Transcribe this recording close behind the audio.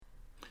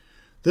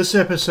This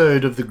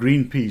episode of The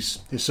Green Piece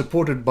is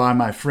supported by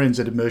my friends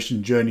at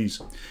Immersion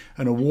Journeys,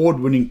 an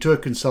award-winning tour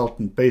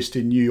consultant based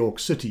in New York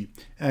City,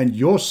 and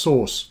your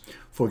source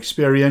for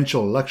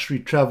experiential luxury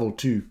travel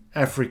to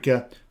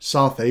Africa,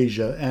 South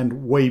Asia,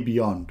 and way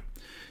beyond.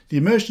 The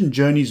Immersion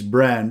Journeys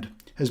brand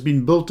has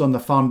been built on the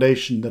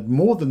foundation that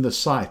more than the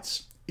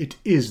sights, it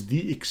is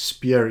the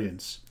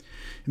experience.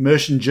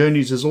 Immersion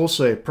Journeys is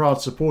also a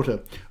proud supporter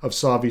of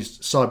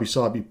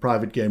Sabi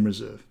Private Game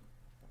Reserve.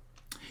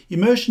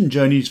 Immersion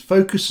Journeys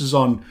focuses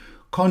on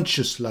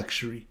conscious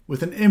luxury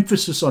with an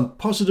emphasis on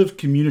positive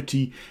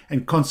community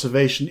and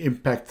conservation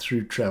impact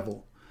through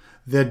travel.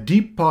 Their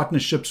deep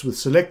partnerships with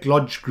select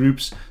lodge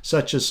groups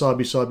such as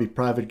Sabi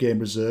Private Game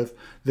Reserve,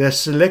 their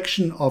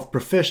selection of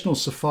professional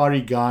safari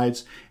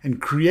guides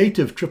and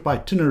creative trip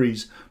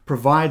itineraries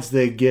provides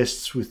their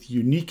guests with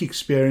unique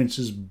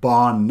experiences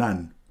bar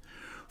none.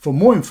 For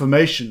more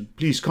information,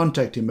 please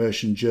contact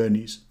Immersion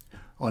Journeys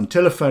on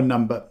telephone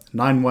number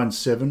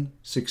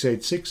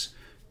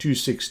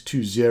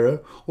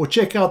 917-686-2620 or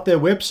check out their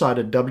website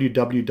at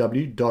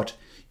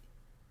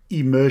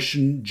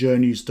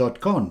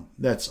www.immersionjourneys.com.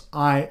 That's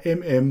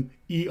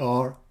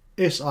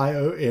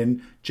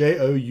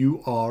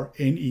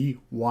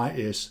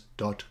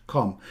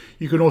IMMERSIONJOURNEYS.com.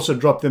 You can also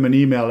drop them an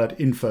email at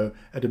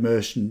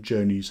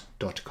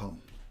info@immersionjourneys.com.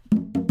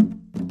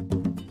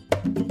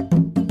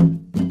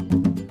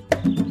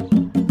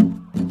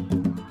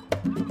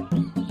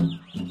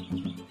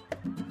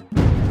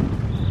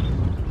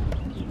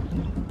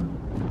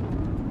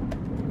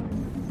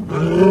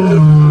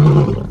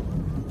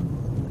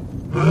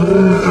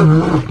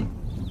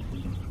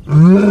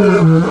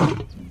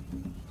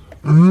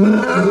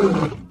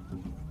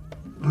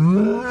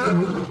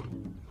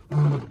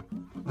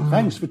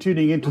 Thanks for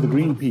tuning into The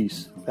Green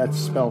Piece. That's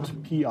spelt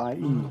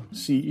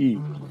P-I-E-C-E.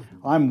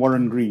 I'm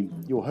Warren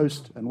Green, your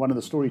host and one of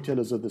the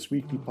storytellers of this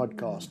weekly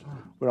podcast,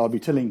 where I'll be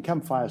telling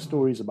campfire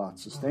stories about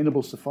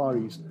sustainable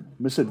safaris,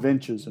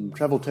 misadventures, and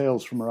travel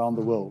tales from around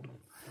the world.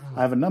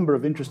 I have a number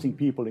of interesting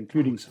people,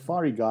 including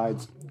safari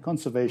guides,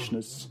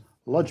 conservationists,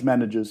 lodge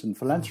managers, and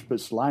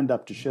philanthropists lined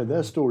up to share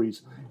their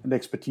stories and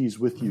expertise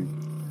with you.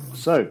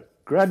 So,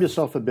 grab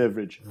yourself a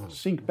beverage,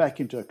 sink back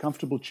into a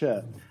comfortable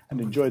chair,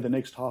 and enjoy the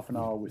next half an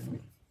hour with me.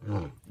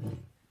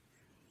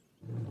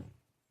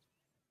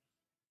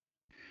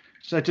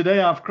 So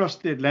today I've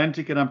crossed the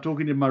Atlantic and I'm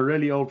talking to my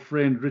really old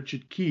friend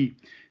Richard Key,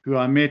 who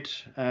I met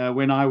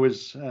when I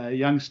was a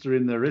youngster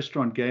in the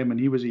restaurant game, and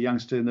he was a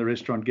youngster in the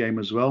restaurant game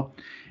as well.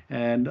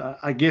 And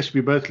I guess we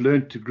both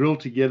learned to grill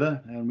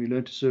together and we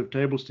learned to serve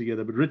tables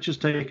together. But Rich has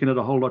taken it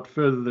a whole lot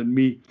further than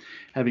me,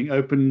 having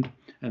opened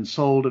and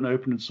sold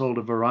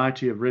a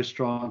variety of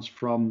restaurants,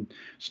 from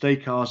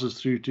steakhouses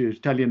through to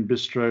Italian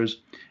bistros.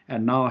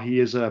 And now he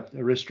is a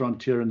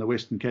restaurateur in the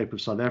Western Cape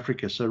of South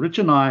Africa. So Rich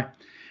and I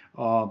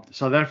are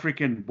South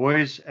African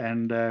boys,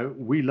 and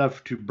we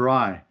love to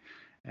braai.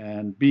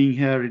 And being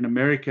here in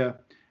America,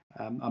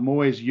 I'm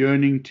always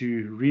yearning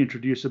to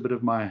reintroduce a bit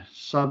of my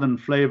Southern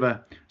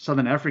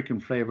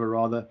African flavor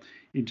rather,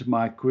 into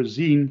my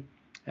cuisine.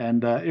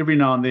 And every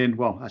now and then,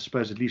 well, I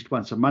suppose at least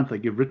once a month, I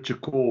give Rich a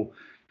call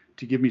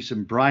to give me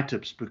some braai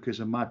tips, because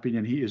in my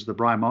opinion, he is the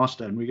braai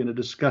master. And we're going to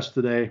discuss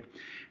today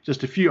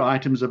just a few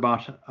items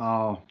about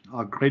our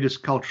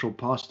greatest cultural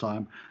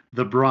pastime,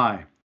 the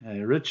braai.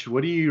 Rich,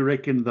 what do you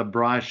reckon the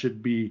braai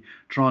should be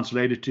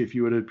translated to if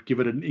you were to give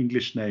it an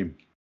English name?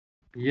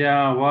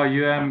 Yeah, well,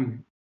 you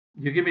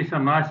give me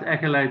some nice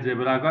accolades there,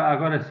 but I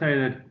got to say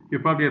that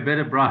you're probably a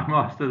better braai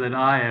master than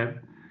I am.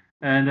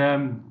 And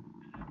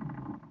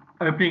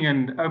opening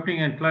and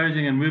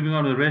closing and moving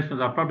on to the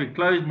restaurants, I've probably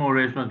closed more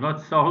restaurants,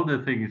 not sold the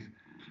things.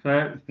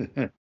 So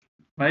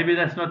maybe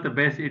that's not the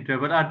best intro,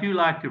 but I do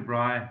like to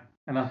braai,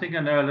 and I think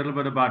I know a little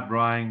bit about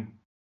braaiing.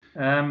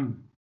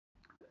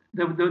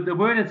 The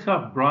word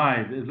itself,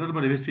 braai, there's a little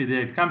bit of history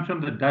there. It comes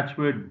from the Dutch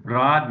word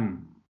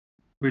braden,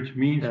 which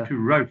means to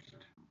roast.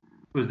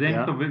 It was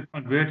then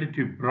converted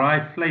to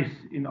braai vlees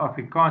in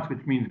Afrikaans,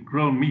 which means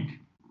grilled meat.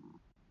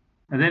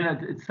 And then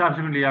it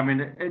subsequently, I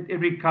mean,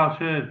 every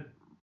culture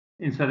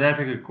in South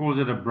Africa calls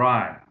it a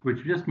braai,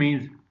 which just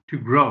means to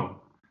grill.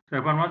 So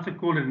if one wants to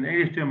call it in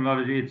English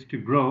terminology, it's to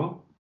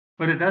grill,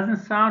 but it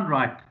doesn't sound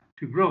right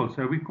to grill,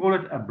 so we call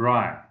it a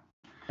braai.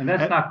 And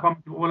that's now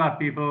common to all our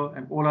people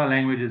and all our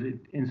languages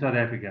in South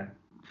Africa.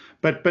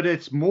 But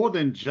it's more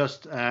than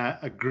just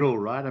a grill,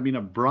 right? I mean,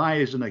 a braai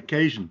is an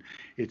occasion.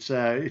 It's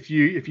if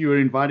you were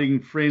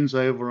inviting friends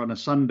over on a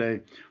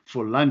Sunday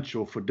for lunch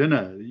or for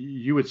dinner,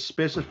 you would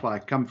specify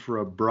come for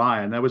a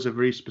braai, and that was a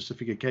very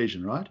specific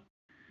occasion, right?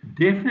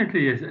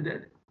 Definitely, yes.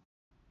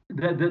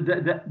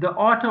 The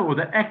art or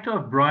the act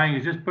of braaiing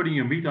is just putting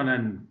your meat on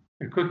and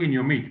cooking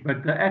your meat.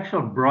 But the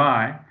actual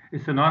braai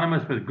is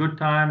synonymous with good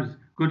times,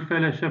 good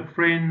fellowship,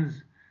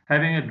 friends,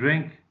 having a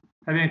drink,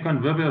 having a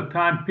convivial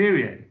time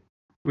period,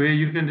 where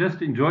you can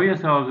just enjoy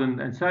yourselves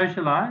and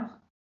socialize.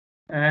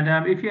 And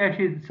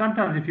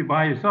sometimes if you're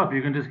by yourself,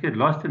 you can just get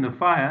lost in the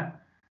fire,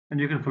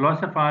 and you can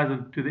philosophize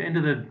to the end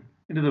of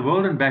the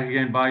world and back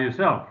again by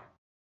yourself.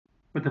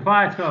 But the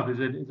fire itself is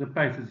a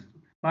place. It's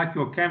like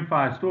your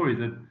campfire stories.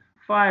 That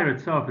fire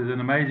itself is an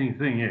amazing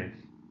thing, yes.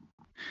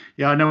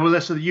 Yeah, no, well,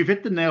 listen, you've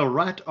hit the nail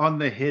right on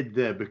the head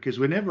there because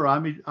whenever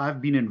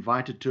I've been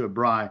invited to a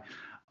braai,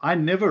 I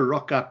never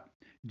rock up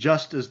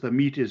just as the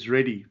meat is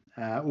ready,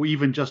 or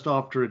even just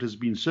after it has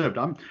been served.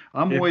 I'm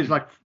always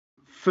like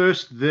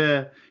first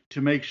there to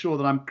make sure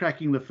that I'm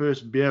cracking the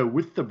first beer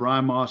with the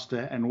braai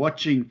master and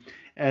watching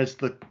as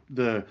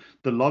the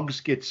logs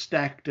get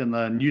stacked and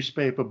the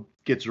newspaper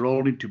gets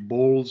rolled into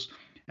balls,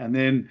 and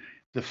then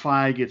the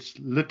fire gets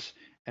lit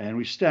and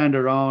we stand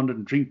around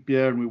and drink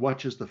beer and we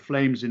watch as the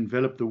flames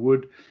envelop the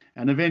wood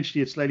and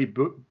eventually it slowly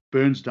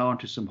burns down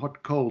to some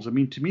hot coals. I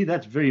mean, to me,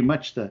 that's very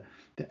much the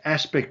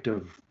aspect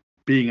of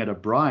being at a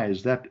braai,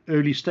 is that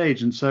early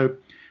stage. And so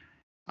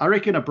I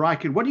reckon a braai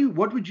could,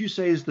 what would you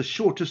say is the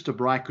shortest a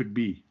braai could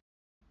be?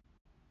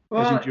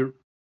 Well,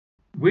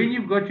 when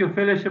you've got your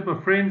fellowship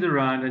of friends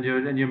around and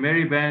your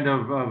merry band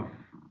of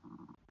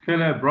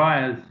fellow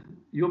braaiers,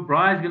 your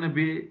braai is going to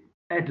be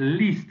at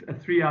least a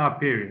 3-hour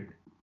period.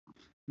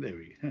 There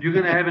we go. You're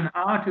going to have an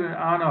hour to an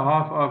hour and a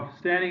half of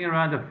standing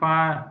around the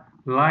fire,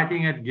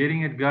 lighting it,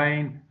 getting it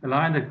going,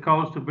 allowing the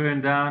coals to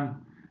burn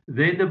down,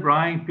 then the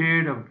braaiing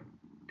period of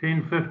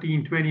 10,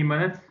 15, 20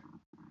 minutes,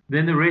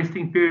 then the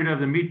resting period of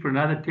the meat for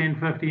another 10,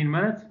 15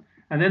 minutes,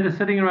 and then the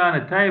sitting around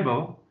a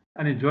table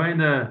and enjoying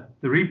the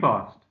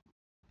repast.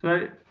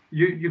 So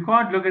you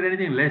can't look at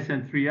anything less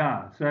than 3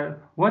 hours. So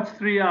what's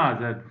 3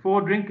 hours? A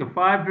 4-drink, a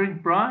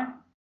 5-drink braai?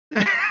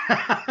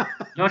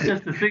 Not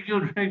just a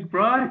single-drink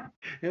braai?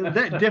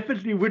 That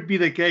definitely would be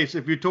the case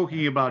if you're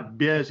talking about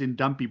beers in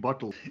dumpy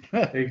bottles.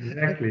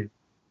 Exactly.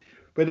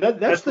 But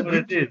that's the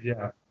beauty. It is,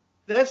 yeah.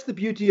 That's the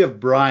beauty of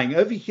braaiing.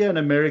 Over here in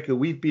America,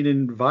 we've been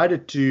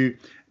invited to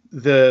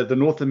the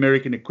North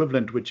American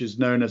equivalent, which is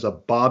known as a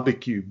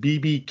barbecue,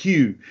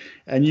 BBQ,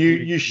 and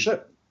you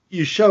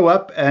show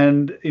up,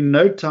 and in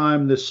no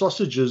time the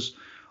sausages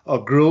are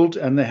grilled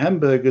and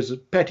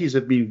the patties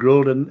have been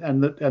grilled,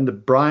 and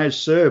the braai is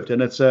served,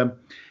 and it's I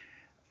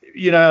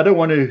don't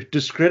want to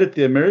discredit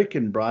the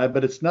American braai,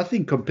 but it's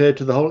nothing compared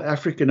to the whole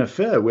African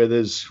affair where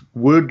there's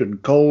wood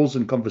and coals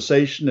and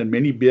conversation and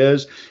many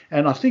beers.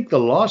 And I think the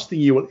last thing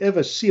you will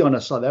ever see on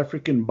a South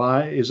African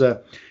braai is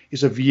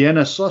a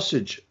Vienna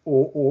sausage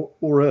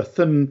or a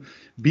thin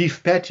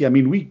beef patty. I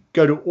mean, we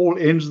go to all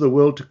ends of the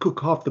world to cook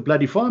half the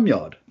bloody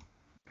farmyard.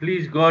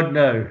 Please God,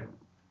 no.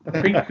 A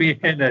pink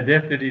Vienna,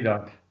 definitely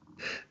not.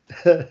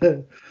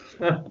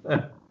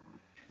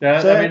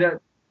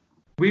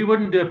 We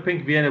wouldn't do a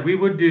pink Vienna. We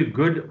would do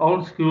good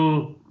old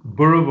school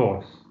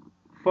boerewors,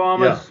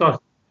 farmer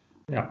sausage.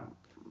 Yeah.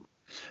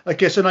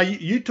 Okay, so now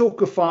you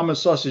talk of farmer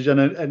sausage,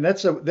 and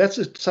that's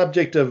a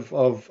subject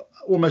of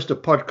almost a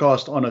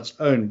podcast on its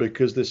own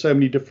because there's so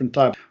many different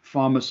types of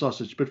farmer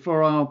sausage. But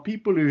for our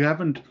people who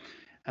haven't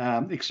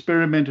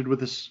experimented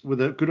with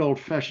a good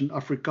old fashioned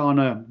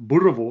Afrikaner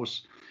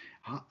boerewors,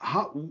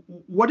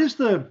 what is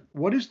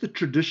the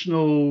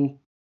traditional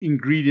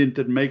ingredient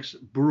that makes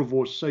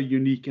boerewors so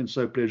unique and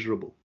so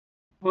pleasurable?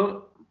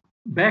 Well,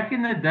 back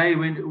in the day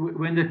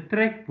when the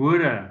trek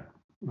boere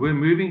were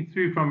moving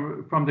through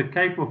from the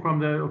Cape or from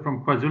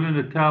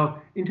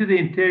KwaZulu-Natal into the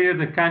interior of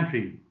the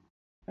country,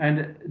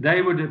 and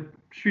they would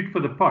shoot for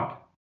the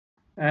pot,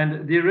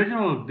 and the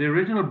original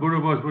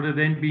boerewors would have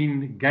then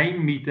been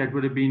game meat that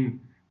would have been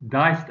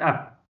diced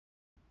up,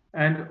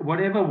 and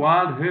whatever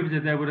wild herbs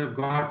that they would have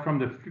got from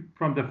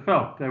the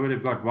veld, they would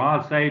have got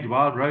wild sage,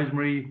 wild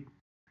rosemary.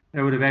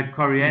 They would have had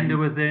coriander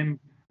with them,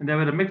 and they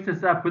would have mixed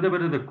this up with a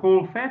bit of the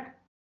caul fat,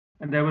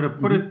 and they would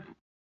have put it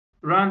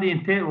around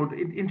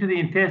into the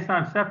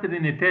intestine, stuffed it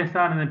in the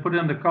intestine, and then put it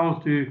on the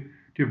coals to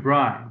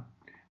braai.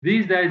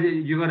 These days,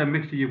 you've got a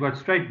mixture. You've got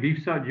straight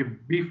beef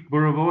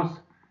boerewors.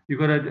 You've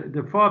got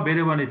the far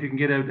better one if you can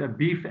get a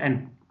beef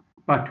and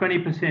about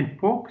 20%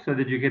 pork, so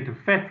that you get the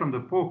fat from the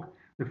pork,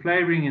 the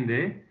flavoring in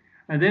there.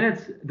 And then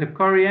it's the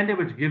coriander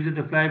which gives it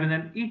the flavor. And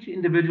then each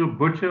individual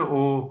butcher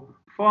or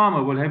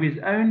farmer will have his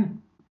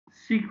own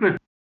secret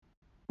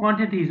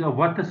quantities of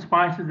what the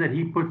spices that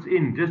he puts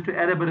in, just to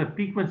add a bit of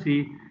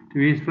piquancy to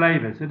his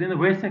flavor. So in the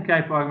Western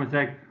Cape, for argument's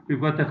sake, we've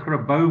got the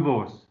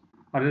grabouwors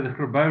out of the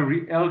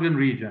Grabouw-Elgin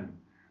region,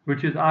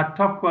 which is our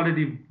top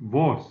quality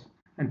wors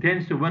and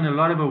tends to win a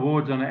lot of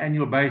awards on an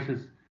annual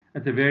basis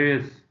at the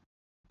various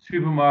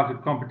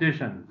supermarket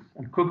competitions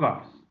and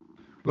cook-offs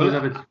because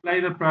of its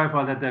flavor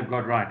profile that they've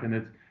got right. And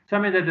it's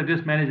something that they've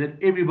just managed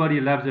that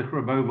everybody loves the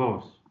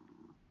grabouwors.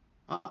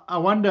 I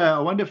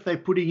wonder if they're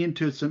putting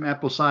into it some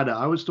apple cider.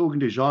 I was talking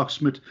to Jacques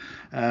Smit,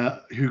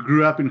 who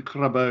grew up in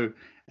Grabouw,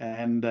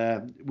 and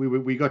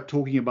we got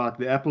talking about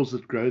the apples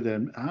that grow there.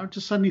 And I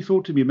just suddenly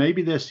thought to me,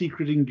 maybe their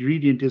secret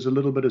ingredient is a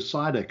little bit of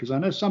cider, because I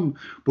know some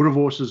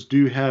boerewors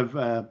do have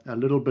a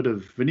little bit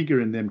of vinegar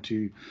in them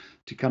to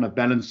kind of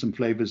balance some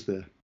flavors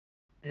there.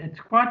 It's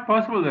quite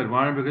possible that,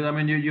 Warren, because I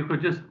mean you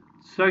could just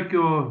soak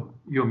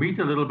your meat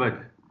a little bit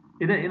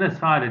in a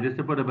cider just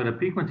to put a bit of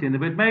piquancy in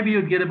there, but maybe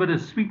you'd get a bit of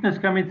sweetness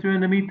coming through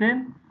in the meat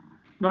then.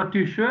 Not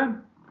too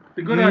sure. It's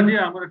a good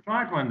idea. I'm going to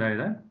try it one day,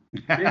 though.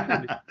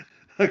 Definitely.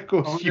 Of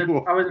course I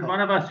was at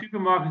one of our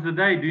supermarkets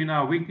today doing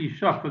our weekly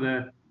shop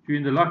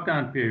during the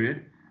lockdown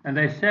period, and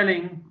they're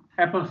selling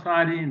apple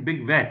cider in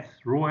big vats,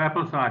 raw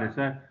apple cider.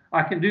 So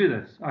I can do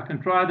this. I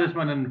can try this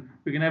one, and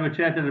we can have a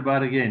chat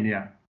about it again.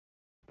 Yeah.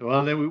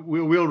 Well, then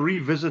we'll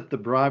revisit the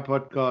Braai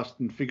podcast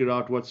and figure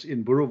out what's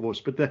in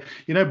boerewors. But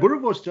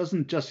boerewors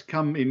doesn't just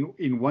come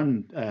in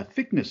one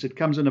thickness; it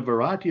comes in a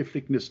variety of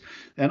thickness.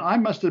 And I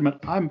must admit,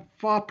 I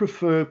far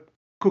prefer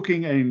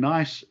cooking a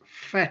nice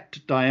fat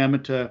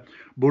diameter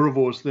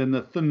boerewors than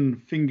the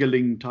thin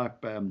fingerling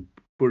type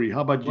boerie.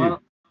 How about you?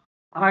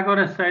 I got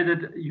to say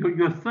that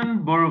your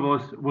thin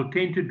boerewors will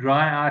tend to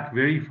dry out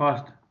very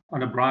fast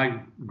on a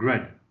braai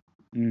grid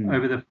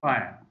over the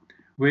fire,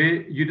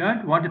 where you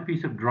don't want a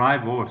piece of dry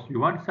wors. You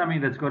want something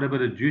that's got a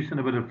bit of juice and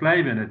a bit of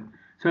flavor in it.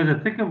 So the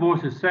thicker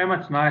wors is so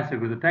much nicer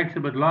because it takes a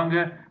bit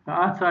longer. The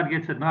outside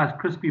gets a nice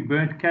crispy,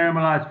 burnt,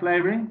 caramelized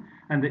flavoring,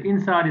 and the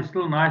inside is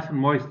still nice and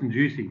moist and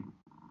juicy.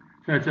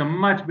 So it's a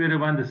much better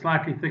one, the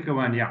slightly thicker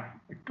one. Yeah,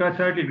 I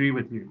totally agree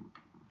with you.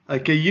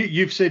 Okay,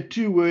 you've said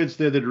two words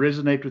there that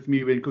resonate with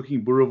me when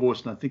cooking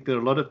boerewors, and I think there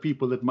are a lot of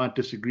people that might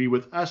disagree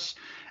with us.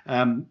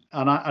 And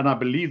I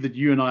believe that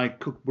you and I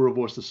cook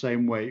boerewors the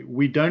same way.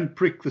 We don't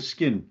prick the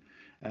skin.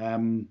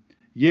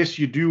 Yes,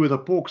 you do with a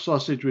pork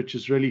sausage, which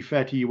is really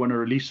fatty. You want to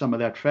release some of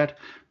that fat.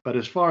 But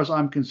as far as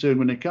I'm concerned,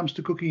 when it comes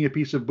to cooking a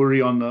piece of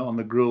boerie on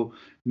the grill,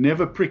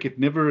 never prick it,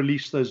 never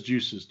release those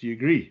juices. Do you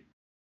agree?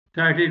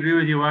 Totally agree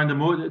with you, Warren.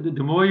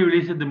 The more you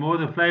release it, the more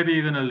the flavor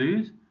you're going to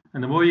lose.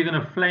 And the more you're going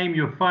to flame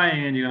your fire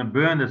and you're going to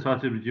burn the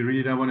sausage, which you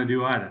really don't want to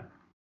do either.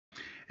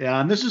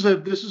 Yeah, and this is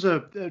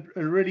a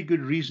really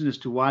good reason as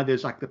to why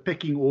there's like the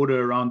pecking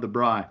order around the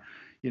braai.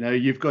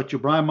 You've got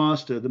your braai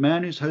master, the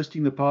man who's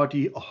hosting the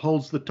party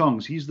holds the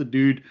tongs. He's the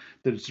dude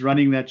that's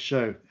running that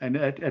show. And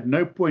at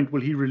no point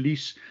will he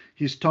release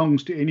his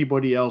tongs to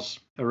anybody else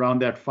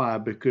around that fire,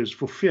 because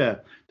for fear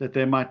that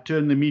they might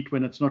turn the meat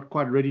when it's not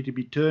quite ready to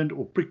be turned,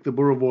 or prick the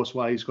boerewors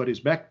while he's got his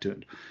back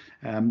turned.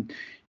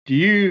 Do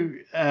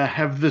you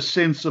have the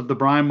sense of the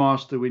braai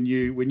master when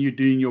you're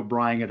doing your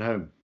braaiing at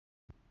home?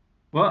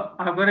 Well,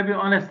 I've got to be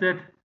honest that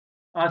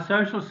our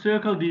social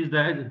circle these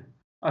days,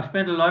 I've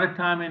spent a lot of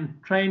time in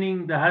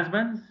training the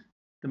husbands,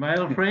 the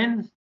male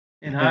friends,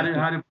 in how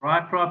to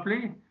braai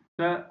properly.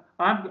 So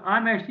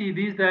I'm actually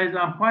these days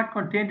I'm quite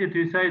contented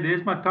to say,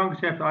 there's my tongue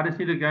chef. I just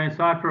need to go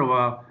inside for a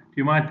while. Do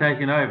you mind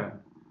taking over?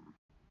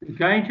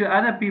 Going to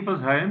other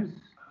people's homes,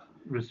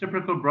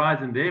 reciprocal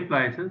brides in their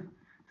places.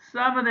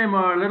 Some of them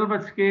are a little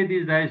bit scared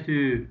these days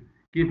to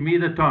give me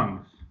the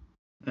tongs.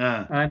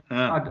 I've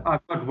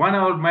got one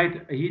old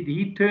mate,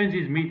 he turns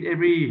his meat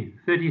every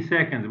 30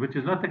 seconds, which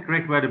is not the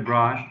correct way to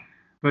braai,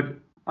 but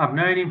I've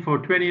known him for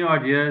 20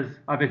 odd years.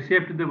 I've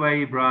accepted the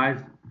way he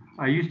braais.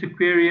 I used to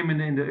query him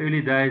in the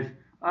early days.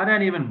 I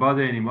don't even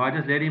bother anymore. I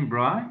just let him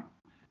braai.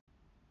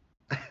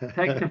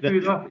 Take the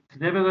food off. It's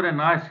never got a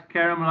nice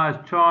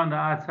caramelized char on the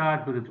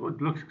outside because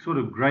it looks sort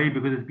of grey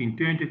because it's been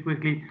turned too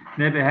quickly.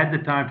 Never had the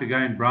time to go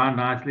and brown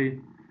nicely.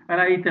 And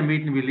I eat the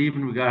meat and we leave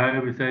and we go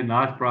home and say,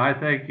 nice braai,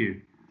 thank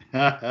you.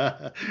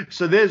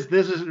 So there's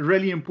a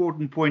really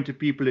important point to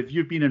people. If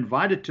you've been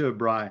invited to a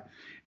braai,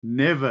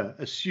 never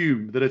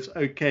assume that it's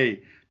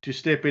okay to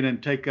step in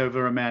and take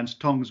over a man's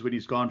tongs when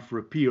he's gone for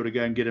a pee or to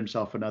go and get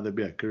himself another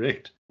beer,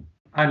 correct?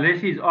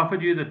 Unless he's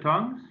offered you the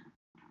tongs.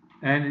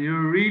 And you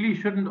really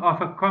shouldn't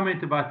offer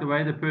comment about the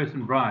way the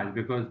person braais,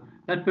 because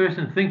that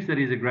person thinks that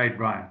he's a great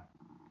braai.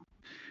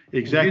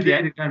 Exactly.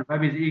 You need to kind of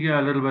rub his ego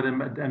a little bit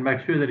and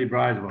make sure that he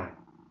braais well.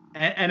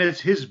 And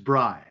it's his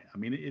braai. I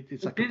mean,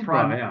 it's like a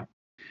primal. Braai,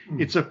 yeah.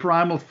 It's a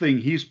primal thing.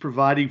 He's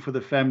providing for the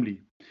family.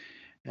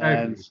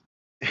 And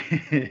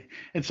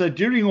and so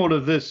during all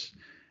of this,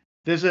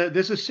 there's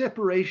a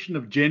separation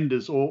of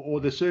genders, or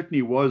there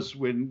certainly was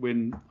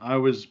when I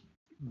was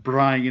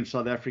braaiing in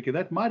South Africa.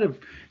 That might have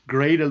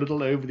grayed a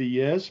little over the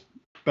years,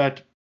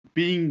 but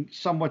being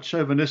somewhat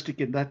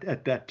chauvinistic at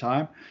that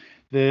time,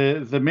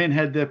 the men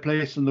had their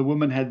place and the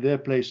women had their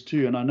place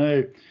too. And I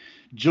know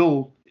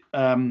Jill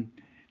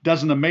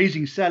does an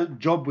amazing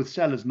job with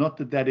salads. Not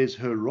that is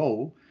her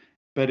role,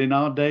 but in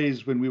our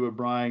days when we were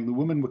braaiing, the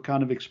women were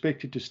kind of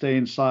expected to stay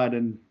inside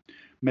and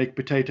make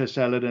potato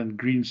salad and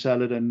green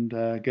salad and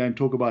go and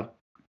talk about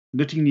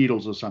knitting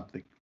needles or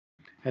something.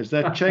 Has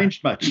that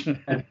changed much?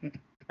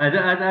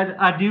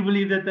 I do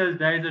believe that those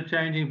days are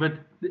changing, but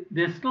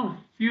there's still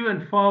few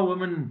and far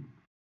women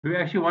who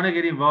actually want to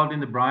get involved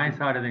in the braaiing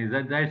side of things.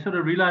 They sort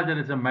of realize that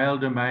it's a male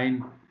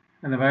domain,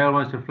 and the male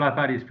wants to fluff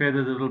out his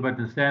feathers a little bit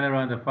and stand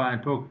around the fire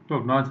and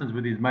talk nonsense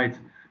with his mates.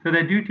 So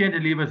they do tend to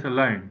leave us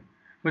alone.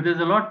 But there's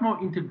a lot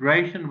more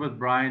integration with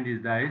braaiing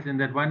these days, and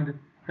that one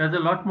does a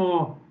lot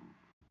more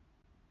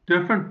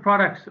different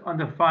products on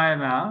the fire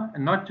now,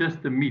 and not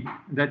just the meat.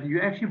 That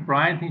you actually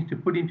braaiing things to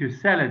put into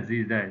salads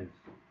these days.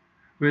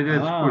 Whether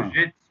it's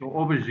courgettes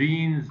or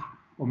aubergines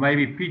or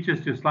maybe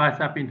peaches to slice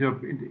up into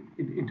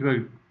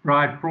a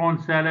fried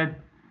prawn salad.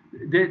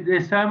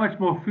 There's so much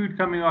more food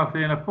coming off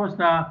there. And of course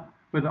now,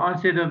 with the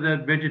onset of the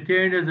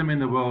vegetarianism in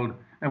the world,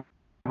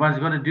 one's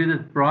got to do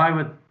this braai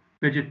with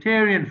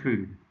vegetarian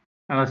food.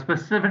 And I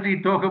specifically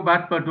talk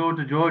about my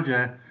daughter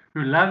Georgia,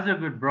 who loves a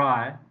good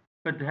braai,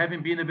 but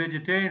having been a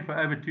vegetarian for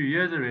over 2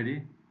 years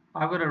already,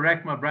 I've got to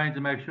rack my brains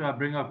to make sure I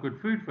bring up good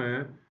food for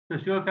her. So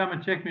she'll come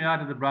and check me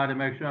out at the Braai to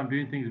make sure I'm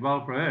doing things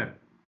well for her.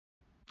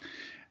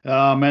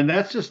 And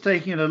that's just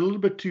taking it a little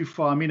bit too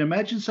far. I mean,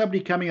 imagine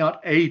somebody coming out,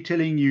 A,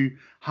 telling you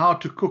how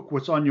to cook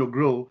what's on your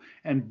grill,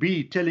 and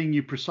B, telling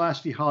you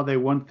precisely how they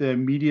want their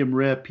medium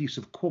rare piece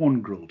of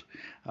corn grilled.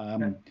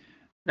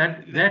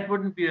 That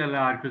wouldn't be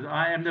allowed, because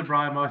I am the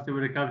Braai master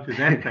when it comes to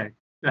that fact.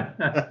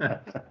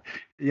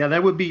 Yeah,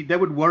 that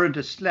would warrant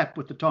a slap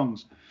with the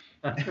tongs.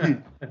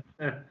 At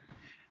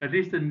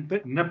least a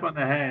nip on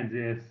the hands,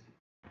 yes.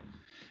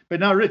 But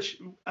now, Rich,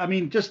 I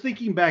mean, just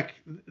thinking back,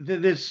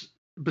 there's,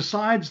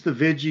 besides the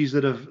veggies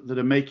that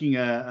are making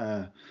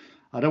I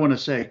don't want to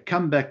say a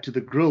comeback to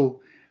the grill,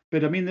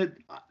 but I mean,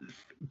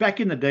 back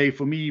in the day,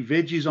 for me,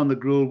 veggies on the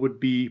grill would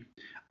be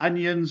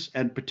onions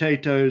and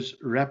potatoes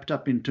wrapped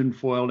up in tin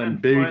foil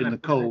and buried in the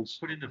coals.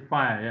 Put in the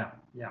fire,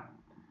 yeah.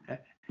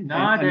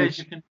 Nowadays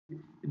you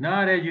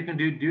can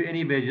do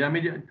any veggie. I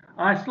mean,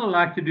 I still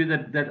like to do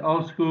that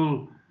old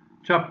school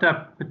chopped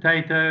up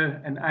potato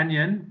and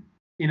onion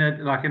in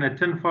a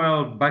tin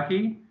foil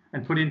bucky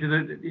and put into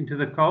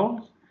the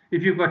coals.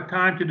 If you've got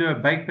time to do a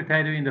baked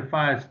potato in the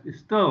fire, it's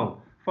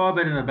still far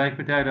better than a baked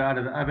potato out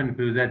of the oven,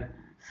 because that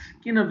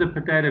skin of the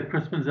potato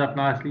crispens up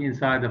nicely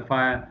inside the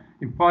fire,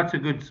 imparts a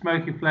good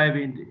smoky flavor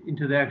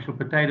into the actual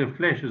potato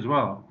flesh as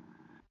well.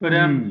 But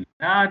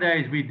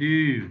nowadays we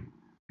do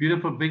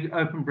beautiful big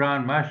open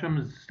brown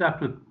mushrooms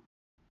stuffed with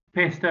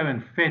pesto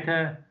and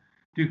feta,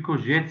 do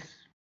courgettes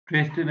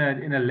dressed in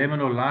a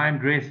lemon or lime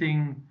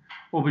dressing,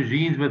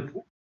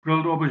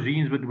 grilled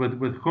aubergines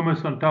with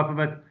hummus on top of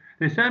it.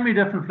 There's so many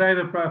different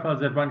flavor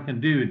profiles that one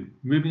can do,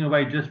 moving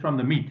away just from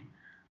the meat.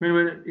 I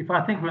mean, if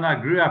I think when I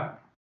grew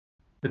up,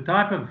 the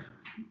type of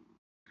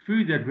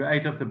food that we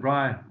ate off the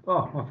braai,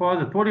 my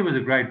father thought he was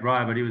a great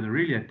braai, but he was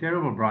really a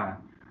terrible braai.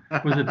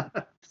 It was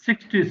a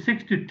 6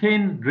 to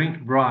 10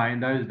 drink braai in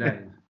those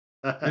days.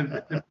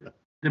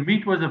 The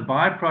meat was a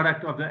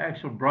byproduct of the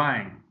actual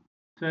braaiing.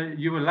 So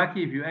you were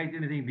lucky if you ate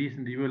anything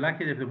decent. You were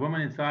lucky if the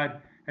woman inside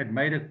had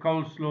made a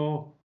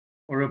coleslaw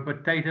or a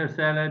potato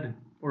salad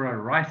or a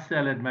rice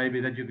salad maybe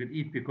that you could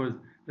eat, because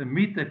the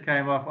meat that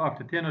came off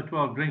after 10 or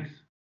 12 drinks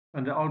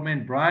and the old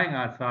men braaiing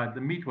outside,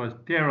 the meat was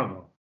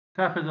terrible.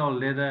 Tough as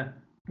old leather,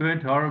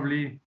 burnt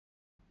horribly.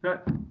 So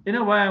in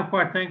a way, I'm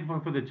quite thankful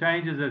for the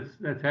changes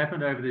that's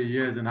happened over the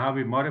years and how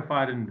we've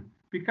modified and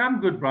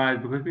become good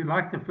braais, because we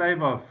like the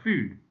flavor of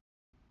food.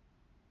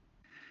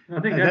 And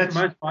I think that's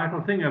the most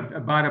vital thing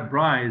about a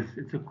braai, is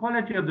it's the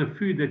quality of the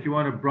food that you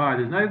want to braai.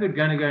 There's no good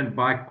going to go and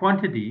buy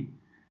quantity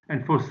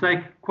and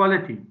forsake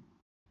quality.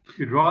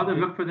 You'd rather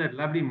look for that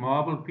lovely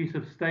marble piece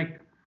of steak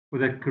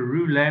with that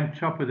Karoo lamb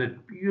chop with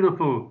that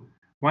beautiful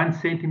 1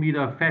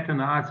 centimeter of fat on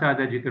the outside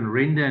that you can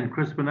render and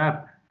crispen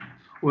up.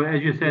 Or,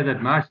 as you say,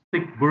 that nice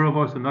thick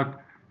boerewors and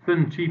not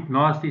thin, cheap,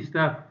 nasty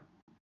stuff.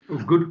 Or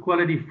good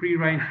quality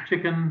free-range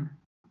chicken.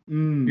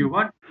 You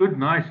want good,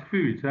 nice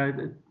food. So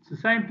it's the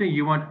same thing.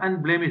 You want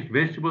unblemished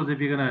vegetables if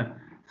you're going to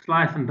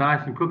slice and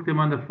dice and cook them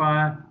on the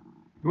fire.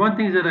 You want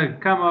things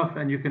that come off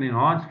and you can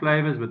enhance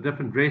flavors with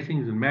different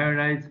dressings and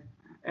marinades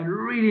and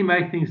really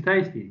make things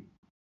tasty.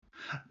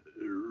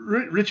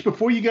 Rich,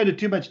 before you go into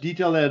too much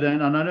detail there,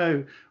 Dan, and I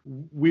know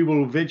we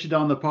will venture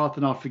down the path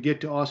and I'll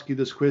forget to ask you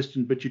this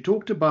question, but you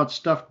talked about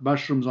stuffed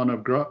mushrooms on a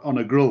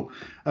grill,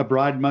 a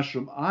braaied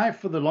mushroom.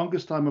 For the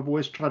longest time, I've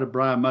always tried to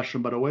braai a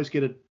mushroom, but I always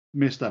get it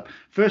messed up.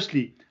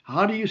 Firstly,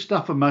 how do you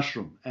stuff a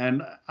mushroom?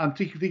 And I'm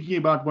thinking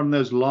about one of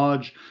those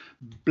large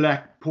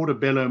black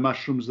portobello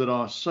mushrooms that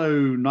are so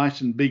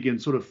nice and big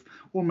and sort of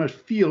almost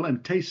feel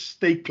and taste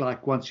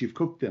steak-like once you've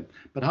cooked them.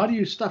 But how do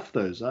you stuff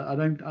those?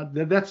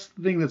 That's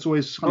the thing that's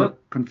always kind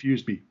of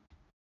confused me.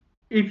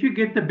 If you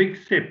get the big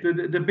sep,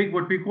 the big,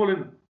 what we call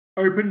an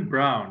open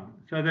brown,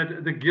 so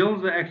that the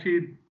gills are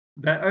actually,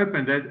 they're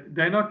open,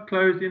 they're not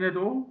closed in at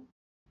all.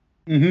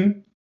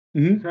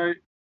 So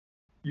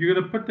you're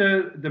going to put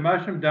the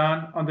mushroom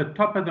down on the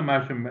top of the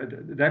mushroom.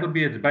 That'll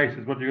be its base,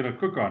 is what you're going to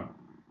cook on.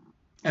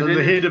 And so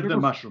the head of the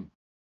mushroom.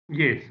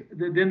 Yes.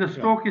 Then the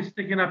stalk is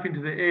sticking up into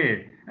the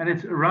air, and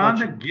it's around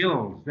the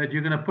gills that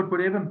you're going to put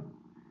whatever.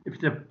 If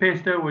it's a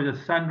pesto or a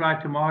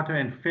sun-dried tomato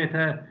and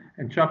feta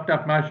and chopped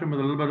up mushroom with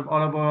a little bit of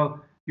olive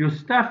oil, you'll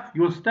stuff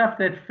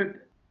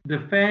the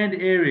fanned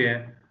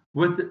area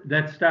with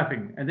that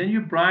stuffing, and then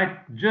you braai it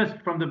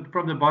just from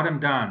the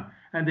bottom down,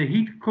 and the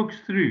heat cooks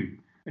through,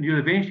 and you'll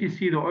eventually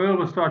see the oil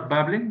will start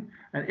bubbling,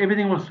 and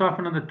everything will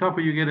soften on the top,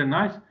 where you get a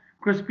nice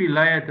crispy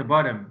layer at the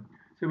bottom.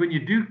 So when you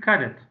do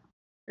cut it,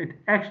 it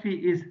actually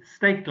is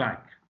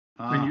steak-like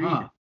when you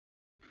eat it.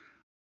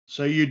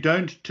 So you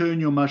don't turn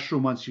your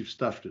mushroom once you've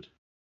stuffed it?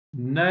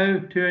 No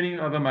turning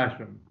of a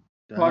mushroom.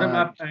 Bottom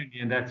up only,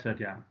 and that's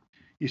it, yeah.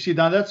 You see,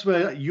 now that's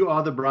where you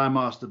are the braai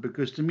master,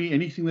 because to me,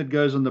 anything that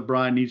goes on the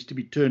braai needs to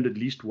be turned at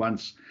least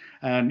once.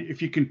 And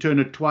if you can turn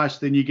it twice,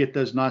 then you get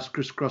those nice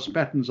crisscross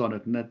patterns on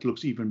it, and that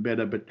looks even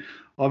better. But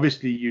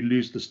obviously, you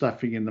lose the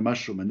stuffing in the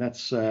mushroom, and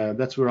that's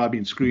where I've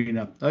been screwing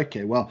up.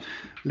 Okay, well,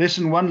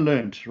 lesson 1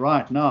 learned.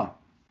 Right, now,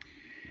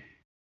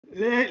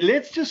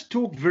 let's just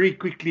talk very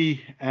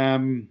quickly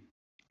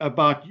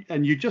about,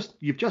 and you've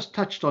just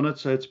touched on it,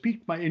 so it's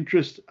piqued my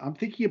interest. I'm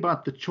thinking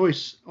about the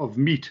choice of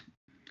meat,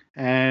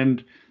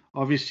 and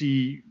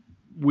obviously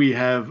we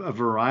have a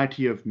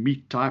variety of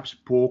meat types: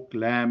 pork,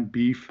 lamb,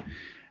 beef,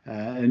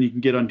 and you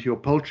can get onto your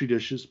poultry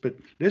dishes. But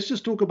let's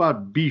just talk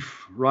about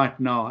beef right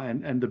now,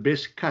 and the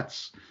best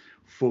cuts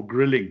for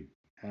grilling.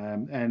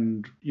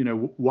 And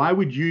why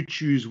would you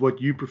choose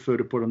what you prefer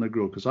to put on the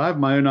grill? Because I have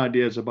my own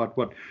ideas about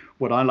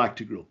what I like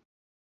to grill.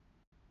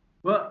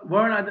 Well,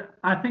 Warren,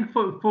 I think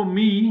for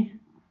me,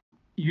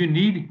 you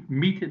need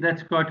meat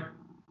that's got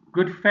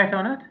good fat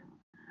on it.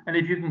 And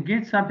if you can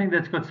get something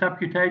that's got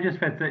subcutaneous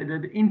fat,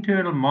 the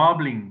internal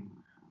marbling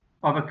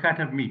of a cut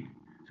of meat,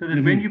 so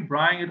that when you're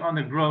braaiing it on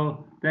the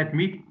grill, that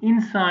meat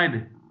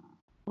inside,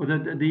 or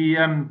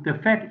the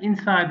fat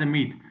inside the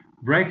meat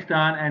breaks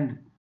down and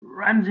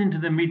runs into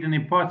the meat and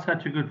imparts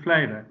such a good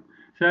flavor.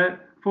 So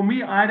for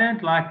me, I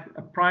don't like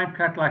a prime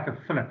cut like a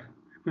fillet,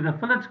 because a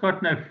fillet's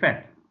got no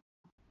fat.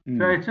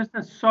 So it's just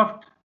a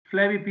soft,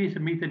 flabby piece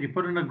of meat that you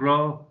put on a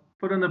grill,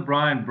 put on the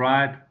braai and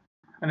braai it,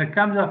 and it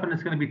comes off and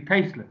it's going to be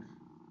tasteless.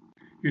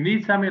 You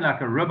need something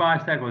like a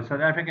ribeye steak, or South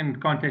African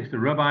context, a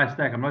ribeye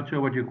steak. I'm not sure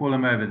what you call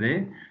them over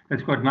there.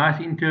 That's got nice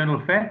internal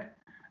fat.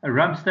 A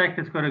rump steak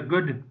that's got a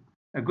good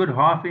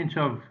half inch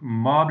of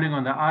marbling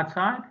on the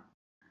outside.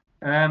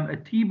 A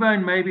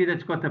T-bone maybe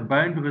that's got the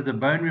bone, because the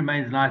bone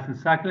remains nice and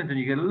succulent, and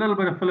you get a little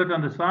bit of fillet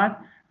on the side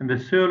and the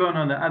sirloin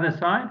on the other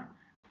side.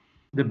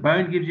 The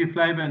bone gives you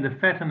flavor, and the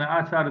fat on the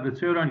outside of the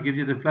sirloin gives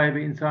you the flavor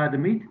inside the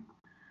meat.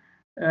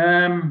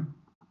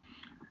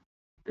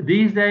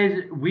 These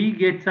days, we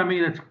get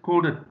something that's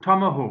called a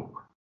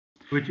tomahawk,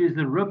 which is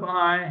the rib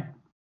eye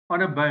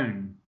on a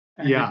bone.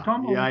 And the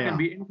tomahawk can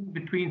be anything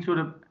between sort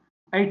of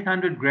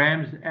 800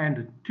 grams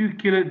and 2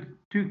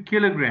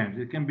 kilograms.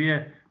 It can be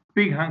a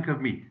big hunk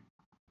of meat.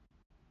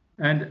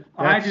 And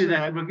I do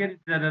that. We'll get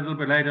into that a little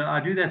bit later.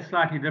 I do that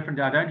slightly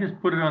differently. I don't just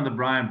put it on the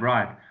braai and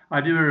braai it. I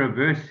do a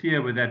reverse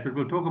sear with that, but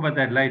we'll talk about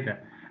that later.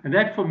 And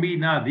that for me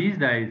now, these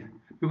days,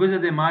 because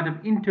of the amount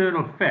of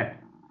internal fat,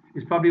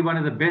 is probably one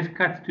of the best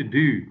cuts to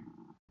do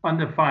on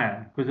the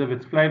fire because of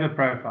its flavor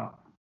profile.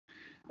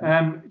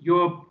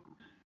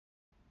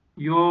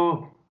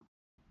 Your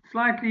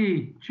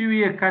slightly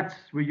chewier cuts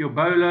with your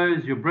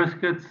bolos, your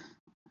briskets,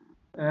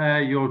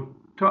 your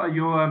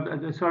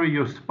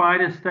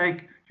spider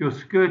steak, your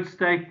skirt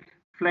steak,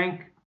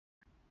 flank,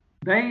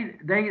 they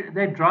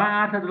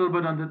dry out a little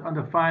bit on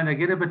the fire, and they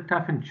get a bit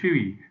tough and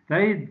chewy.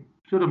 They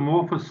sort of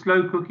more for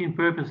slow cooking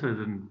purposes,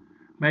 and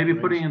maybe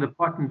putting in the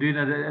pot and doing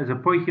it as a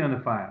potjie on the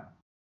fire.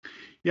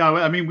 Yeah,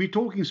 I mean, we're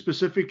talking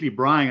specifically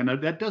braaiing, and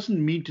that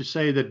doesn't mean to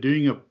say that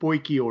doing a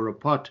potjie or a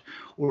pot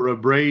or a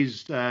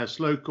braised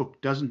slow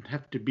cook doesn't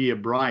have to be a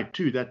braai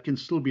too. That can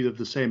still be of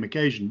the same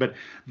occasion. But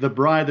the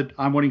braai that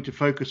I'm wanting to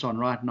focus on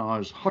right now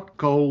is hot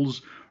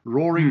coals,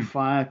 roaring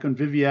fire,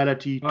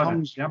 conviviality,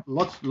 tongs,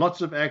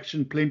 lots of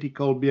action, plenty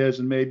cold beers,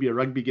 and maybe a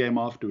rugby game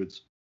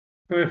afterwards.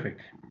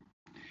 Perfect.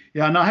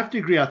 Yeah, and I have to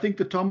agree. I think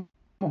the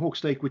tomahawk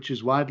steak, which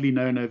is widely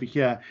known over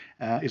here,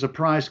 is a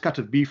prized cut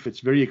of beef. It's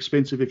very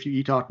expensive if you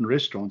eat out in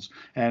restaurants.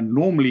 And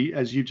normally,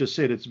 as you just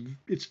said,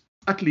 it's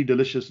utterly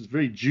delicious. It's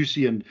very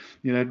juicy, and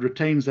it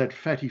retains that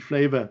fatty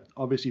flavor,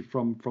 obviously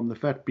from the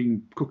fat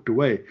being cooked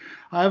away.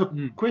 I have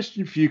a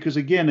question for you, because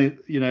again,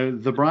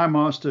 the braai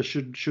master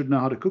should know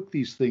how to cook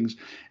these things,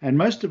 and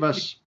most of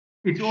us.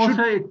 It's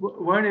also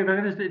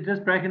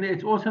just break in there.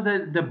 It's also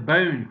the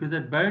bone, because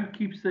that bone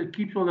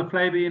keeps all the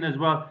flavor in as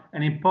well,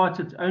 and imparts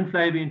its own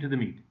flavor into the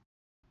meat.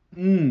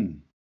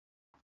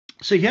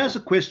 So here's a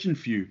question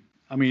for you.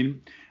 I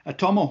mean, a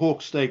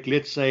tomahawk steak,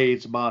 let's say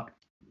it's about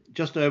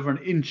just over an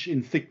inch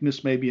in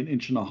thickness, maybe an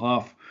inch and a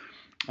half.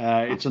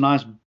 It's a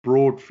nice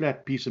broad,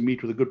 flat piece of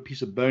meat with a good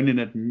piece of bone in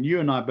it. And you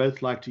and I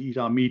both like to eat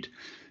our meat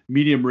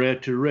medium rare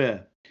to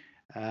rare.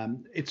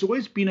 It's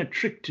always been a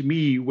trick to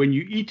me when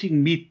you're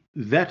eating meat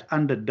that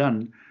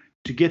underdone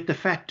to get the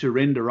fat to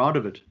render out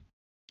of it.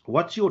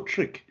 What's your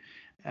trick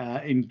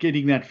in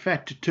getting that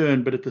fat to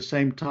turn, but at the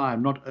same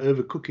time not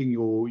overcooking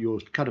your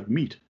cut of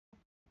meat?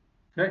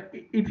 So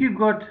if you've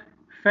got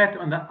fat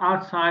on the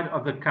outside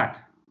of the cut,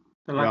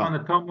 so like on the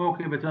tomahawk,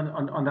 if it's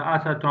on the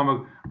outside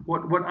tomahawk,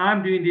 what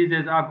I'm doing these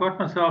days, I've got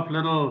myself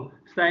little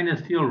stainless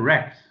steel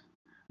racks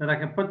that I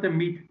can put the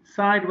meat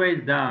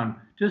sideways down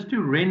just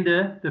to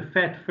render the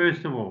fat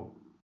first of all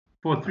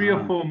for 3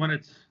 or 4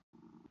 minutes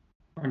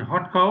on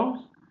hot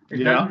coals.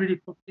 It doesn't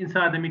really cook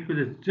inside the meat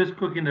because it's just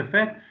cooking the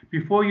fat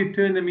before you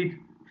turn the meat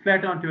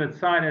flat onto its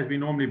side as we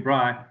normally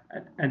braai,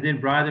 and then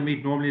braai the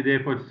meat normally there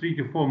for 3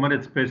 to 4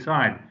 minutes per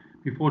side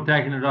before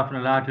taking it off and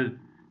allow it to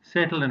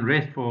settle and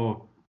rest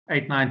for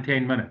 8, 9,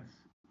 10 minutes.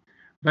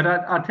 But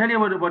I'll tell you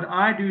what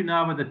I do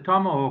now with the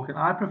tomahawk, and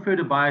I prefer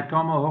to buy a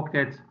tomahawk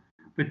that's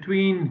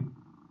between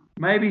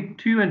maybe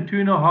 2 and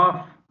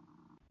 2.5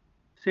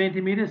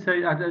 centimeters, so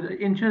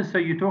inches. So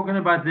you're talking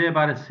about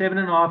about a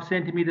 7.5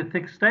 centimeter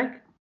thick steak.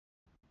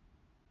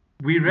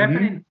 We wrap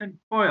it in thin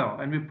foil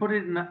and we put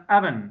it in the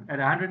oven at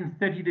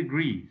 130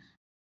 degrees,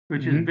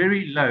 which is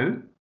very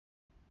low.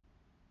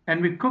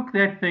 And we cook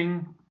that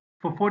thing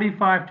for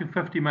 45 to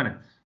 50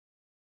 minutes.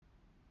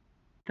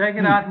 Take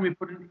it out and we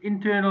put an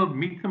internal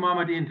meat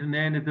thermometer into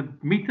there, and if the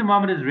meat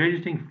thermometer is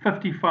registering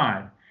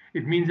 55,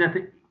 it means that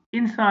the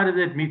inside of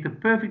that meat, the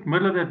perfect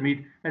middle of that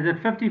meat, is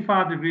at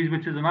 55 degrees,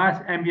 which is a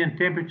nice ambient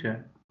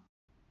temperature.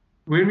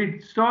 When we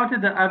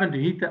started the oven to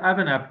heat the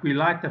oven up, we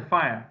light the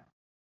fire.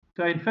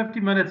 So in 50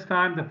 minutes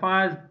time, the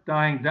fire's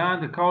dying down,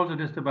 the coals are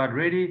just about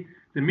ready,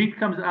 the meat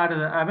comes out of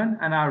the oven,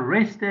 and I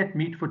rest that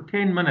meat for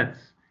 10 minutes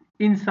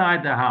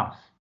inside the house.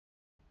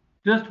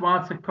 Just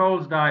whilst the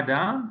coals die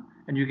down,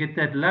 and you get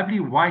that lovely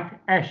white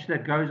ash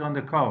that goes on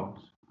the coals.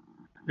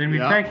 Then we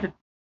take the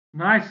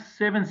nice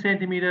 7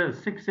 centimeter,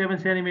 7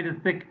 centimeter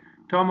thick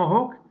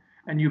tomahawk,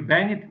 and you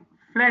bang it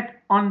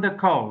flat on the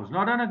coals,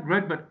 not on a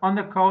grid, but on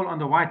the coal, on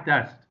the white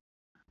dust,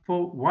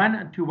 for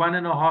 1 to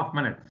 1.5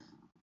 minutes.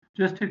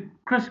 Just to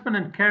crispen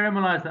and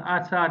caramelize the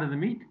outside of the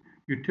meat,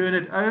 you turn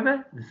it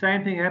over. The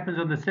same thing happens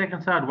on the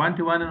second side, 1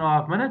 to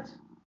 1.5 minutes,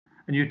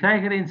 and you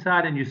take it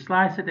inside and you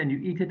slice it and you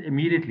eat it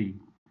immediately.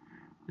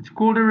 It's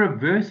called a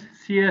reverse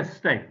sear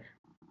steak.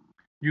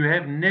 You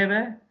have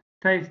never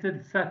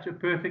tasted such a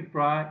perfect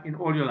braai in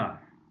all your life.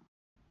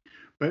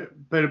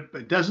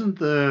 But doesn't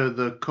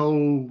the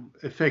coal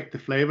affect the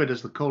flavor?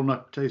 Does the coal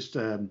not taste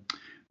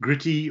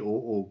gritty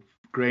or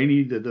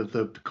grainy,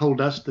 the coal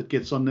dust that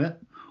gets on there?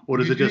 Or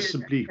does it just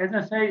simply... As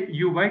I say,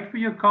 you wait for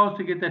your coals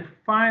to get that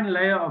fine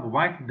layer of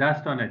white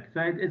dust on it.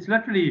 So it's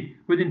literally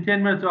within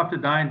 10 minutes after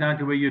dying down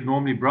to where you'd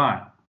normally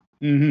braai.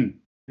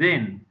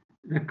 Then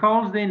the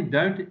coals then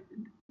don't...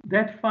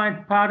 That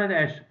fine powdered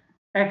ash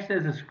acts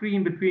as a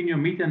screen between your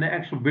meat and the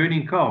actual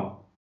burning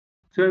coal.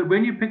 So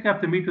when you pick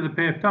up the meat with a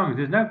pair of tongs,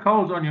 there's no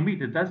coals on your meat.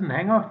 It doesn't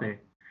hang off there.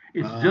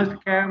 It's just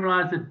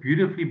caramelized it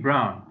beautifully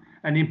brown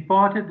and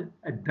imparted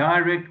a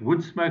direct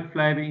wood smoke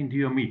flavor into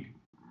your meat.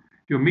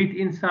 Your meat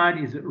inside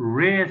is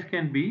rare as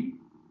can be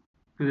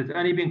because it's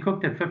only been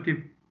cooked at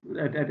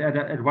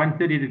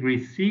 130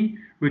 degrees C,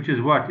 which is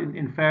what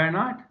in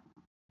Fahrenheit?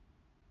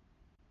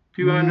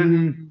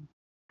 220,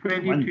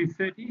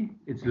 230.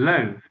 It's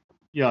low.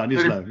 Yeah, it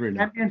is low, really.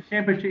 Ambient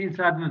temperature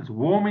inside and it's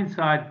warm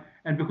inside,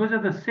 and because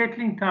of the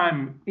settling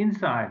time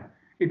inside,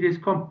 it is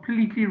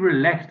completely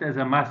relaxed as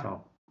a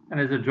muscle and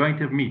as a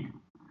joint of meat.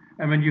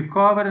 And when you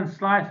carve it and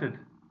slice it,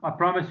 I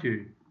promise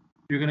you,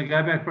 you're going to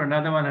go back for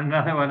another one,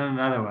 another one, and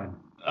another one.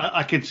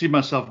 I can see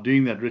myself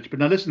doing that, Rich. But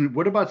now listen,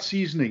 what about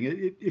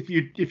seasoning? If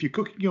you're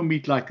cooking your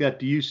meat like that,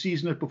 do you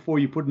season it before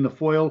you put in the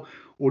foil,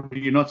 or do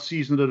you not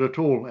season it at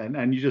all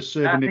and you just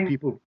serve it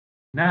people?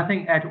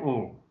 Nothing at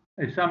all.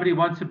 If somebody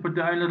wants to put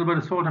their own little bit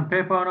of salt and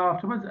pepper on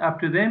afterwards, up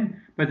to them.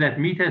 But that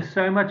meat has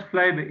so much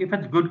flavor. If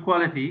it's good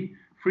quality,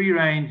 free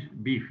range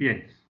beef,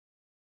 yes.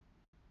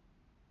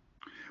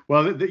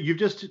 Well, you've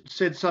just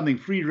said something,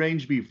 free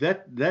range beef.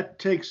 That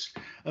takes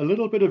a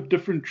little bit of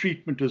different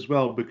treatment as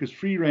well, because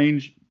free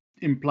range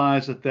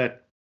implies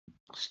that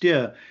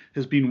steer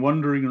has been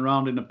wandering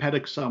around in a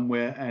paddock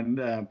somewhere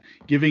and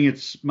giving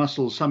its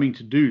muscles something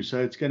to do. So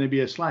it's going to be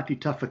a slightly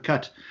tougher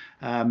cut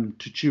to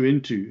chew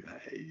into.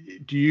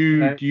 Do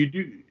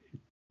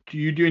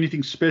you do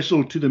anything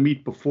special to the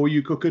meat before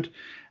you cook it,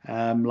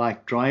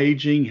 like dry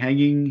aging,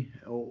 hanging,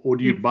 or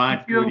do you buy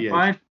it already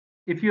aged?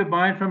 If you're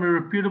buying from a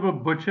reputable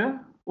butcher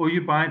or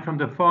you buy it from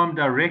the farm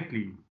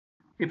directly,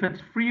 if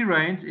it's free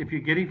range, if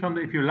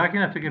you're lucky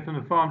enough to get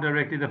from the farm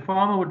directly, the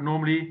farmer would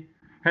normally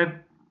have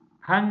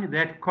hung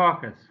that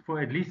carcass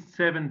for at least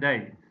 7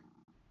 days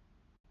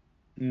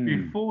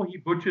before he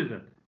butchers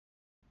it.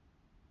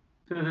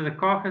 So that the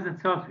carcass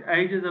itself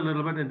ages a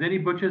little bit, and then he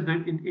butchers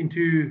it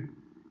into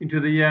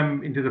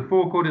the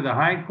forequarter, the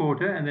hind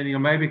quarter, and then he'll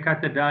maybe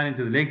cut that down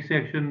into the leg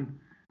section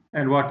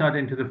and whatnot,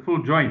 into the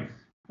full joints,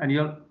 and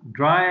he'll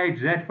dry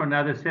age that for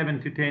another 7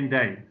 to 10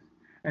 days,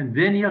 and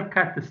then he'll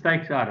cut the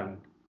steaks out of it,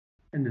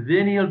 and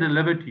then he'll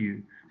deliver to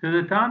you. So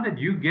the time that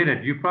you get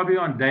it, you're probably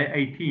on day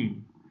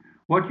 18.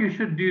 What you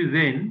should do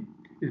then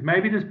is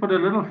maybe just put a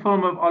little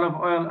film of olive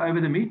oil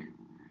over the meat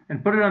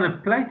and put it on a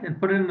plate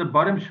and put it in the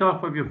bottom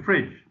shelf of your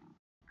fridge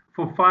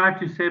for 5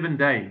 to 7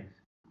 days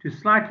to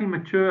slightly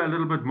mature a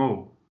little bit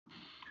more.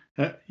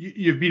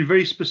 You've been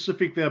very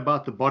specific there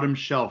about the bottom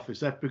shelf.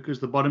 Is that because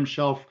the bottom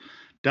shelf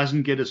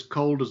doesn't get as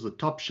cold as the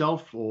top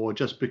shelf, or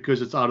just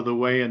because it's out of the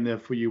way and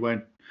therefore you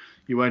won't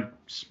be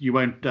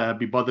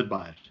bothered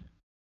by it?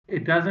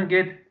 It doesn't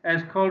get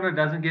as cold and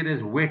it doesn't get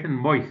as wet and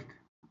moist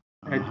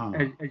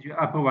as your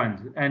upper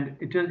ones, and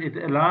it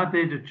allows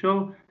there to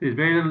chill. There's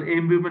very little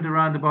air movement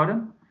around the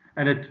bottom,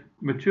 and it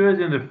matures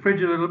in the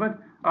fridge a little bit.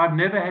 I've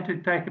never had to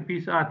take a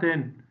piece out there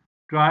and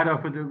dry it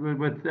off with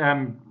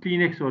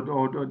Kleenex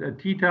or a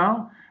tea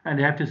towel and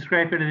have to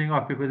scrape anything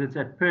off, because it's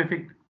at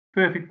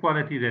perfect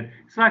quality then.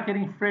 It's like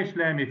getting fresh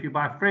lamb. If you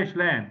buy fresh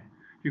lamb,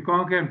 you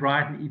can't go and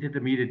braai it and eat it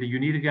immediately. You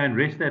need to go and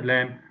rest that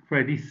lamb for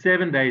at least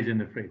 7 days in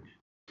the fridge.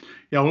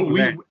 Yeah,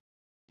 well,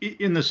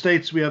 in the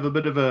States, we have a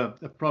bit of a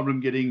problem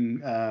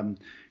getting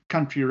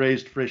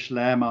country-raised fresh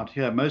lamb out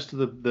here. Most of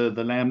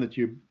the lamb that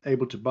you're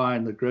able to buy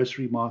in the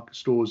grocery market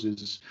stores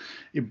is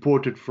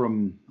imported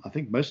from, I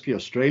think, mostly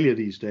Australia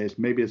these days.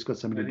 Maybe it's got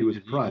something to do with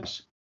the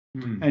price.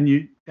 and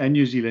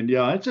New Zealand.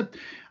 Yeah,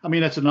 I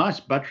mean, it's a nice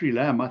buttery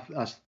lamb. I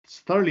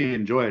thoroughly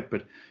enjoy it.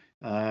 But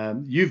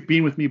you've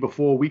been with me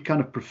before. We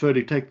kind of prefer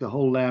to take the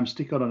whole lamb,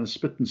 stick it on a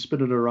spit, and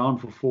spin it around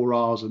for 4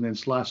 hours, and then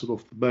slice it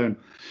off the bone.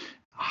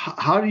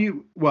 How do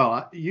you?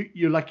 Well,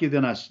 you're luckier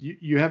than us.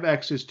 You have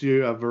access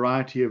to a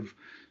variety of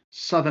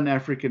Southern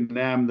African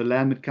lamb. The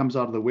lamb that comes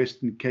out of the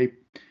Western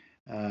Cape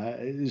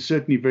is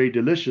certainly very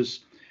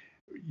delicious.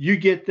 You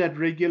get that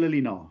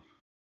regularly now.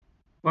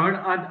 Well,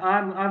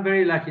 I'm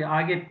very lucky.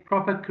 I get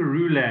proper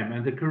Karoo lamb,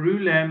 and the Karoo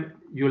lamb,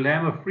 your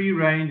lamb are free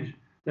range.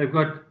 They've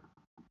got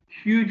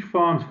huge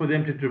farms for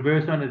them to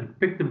traverse on and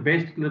pick the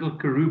best little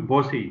Karoo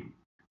bossie,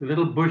 the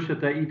little bush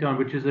that they eat on,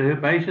 which is a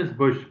herbaceous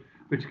bush,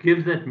 which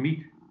gives that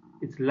meat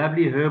its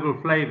lovely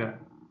herbal flavor.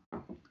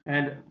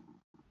 And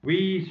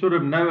we sort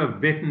of know a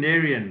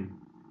veterinarian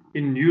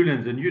in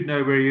Newlands, and you'd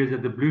know where he is,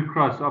 at the Blue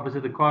Cross,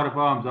 opposite the Cardiff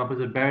Arms,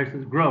 opposite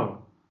Barrister's Grill.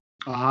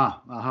 Glad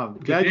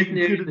you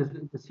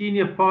included the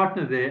senior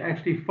partner there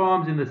actually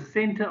farms in the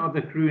center of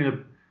the Karoo in a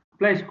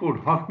place called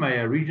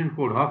Hofmeyer, a region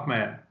called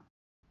Hofmeyer.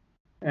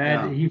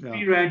 And he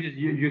free ranges.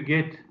 You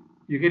get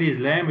his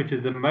lamb, which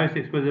is the most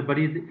exquisite, but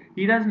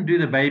he doesn't do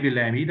the baby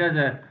lamb. He does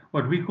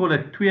what we call a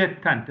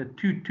tweetunt, a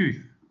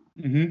two-tooth.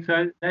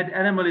 So that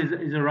animal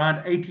is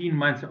around 18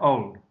 months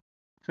old.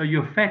 So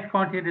your fat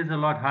content is a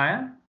lot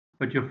higher,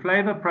 but your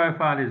flavor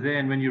profile is there.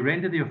 And when you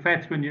render your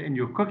fats, when you're in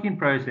your cooking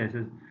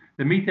processes,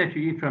 the meat that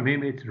you eat from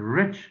him, it's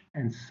rich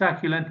and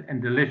succulent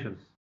and delicious.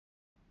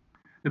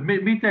 The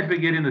meat that we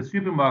get in the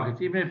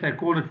supermarkets, even if they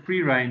call it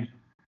free range,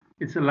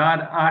 it's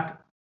allowed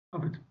out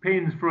of its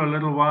pens for a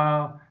little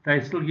while. They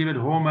still give it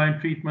hormone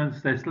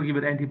treatments. They still give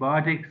it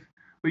antibiotics.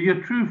 But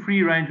your true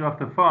free range off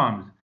the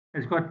farms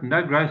has got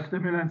no growth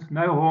stimulants,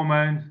 no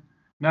hormones,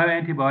 no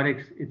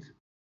antibiotics. It's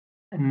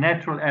a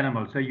natural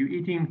animal. So you're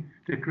eating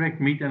the correct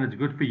meat, and it's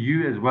good for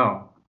you as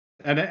well.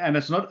 And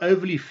it's not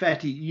overly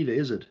fatty either,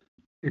 is it?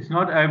 It's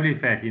not overly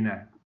fatty,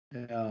 no.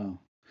 Yeah.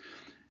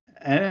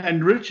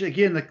 And Rich,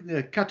 again,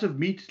 the cut of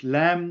meat,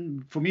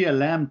 lamb, for me, a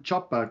lamb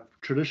chop, a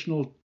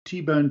traditional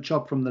T-bone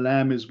chop from the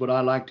lamb is what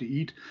I like to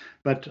eat.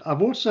 But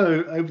I've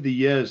also, over the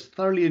years,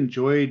 thoroughly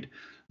enjoyed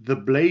the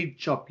blade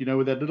chop,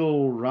 with that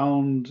little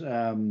round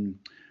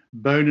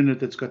bone in it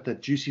that's got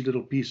that juicy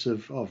little piece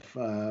of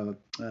what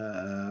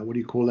do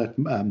you call that?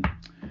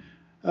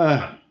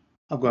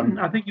 I've got.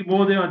 I think you're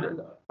more there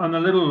on a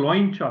little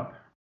loin chop.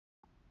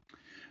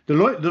 The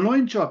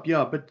loin chop,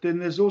 yeah, but then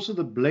there's also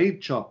the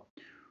blade chop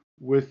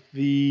with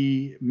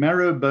the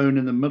marrow bone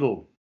in the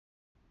middle.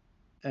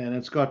 And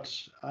it's got,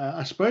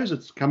 I suppose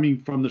it's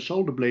coming from the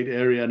shoulder blade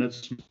area, and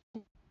it's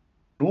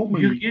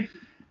normally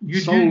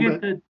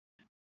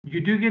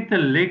you do get the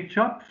leg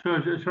chop. So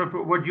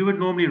what you would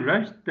normally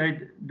roast, they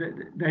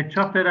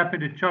chop that up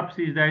into chops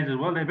these days as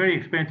well. They're very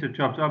expensive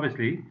chops,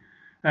 obviously,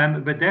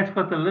 but that's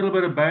got the little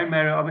bit of bone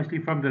marrow, obviously,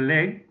 from the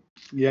leg.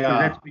 Yeah, so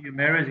that's where your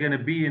marrow is going to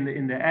be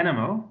in the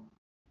animal.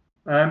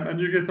 And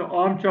you get the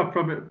arm chop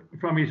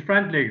from his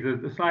front legs,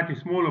 the slightly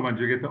smaller ones.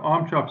 You get the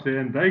arm chops there,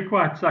 and they're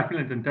quite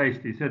succulent and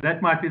tasty. So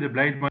that might be the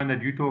blade one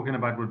that you're talking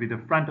about, would be the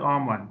front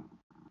arm one.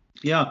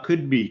 Yeah,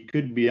 could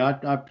be.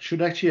 I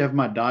should actually have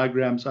my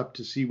diagrams up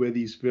to see where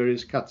these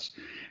various cuts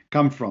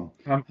come from.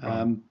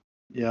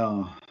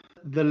 Yeah.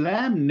 The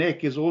lamb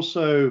neck is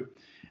also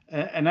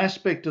an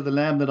aspect of the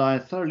lamb that I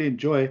thoroughly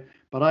enjoy,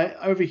 but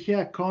over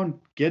here can't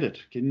get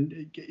it.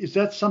 Is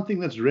that something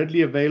that's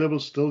readily available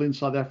still in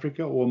South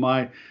Africa, or am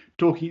I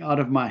talking out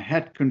of my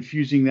hat,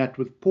 confusing that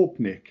with pork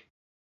neck?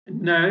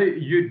 No,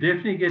 you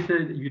definitely get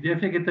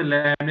the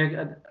lamb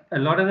neck. A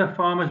lot of the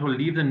farmers will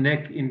leave the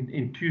neck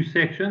in two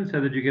sections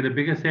so that you get a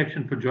bigger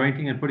section for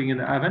jointing and putting in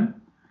the oven.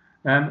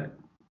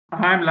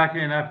 I'm lucky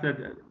enough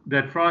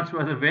that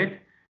Francois, the vet,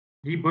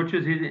 he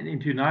butchers his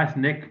into nice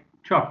neck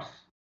chops,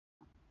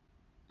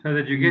 so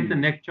that you get the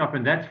neck chop,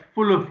 and that's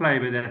full of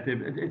flavor.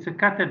 It's a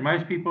cut that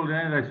most people,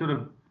 they sort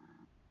of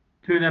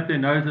turn up their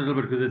nose a little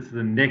bit because it's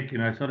the neck.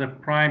 It's not a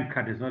prime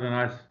cut. It's not a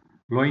nice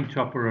loin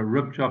chop or a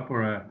rib chop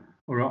or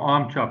an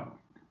arm chop,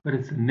 but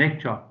it's a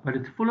neck chop. But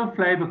it's full of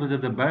flavor because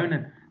of the bone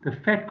and the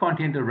fat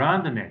content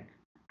around the neck,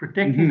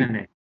 protecting the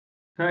neck.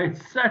 So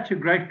it's such a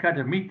great cut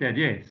of meat that,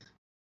 yes.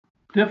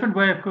 Different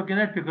way of cooking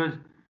it, because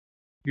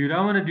you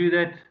don't want to do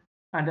that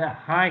under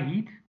high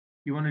heat.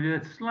 You want to do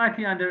it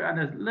slightly under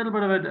a little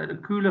bit of a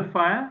cooler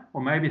fire,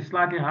 or maybe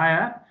slightly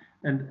higher,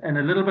 and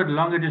a little bit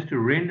longer, just to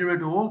render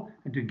it all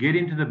and to get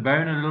into the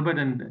bone a little bit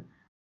and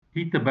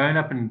heat the bone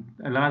up and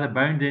allow the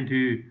bone then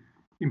to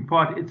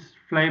impart its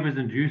flavors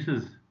and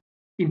juices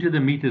into the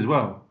meat as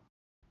well.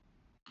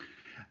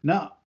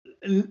 Now,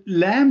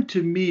 lamb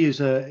to me is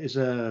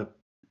a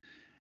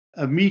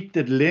meat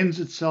that lends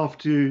itself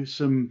to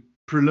some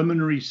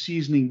preliminary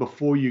seasoning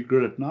before you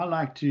grill it. And I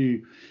like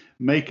to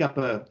make up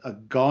a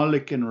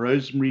garlic and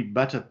rosemary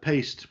butter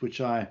paste, which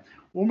I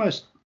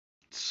almost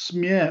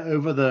smear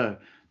over the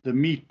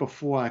meat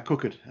before I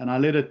cook it. And I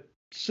let it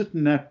sit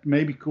in that,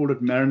 maybe call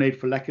it marinate,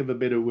 for lack of a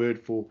better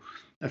word, for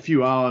a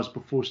few hours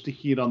before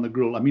sticking it on the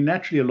grill. I mean,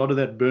 naturally, a lot of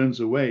that burns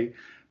away,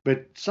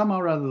 but somehow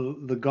or other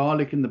the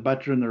garlic and the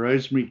butter and the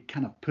rosemary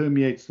kind of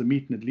permeates the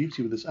meat and it leaves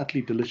you with this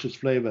utterly delicious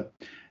flavor.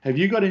 Have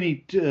you got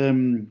any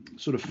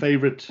sort of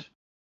favorite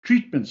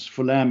treatments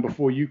for lamb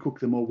before you cook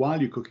them or while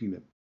you're cooking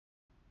them?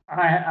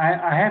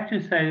 I have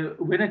to say,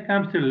 when it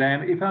comes to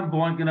lamb, if I'm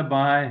going to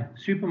buy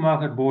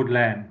supermarket bought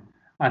lamb,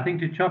 I think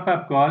to chop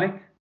up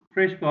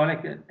fresh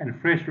garlic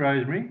and fresh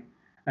rosemary,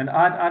 and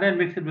I don't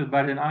mix it with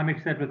butter, and I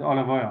mix that with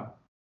olive oil.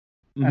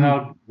 And Mm-hmm.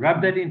 I'll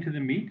rub that into the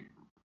meat,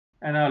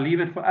 and I'll leave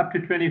it for up to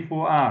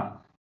 24 hours.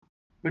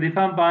 But if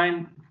I'm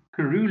buying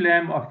Karoo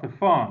lamb off the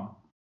farm,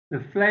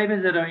 the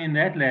flavors that are in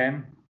that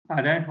lamb,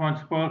 I don't want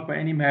spoiled by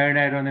any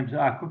marinade on them, so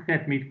I cook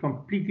that meat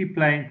completely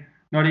plain,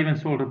 not even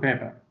salt or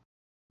pepper.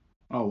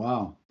 Oh,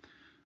 wow.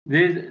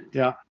 There's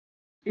Yeah.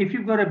 if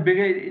you've got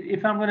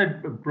if I'm going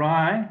to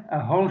braai a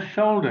whole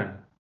shoulder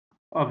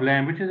of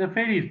lamb, which is I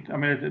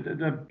mean,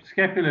 the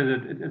scapula,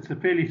 it's a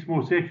fairly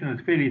small section,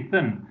 it's fairly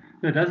thin,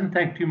 so it doesn't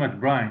take too much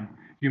brine.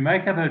 You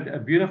make up a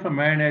beautiful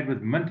marinade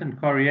with mint and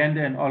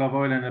coriander and olive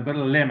oil and a bit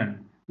of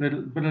lemon, a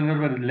little bit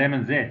of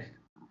lemon zest.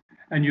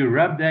 And you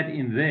rub that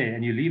in there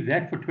and you leave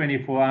that for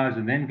 24 hours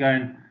and then go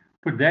and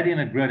put that in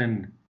a grid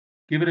and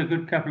give it a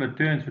good couple of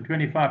turns for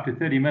 25 to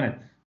 30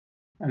 minutes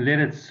and let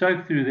it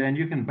soak through there. And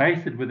you can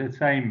baste it with that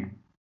same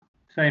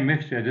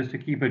mixture just to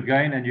keep it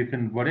going. And you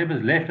can,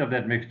 whatever's left of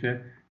that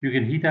mixture, you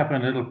can heat up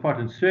in a little pot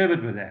and serve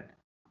it with that.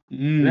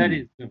 That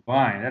is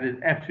divine. That is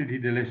absolutely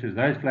delicious.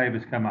 Those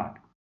flavors come out.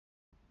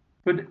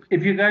 But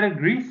if you go to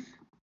Greece,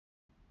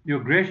 your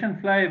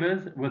Grecian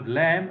flavors with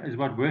lamb is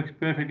what works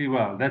perfectly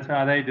well. That's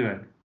how they do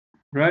it.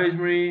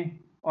 Rosemary,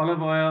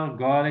 olive oil,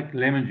 garlic,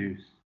 lemon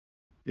juice.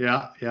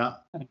 Yeah, yeah.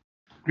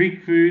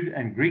 Greek food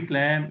and Greek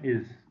lamb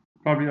is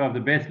probably of the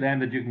best lamb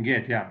that you can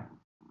get, yeah.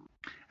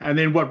 And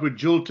then what would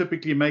Jill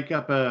typically make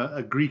up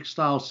a Greek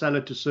style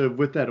salad to serve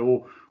with that?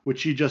 Or would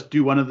she just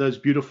do one of those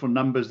beautiful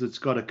numbers that's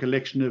got a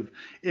collection of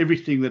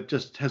everything that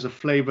just has a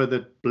flavor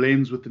that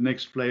blends with the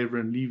next flavor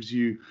and leaves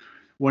you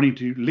wanting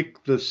to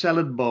lick the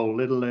salad bowl,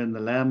 let alone the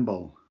lamb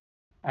bowl?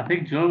 I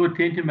think Jill would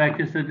tend to make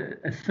just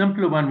a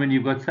simpler one when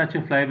you've got such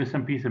a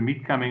flavoursome piece of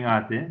meat coming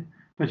out there.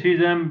 But she's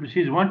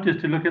one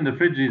just to look in the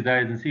fridge these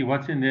days and see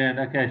what's in there, and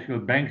okay, she'll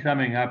bang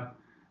something up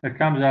that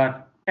comes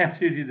out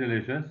absolutely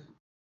delicious,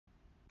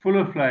 full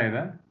of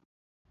flavour.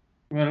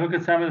 When I look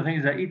at some of the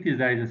things I eat these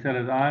days in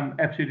salads, I'm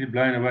absolutely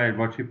blown away at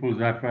what she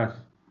pulls out for us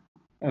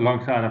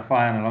alongside a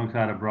fire and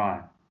alongside a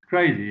braai.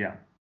 Crazy, yeah.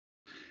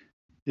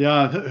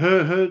 Yeah,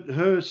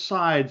 her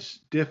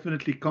sides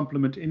definitely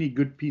complement any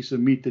good piece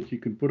of meat that you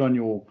can put on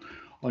your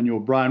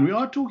braai. And we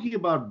are talking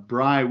about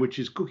braai, which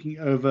is cooking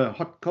over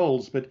hot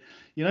coals. But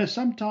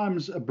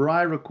sometimes a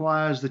braai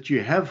requires that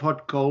you have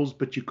hot coals,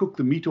 but you cook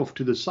the meat off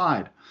to the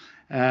side.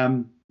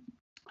 A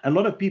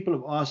lot of people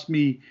have asked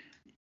me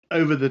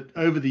over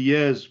the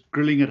years,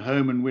 grilling at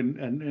home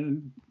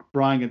and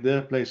braaiing at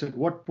their place, at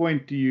what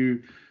point do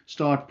you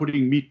start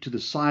putting meat to the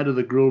side of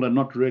the grill and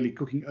not really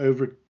cooking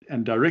over it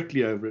and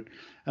directly over it?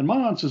 And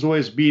my answer has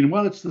always been,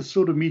 well, it's the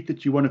sort of meat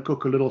that you want to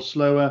cook a little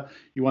slower.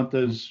 You want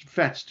those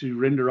fats to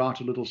render out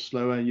a little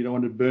slower. You don't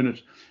want to burn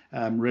it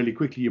really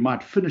quickly. You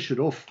might finish it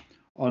off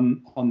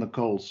on the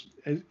coals.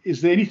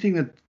 Is there anything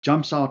that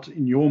jumps out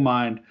in your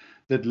mind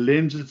that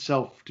lends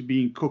itself to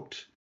being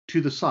cooked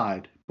to the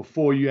side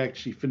before you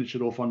actually finish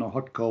it off on a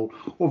hot coal,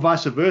 or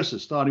vice versa,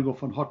 starting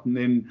off on hot and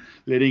then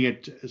letting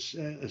it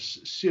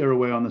sear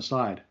away on the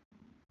side?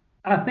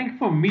 I think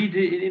for me,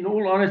 in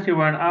all honesty,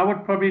 Warren, I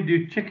would probably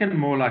do chicken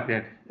more like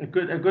that. A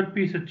good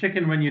piece of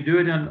chicken when you do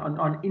it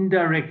on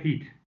indirect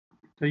heat.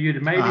 So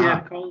you'd maybe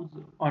have coals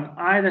on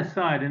either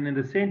side, and in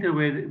the center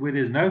where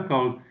there's no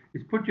coals,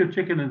 is put your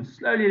chicken and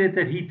slowly let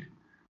that heat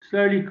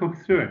slowly cook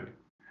through it.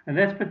 And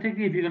that's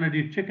particularly if you're going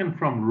to do chicken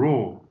from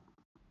raw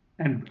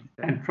and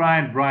try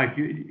and braai.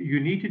 You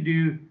need to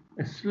do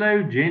a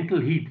slow,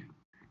 gentle heat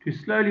to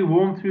slowly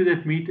warm through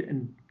that meat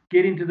and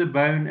get into the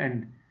bone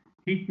and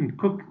heat and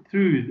cook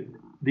through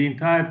the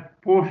entire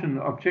portion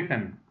of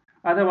chicken.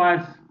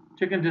 Otherwise,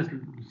 chicken just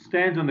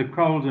stands on the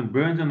coals and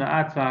burns on the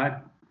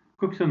outside,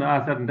 cooks on the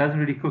outside, and doesn't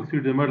really cook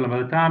through to the middle. And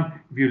by the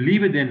time, if you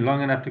leave it then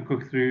long enough to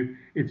cook through,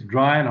 it's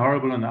dry and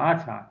horrible on the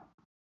outside.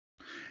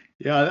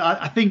 Yeah,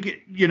 I think,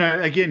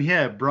 again,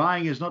 here,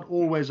 braaiing is not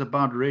always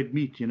about red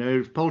meat.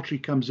 If poultry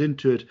comes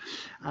into it,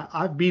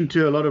 I've been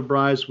to a lot of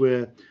braais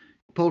where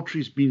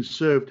poultry's been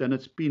served and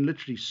it's been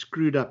literally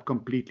screwed up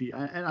completely.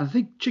 And I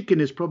think chicken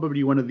is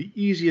probably one of the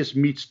easiest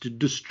meats to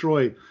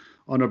destroy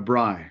on a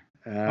braai.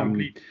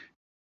 The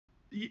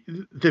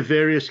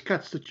various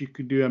cuts that you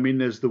can do. I mean,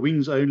 there's the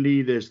wings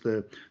only, there's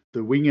the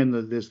wing, and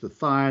there's the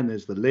thigh, and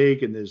there's the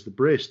leg, and there's the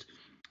breast.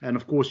 And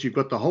of course, you've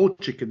got the whole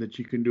chicken that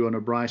you can do on a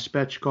braai,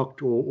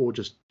 spatchcocked or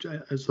just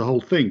as the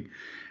whole thing.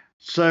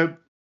 So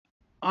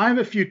I have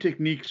a few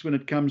techniques when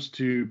it comes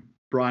to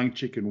braaiing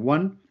chicken.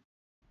 One,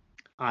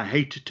 I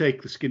hate to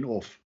take the skin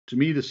off. To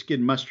me, the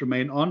skin must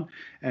remain on,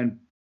 and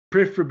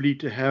preferably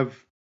to have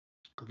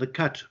the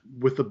cut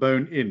with the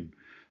bone in.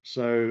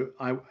 So,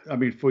 I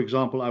mean, for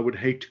example, I would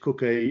hate to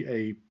cook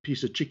a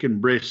piece of chicken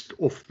breast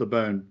off the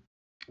bone.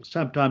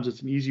 Sometimes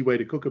it's an easy way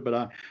to cook it, but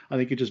I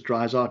think it just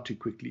dries out too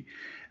quickly.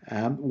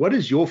 What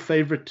is your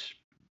favorite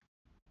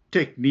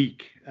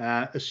technique,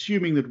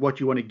 assuming that what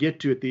you want to get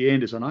to at the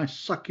end is a nice,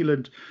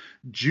 succulent,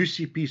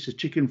 juicy piece of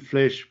chicken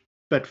flesh,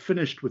 but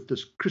finished with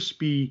this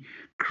crispy,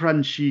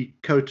 crunchy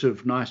coat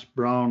of nice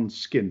brown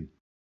skin?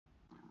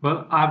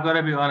 Well, I've got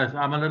to be honest,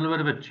 I'm a little bit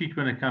of a cheat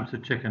when it comes to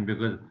chicken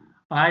because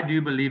I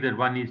do believe that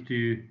one needs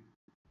to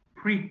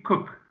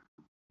pre-cook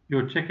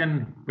your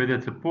chicken, whether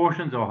it's a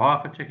portions or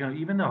half a chicken, or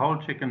even the whole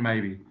chicken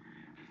maybe,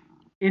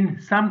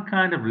 in some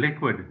kind of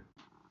liquid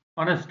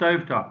on a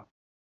stovetop.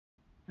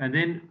 And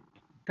then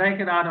take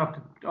it out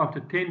after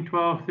 10,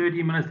 12,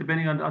 30 minutes,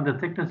 depending on the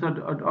thickness of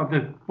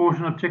the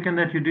portion of chicken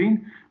that you're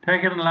doing.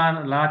 Take it and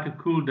allow it to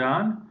cool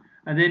down,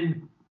 and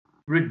then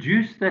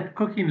reduce that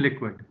cooking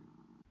liquid.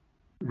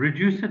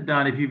 Reduce it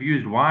down if you've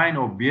used wine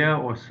or beer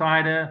or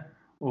cider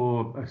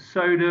or a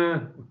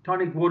soda or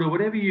tonic water,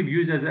 whatever you've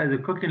used as a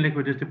cooking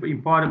liquid, just to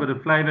impart a bit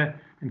of flavor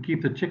and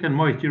keep the chicken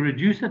moist. You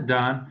reduce it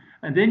down,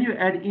 and then you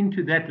add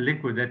into that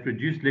liquid, that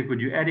reduced liquid,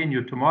 you add in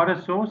your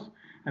tomato sauce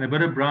and a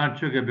bit of brown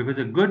sugar, because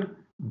a good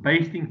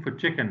basting for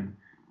chicken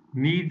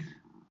needs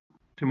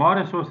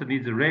tomato sauce. It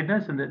needs the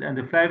redness and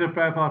the flavor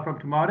profile from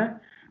tomato,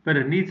 but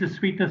it needs the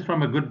sweetness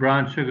from a good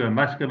brown sugar,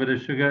 muscovado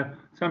sugar,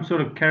 some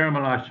sort of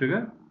caramelized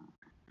sugar.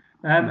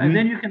 And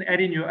then you can add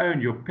in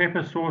your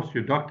pepper sauce,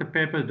 your Dr.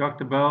 Pepper,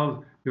 Dr.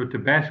 Bell's, your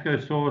Tabasco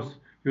sauce,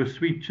 your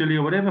sweet chili,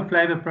 or whatever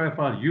flavor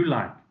profile you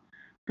like.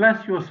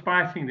 Plus your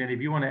spicing then,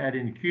 if you want to add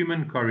in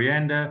cumin,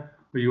 coriander,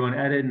 or you want to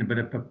add in a bit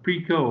of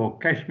paprika or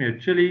Kashmir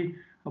chili,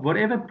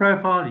 whatever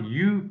profile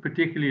you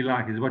particularly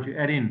like is what you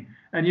add in.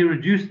 And you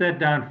reduce that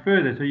down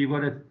further. So you've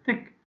got a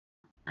thick,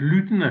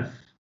 glutinous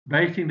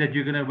basting that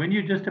you're going to, when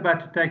you're just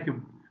about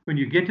to when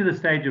you get to the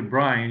stage of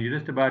braai and you're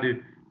just about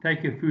to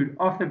take your food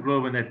off the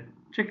grill, when that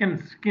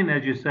chicken skin,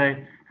 as you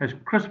say, has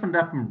crispened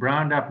up and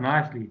browned up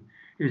nicely,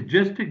 is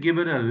just to give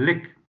it a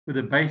lick with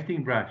a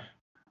basting brush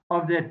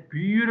of that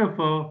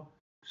beautiful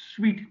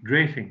sweet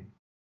dressing,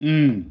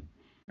 and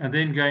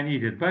then go and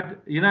eat it.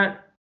 But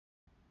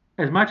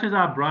as much as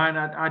our brine,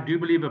 I do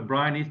believe a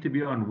brine needs to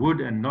be on wood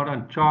and not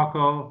on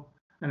charcoal,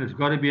 and it's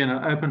got to be in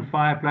an open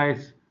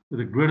fireplace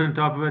with a grill on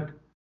top of it.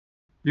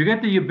 You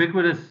get the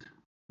ubiquitous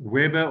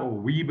Weber or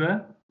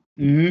Weber,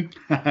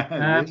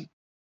 Yes.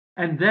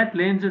 and that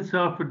lends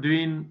itself for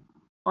doing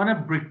on a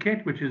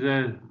briquette, which is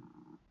a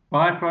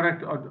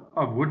byproduct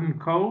of wooden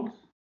coals.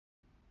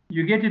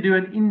 You get to do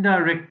an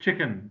indirect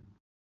chicken,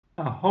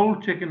 a whole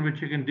chicken,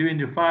 which you can do in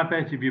your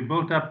fireplace if you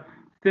built up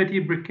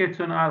 30 briquettes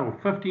on either, or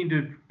 15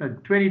 to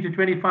 20 to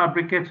 25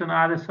 briquettes on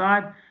either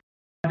side,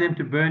 them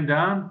to burn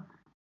down,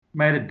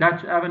 made a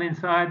Dutch oven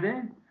inside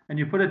there, and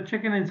you put a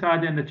chicken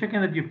inside there, and the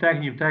chicken that you've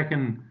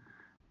taken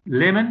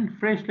lemon,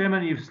 fresh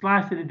lemon, you've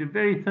sliced it into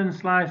very thin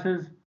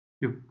slices,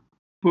 you've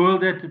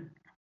boiled it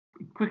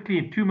quickly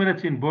in 2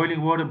 minutes in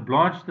boiling water,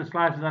 blanched the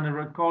slices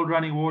under cold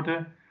running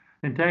water,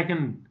 then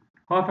taken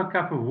half a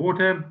cup of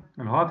water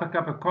and half a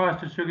cup of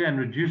caster sugar and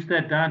reduced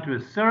that down to a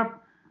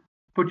syrup.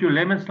 Put your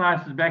lemon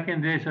slices back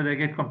in there so they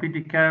get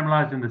completely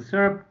caramelized in the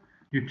syrup.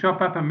 You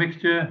chop up a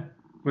mixture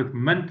with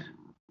mint,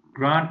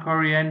 ground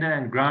coriander,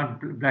 and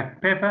ground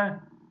black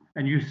pepper,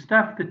 and you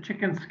stuff the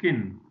chicken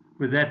skin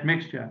with that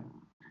mixture.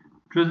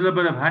 Drizzle a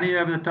bit of honey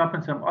over the top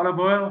and some olive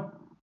oil.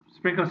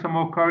 Sprinkle some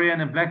more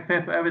coriander and black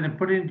pepper over, then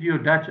put it into your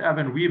Dutch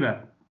oven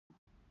Weber.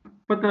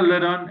 Put the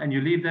lid on and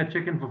you leave that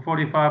chicken for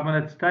 45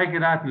 minutes. Take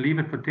it out and leave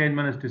it for 10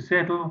 minutes to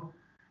settle.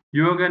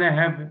 You're going to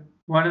have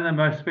one of the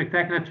most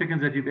spectacular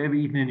chickens that you've ever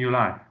eaten in your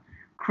life.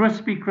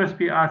 Crispy,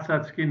 crispy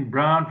outside skin,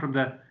 brown from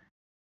the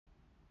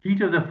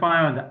heat of the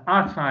fire on the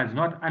outside,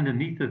 not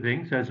underneath the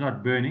thing, so it's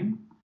not burning.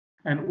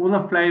 And all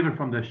the flavor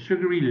from the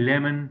sugary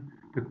lemon,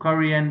 the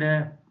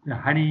coriander, the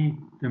honey,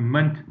 the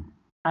mint,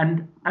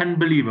 and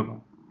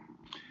unbelievable.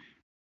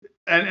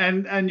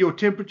 And your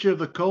temperature of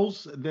the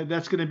coals,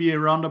 that's going to be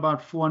around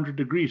about 400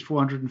 degrees,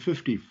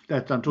 450.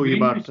 That I'm talking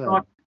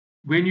about.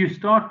 When you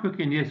start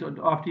cooking, yes,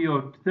 after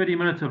your 30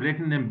 minutes of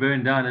letting them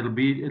burn down, it'll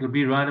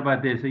be right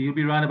about there. So you'll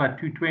be right about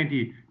 200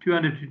 to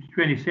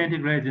 220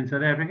 centigrades in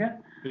South Africa,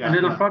 and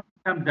it'll probably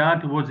come down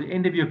towards the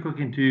end of your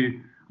cooking to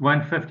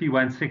 150,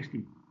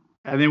 160.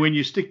 And then when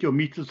you stick your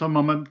meat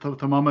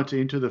thermometer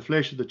into the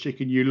flesh of the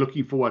chicken, you're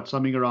looking for what?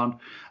 Something around,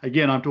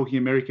 again, I'm talking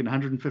American,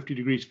 150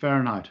 degrees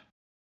Fahrenheit.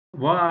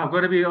 Well, I've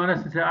got to be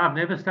honest and say I've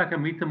never stuck a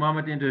meat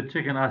thermometer into a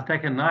chicken. I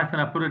take a knife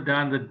and I put it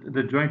down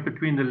the joint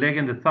between the leg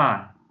and the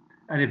thigh.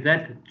 And if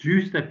that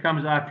juice that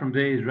comes out from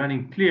there is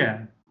running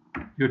clear,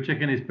 your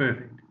chicken is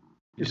perfect.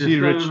 If there's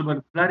still a little bit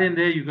of blood in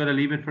there, you've got to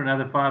leave it for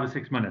another 5 or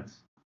 6 minutes.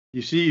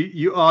 You see,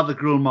 you are the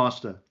grill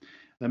master.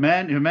 The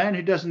man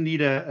who doesn't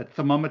need a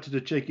thermometer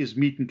to check his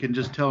meat and can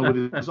just tell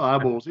with his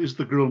eyeballs is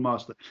the grill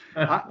master.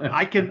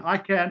 I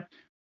can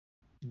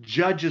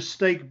judge a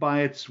steak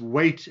by its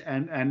weight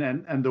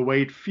and the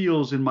way it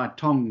feels in my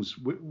tongs,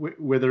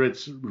 whether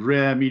it's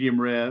rare,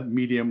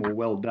 medium, or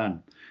well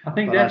done. I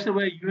think that's the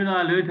way you and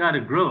I learned how to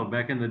grill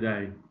back in the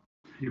day.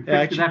 You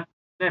picked it up,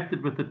 left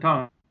it with the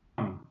tongue.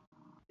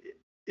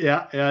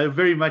 Yeah, yeah,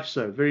 very much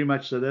so, very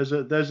much so.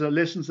 Those are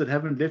lessons that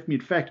haven't left me.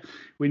 In fact,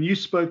 when you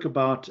spoke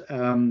about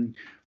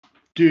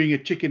doing a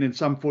chicken in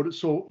some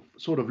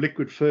sort of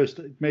liquid first,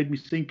 it made me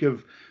think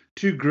of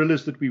two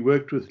grillers that we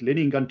worked with,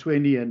 Lenny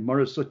Ngantweni and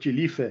Morris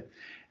Sochilife.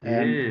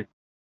 And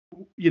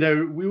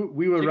Yeah,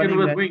 we were chicken running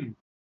with that. wings.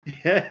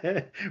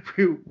 Yeah,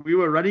 we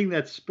were running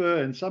that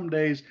spur, and some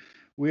days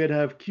we'd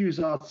have queues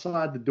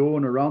outside the door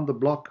and around the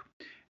block.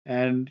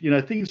 And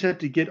things had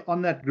to get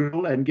on that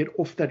grill and get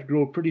off that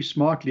grill pretty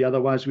smartly,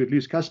 otherwise we'd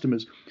lose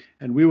customers.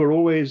 And we were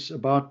always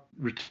about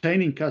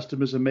retaining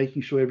customers and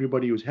making sure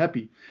everybody was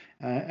happy.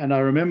 And I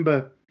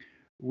remember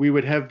we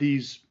would have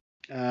these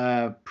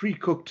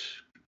pre-cooked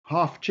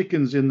half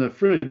chickens in the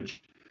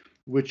fridge,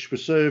 which were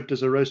served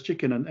as a roast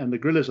chicken. And the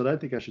grillers, I don't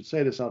think I should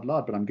say this out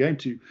loud, but I'm going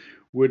to,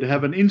 would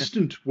have an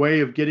instant way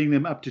of getting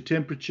them up to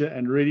temperature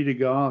and ready to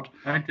go out.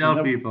 Don't And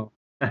tell people.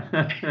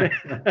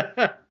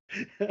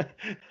 they,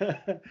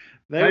 Don't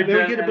they would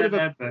tell get a bit of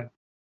a Alan.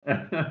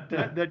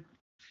 that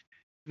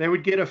they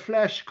would get a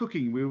flash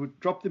cooking. We would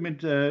drop them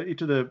into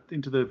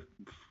the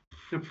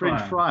Chip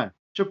French fryer.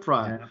 chip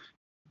fryer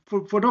Yeah.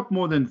 for not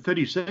more than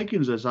 30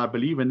 seconds, as I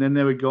believe, and then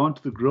they would go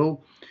onto the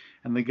grill,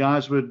 and the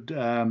guys would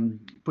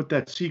put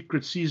that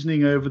secret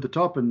seasoning over the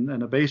top and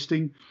a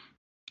basting.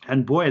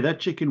 And boy, that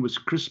chicken was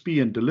crispy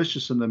and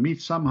delicious, and the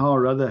meat somehow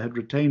or other had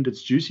retained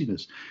its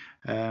juiciness.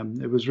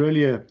 It was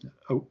really a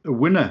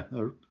winner,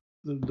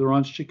 the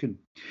ranch chicken.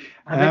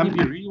 I think if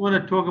you really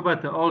want to talk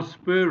about the old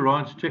Spur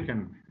ranch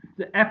chicken,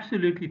 the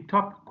absolutely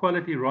top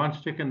quality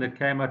ranch chicken that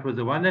came out was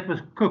the one that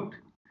was cooked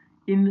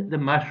in the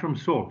mushroom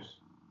sauce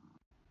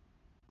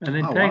and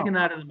then Oh, taken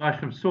wow. out of the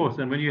mushroom sauce.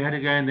 And when you had to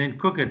go and then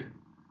cook it,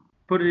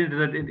 put it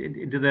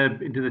into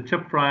the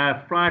chip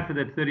fryer, fry it for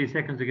that 30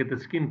 seconds to get the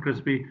skin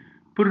crispy,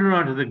 put it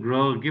onto the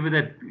grill, give it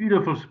that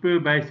beautiful Spur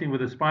basting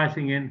with the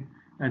spicing in,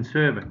 and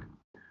serve it.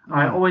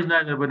 I always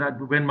know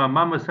that when my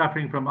mum was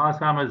suffering from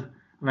Alzheimer's,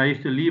 and I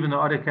used to leave on the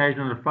odd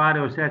occasion on a Friday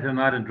or Saturday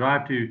night and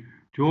drive to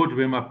Georgia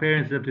where my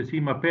parents lived to see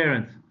my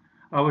parents,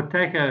 I would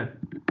take a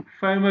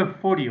Fomo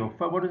 40 or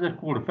what is it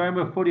called? A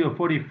Fomo 40 or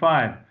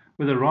 45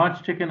 with a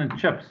ranch chicken and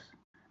chips.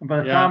 And by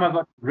the time Yeah. I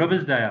got to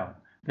Riversdale,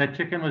 that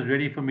chicken was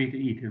ready for me to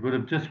eat. It would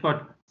have just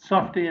got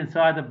softer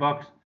inside the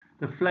box.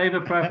 The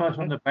flavor profiles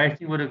from the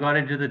basting would have got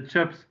into the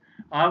chips.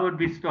 I would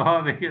be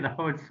starving and I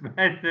would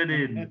smash it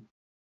in.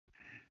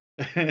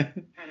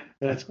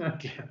 That's.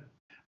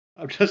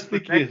 I'm just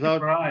But thinking back to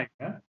about. Braai,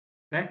 huh?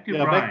 Back to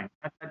Yeah, Braai.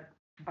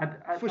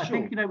 for I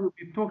think sure.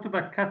 we've talked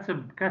about cuts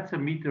of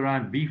meat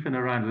around beef and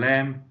around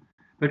lamb,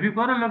 but we've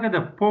got to look at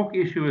the pork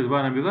issue as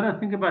well, and we've got to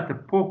think about the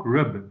pork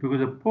rib because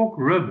the pork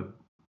rib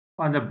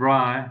on the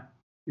braai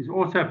is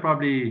also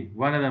probably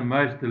one of the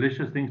most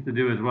delicious things to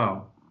do as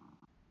well.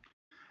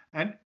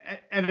 And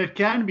and it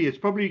can be. It's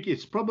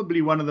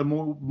probably one of the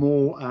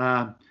more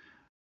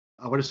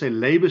I want to say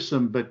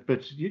laborsome, but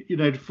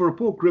for a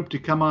pork rib to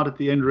come out at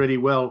the end really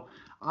well,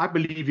 I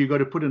believe you've got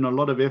to put in a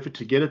lot of effort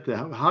to get it there.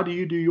 How do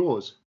you do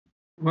yours?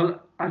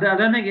 Well, I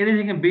don't think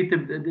anything can beat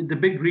the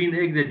big green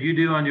egg that you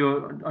do on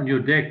your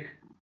deck.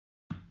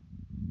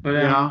 But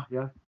Yeah,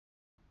 yeah.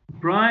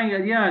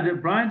 Braai, yeah, the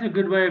braai's a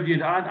good way of doing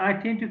it. I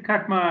tend to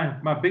cut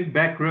my big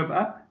back rib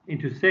up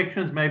into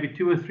sections, maybe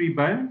 2 or 3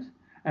 bones,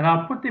 and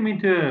I'll put them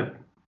into a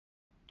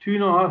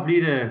 2.5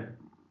 liter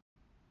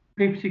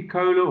Pepsi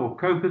Cola or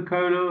Coca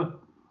Cola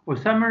or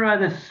some or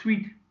other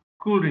sweet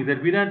cool drink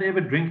that we don't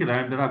ever drink at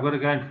home. That I've got to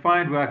go and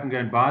find where I can go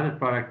and buy that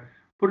product,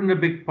 put in a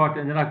big pot,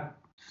 and then I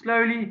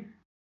slowly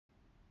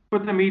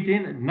put the meat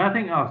in,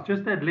 nothing else,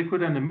 just that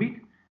liquid and the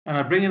meat, and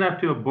I bring it up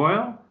to a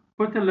boil,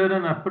 put the lid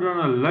on, I put it on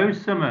a low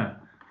simmer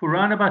for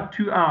around about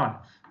 2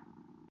 hours,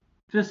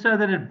 just so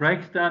that it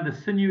breaks down the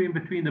sinew in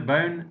between the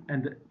bone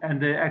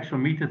and the actual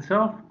meat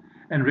itself,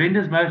 and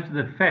renders most of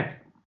the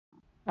fat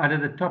out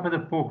of the top of the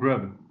pork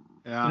rib.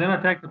 And Yeah. then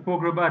I take the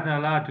pork rib out and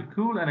allow it to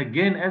cool. And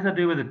again, as I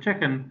do with the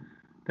chicken,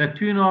 that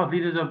 2.5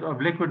 liters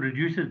of liquid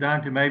reduces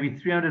down to maybe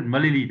 300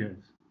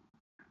 milliliters.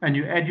 And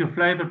you add your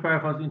flavor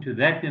profiles into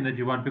that then that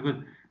you want, because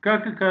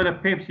Coca-Cola,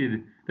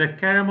 Pepsi, that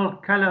caramel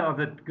color of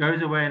it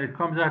goes away and it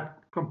comes out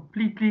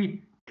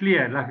completely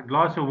clear, like a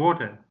glass of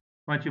water,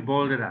 once you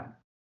boiled it up.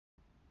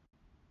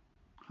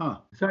 Huh.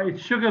 So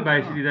it's sugar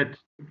basically that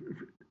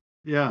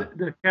Yeah.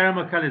 the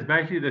caramel color is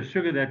basically the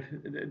sugar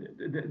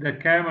that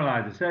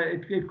caramelizes. So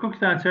it cooks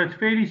down. So it's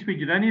fairly sweet.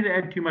 You don't need to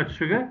add too much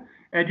sugar.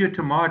 Add your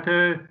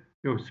tomato,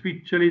 your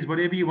sweet chilies,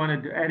 whatever you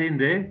want to add in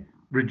there.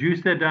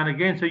 Reduce that down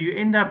again. So you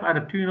end up out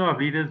of 2.5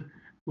 liters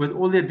with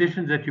all the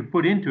additions that you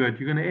put into it.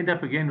 You're going to end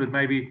up again with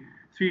maybe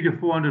 300 to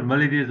 400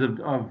 milliliters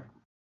of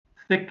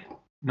thick,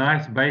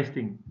 nice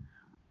basting.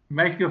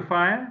 Make your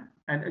fire.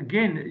 And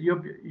again,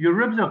 your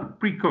ribs are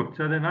pre-cooked,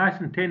 so they're nice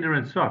and tender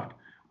and soft.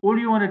 All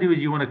you want to do is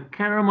you want to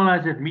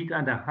caramelize that meat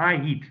under high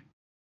heat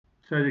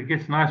so that it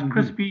gets nice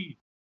crispy.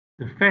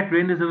 The fat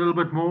renders a little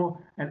bit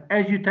more. And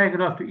as you take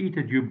it off to eat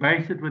it, you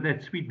baste it with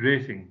that sweet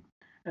dressing.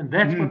 And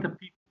that's what the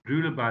people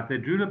drool about. They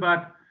drool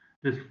about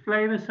this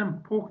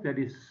flavorsome pork that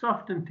is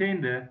soft and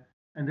tender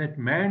and that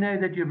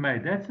marinade that you've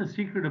made. That's the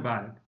secret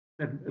about it.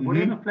 That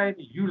whatever flavor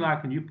you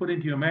like and you put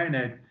into your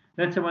marinade,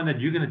 that's the one that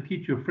you're going to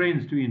teach your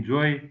friends to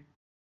enjoy.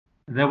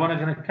 They're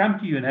going to come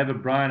to you and have a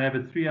braai and have a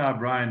 3-hour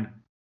braai and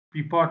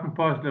be part and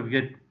parcel of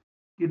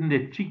getting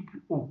their cheek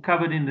all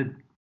covered in the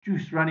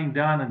juice running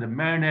down and the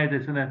marinade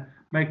that's going to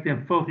make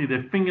them filthy.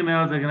 Their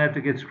fingernails are going to have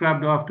to get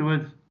scrubbed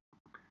afterwards.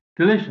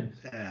 Delicious.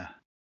 Yeah.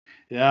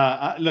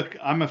 Yeah, look,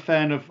 I'm a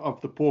fan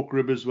of the pork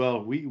rib as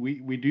well.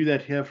 We do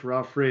that here for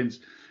our friends,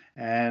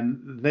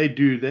 and they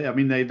do.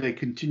 They're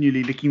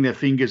continually licking their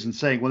fingers and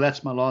saying, "Well,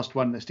 that's my last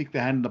one." They stick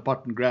their hand in the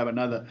pot and grab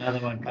another.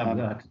 Another one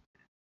comes out.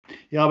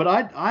 Yeah, but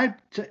I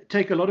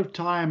take a lot of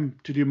time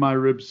to do my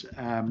ribs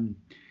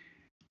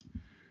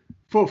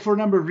for a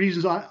number of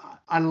reasons.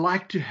 I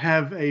like to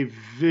have a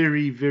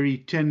very, very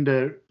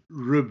tender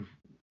rib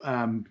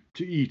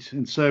to eat,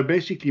 and so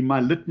basically my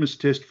litmus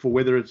test for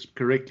whether it's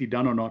correctly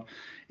done or not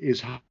is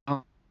how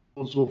it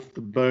falls off the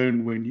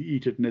bone when you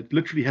eat it, and it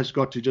literally has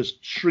got to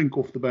just shrink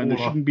off the bone. There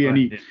shouldn't be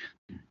any.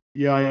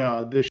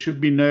 Yeah. There should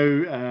be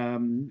no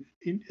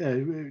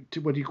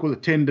what do you call the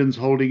tendons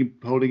holding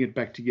it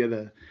back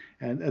together,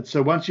 and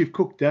so once you've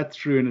cooked that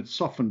through and it's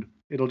softened,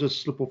 it'll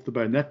just slip off the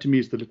bone. That to me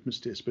is the litmus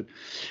test. But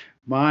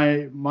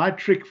my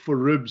trick for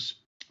ribs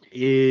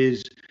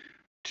is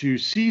to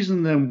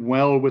season them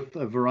well with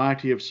a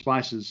variety of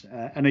spices.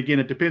 And again,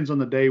 it depends on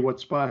the day what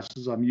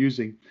spices I'm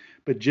using.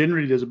 But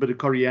generally, there's a bit of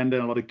coriander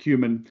and a lot of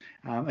cumin.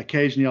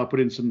 Occasionally, I'll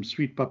put in some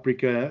sweet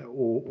paprika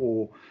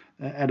or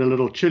add a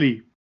little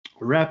chili.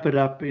 Wrap it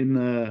up in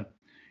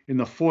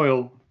the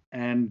foil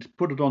and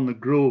put it on the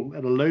grill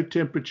at a low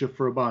temperature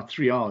for about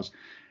 3 hours.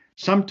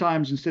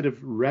 Sometimes, instead of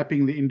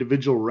wrapping the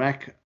individual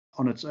rack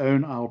on its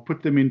own, I'll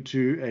put them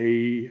into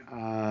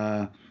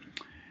a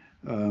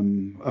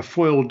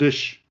foil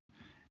dish,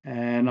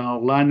 and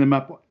I'll line them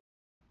up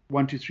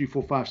 1, 2, 3,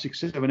 4, 5, 6,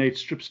 7, 8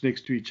 strips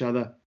next to each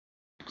other,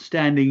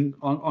 standing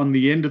on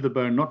the end of the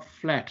bone, not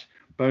flat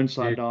bone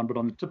side down, but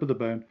on the tip of the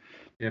bone.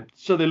 Yep.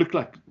 So they look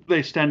like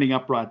they're standing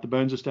upright. The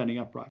bones are standing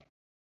upright.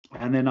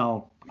 And then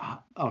I'll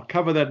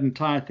cover that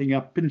entire thing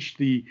up,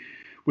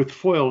 with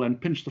foil,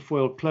 and pinch the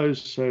foil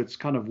closed so it's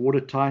kind of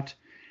watertight,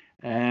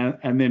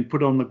 and then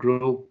put on the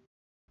grill.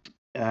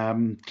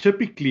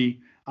 Typically,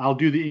 I'll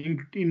do the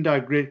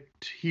indirect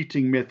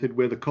heating method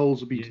where the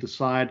coals will be to the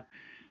side,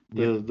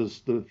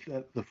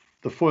 the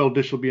foil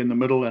dish will be in the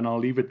middle, and I'll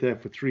leave it there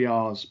for 3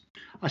 hours.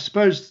 I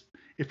suppose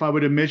if I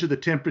were to measure the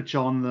temperature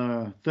on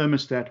the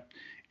thermostat,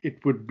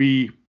 it would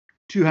be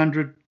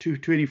 200,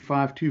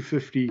 225,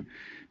 250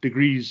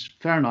 degrees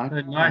Fahrenheit.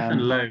 Nice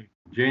and low,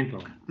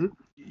 gentle.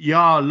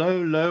 Yeah,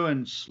 low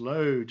and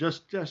slow.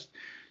 Just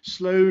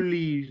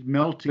slowly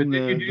melting the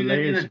layers. But you do that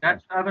in a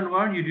Dutch oven,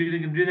 Warren? You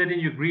can do that in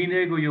your green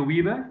egg or your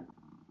Weber?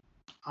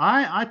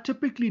 I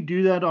typically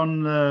do that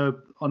on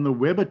the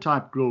Weber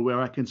type grill,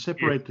 where I can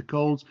separate the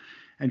coals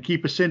and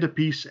keep a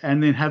centerpiece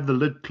and then have the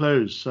lid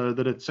closed so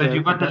that it's. But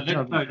you've got the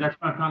lid closed. That's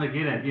what I'm trying to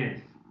get at. Yes.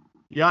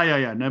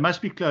 Yeah. No, it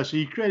must be closed. So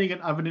you're creating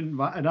an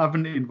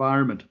oven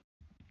environment.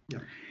 Yeah.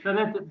 So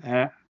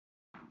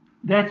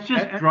that's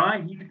just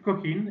dry heat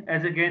cooking,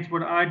 as against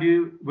what I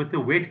do with the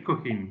wet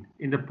cooking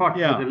in the pot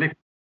with the liquid.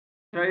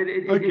 So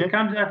it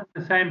comes out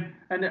the same,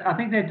 and I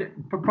think they're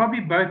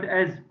probably both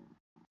as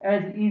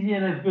easy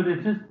and as good.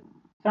 It's just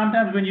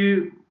sometimes when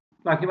you,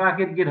 like, if I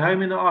could get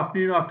home in the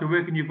afternoon after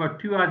work and you've got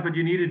 2 hours but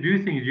you need to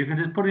do things, you can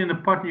just put it in the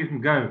pot and you can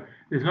go.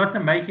 There's not the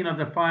making of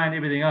the fire and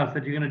everything else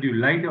that you're going to do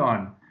later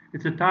on.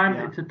 It's a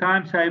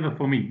time saver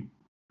for me.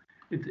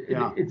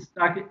 It's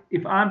like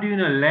if I'm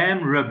doing a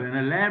lamb rib, and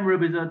a lamb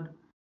rib is a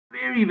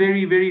very,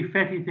 very, very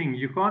fatty thing.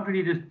 You can't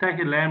really just take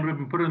a lamb rib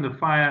and put it on the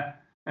fire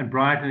and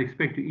braai it and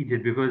expect to eat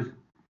it, because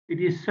it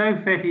is so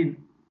fatty,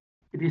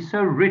 it is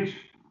so rich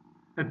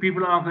that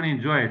people aren't going to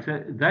enjoy it.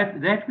 So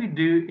that we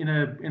do in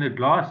a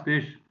glass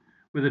dish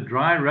with a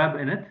dry rub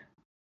in it.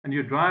 And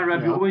your dry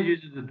rub, you always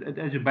use it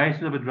as your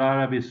basis of a dry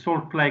rub is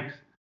salt flakes,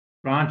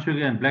 brown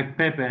sugar, and black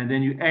pepper, and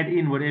then you add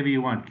in whatever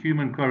you want,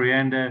 cumin,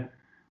 coriander,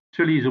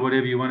 chilies, or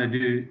whatever you want to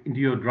do into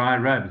your dry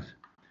rubs.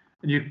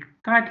 And you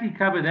tightly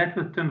cover that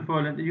with tin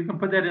foil, and you can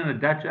put that in a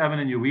Dutch oven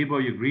in your Weber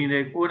or your green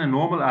egg, or in a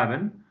normal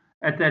oven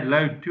at that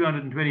low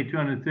 220,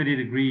 230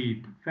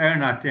 degree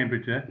Fahrenheit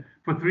temperature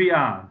for 3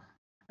 hours.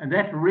 And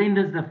that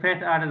renders the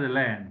fat out of the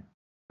lamb.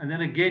 And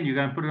then again, you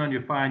go and put it on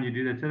your fire and you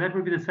do that. So that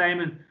would be the same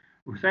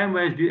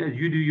way as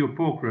you do your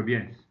pork rib,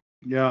 yes.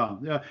 Yeah.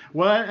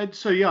 Well,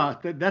 that's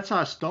how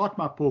I start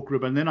my pork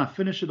rib, and then I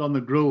finish it on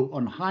the grill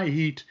on high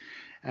heat.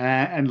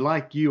 And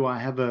like you, I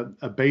have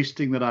a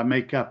basting that I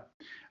make up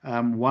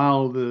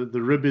while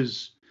the rib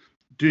is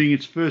doing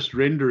its first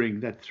rendering,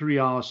 that 3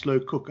 hour slow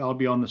cook. I'll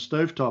be on the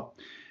stovetop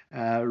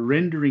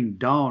rendering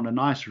down a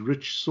nice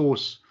rich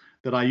sauce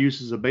that I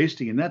use as a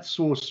basting. And that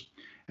sauce,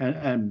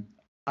 and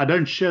I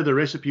don't share the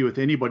recipe with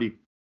anybody.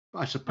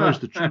 I suppose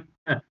the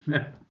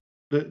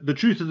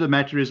truth of the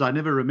matter is I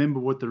never remember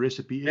what the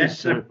recipe is.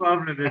 That's the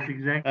problem. That's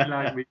exactly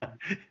like me.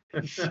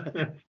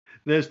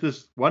 There's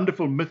this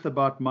wonderful myth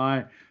about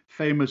my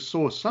famous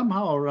sauce.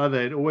 Somehow or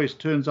other, it always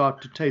turns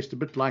out to taste a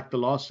bit like the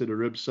last set of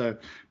ribs. So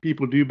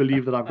people do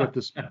believe that I've got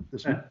this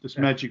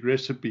magic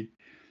recipe.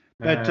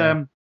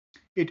 But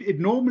it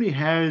normally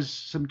has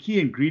some key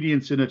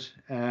ingredients in it,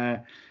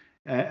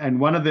 and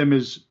one of them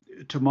is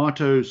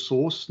tomato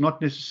sauce,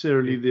 not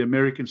necessarily the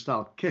American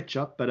style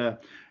ketchup, but a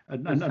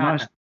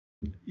nice,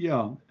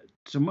 yeah,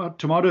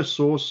 tomato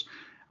sauce.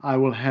 I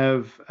will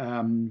have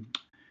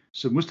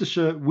some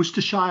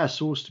Worcestershire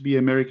sauce to be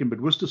American,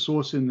 but Worcester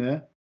sauce in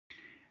there.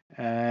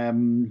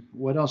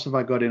 What else have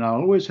I got in?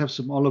 I'll always have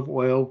some olive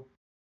oil.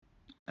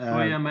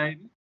 Soya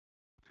maybe?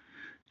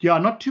 Yeah,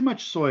 not too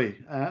much soy.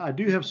 I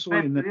do have soy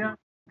in there.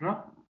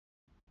 Drop?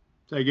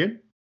 Say again?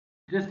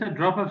 Just a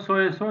drop of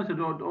soy sauce. It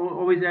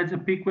always adds a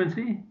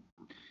piquancy.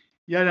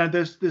 Yeah, no,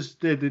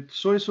 the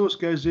soy sauce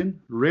goes in.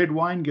 Red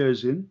wine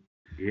goes in.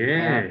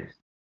 Yes.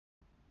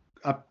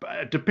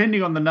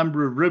 Depending on the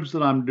number of ribs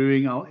that I'm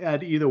doing, I'll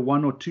add either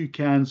 1 or 2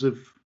 cans of,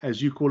 as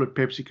you call it,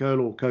 Pepsi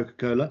Cola or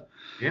Coca-Cola.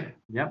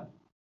 Yep.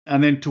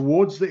 And then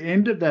towards the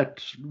end of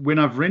that, when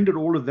I've rendered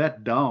all of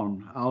that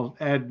down, I'll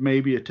add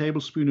maybe a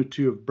tablespoon or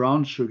 2 of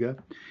brown sugar.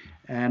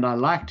 And I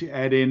like to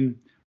add in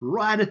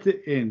right at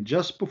the end,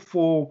 just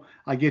before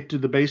I get to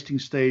the basting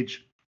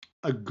stage,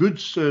 a good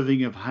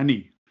serving of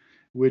honey,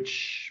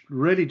 which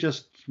really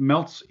just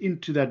melts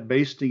into that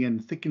basting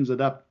and thickens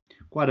it up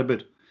quite a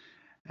bit.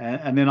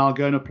 And then I'll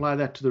go and apply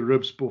that to the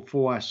ribs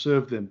before I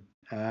serve them.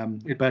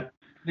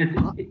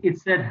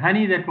 It's that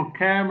honey that will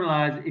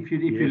caramelize if you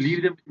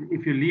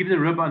leave the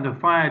rib on the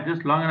fire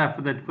just long enough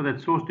for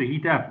that sauce to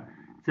heat up.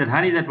 It's that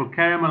honey that will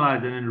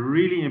caramelize it and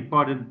really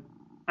important,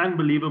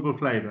 unbelievable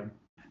flavor.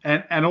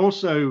 And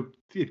also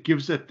it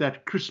gives it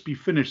that crispy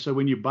finish. So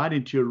when you bite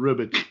into your rib,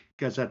 it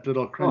gets that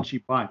little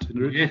crunchy bite.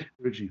 Yes.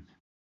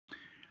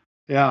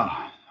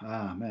 Yeah.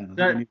 Man, I think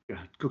I need to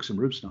cook some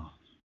ribs now.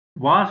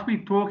 Whilst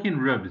we're talking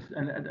ribs,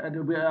 and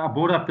I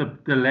brought up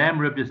the lamb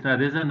rib just now,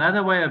 there's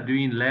another way of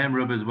doing lamb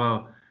rib as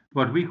well.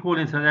 What we call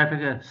in South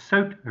Africa,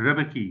 sout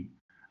ribbietjie,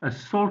 a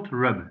salt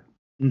rib.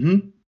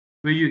 Mm-hmm.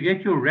 Where you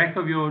get your rack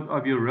of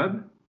your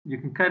rib, you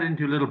can cut it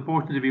into little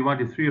portions if you want,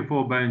 to 3 or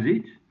 4 bones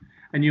each,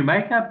 and you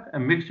make up a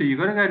mixture. You've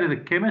got to go to the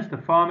chemist, the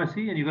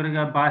pharmacy, and you've got to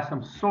go buy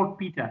some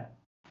saltpeter.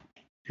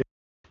 You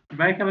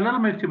make up a little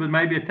mixture with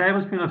maybe a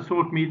tablespoon of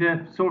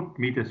saltpeter,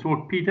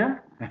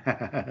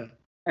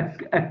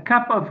 a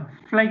cup of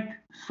flaked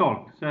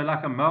salt, so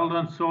like a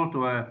Maldon salt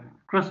or a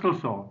crystal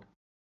salt.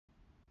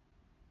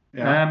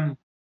 Yeah.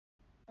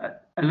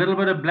 A little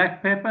bit of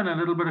black pepper and a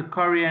little bit of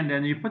coriander,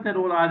 and you put that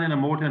all either in a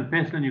mortar and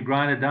pestle and you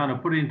grind it down, or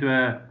put it into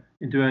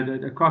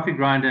a coffee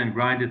grinder and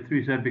grind it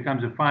through so it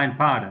becomes a fine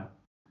powder.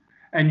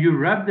 And you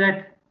rub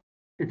that.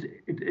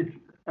 It's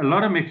a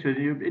lot of mixture.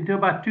 Into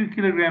about 2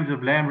 kilograms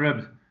of lamb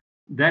ribs.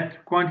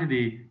 That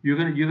quantity, you're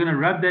gonna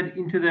rub that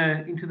into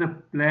the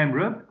lamb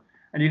rib,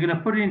 and you're gonna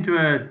put it into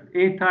an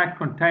airtight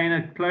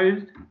container,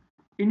 closed,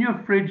 in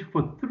your fridge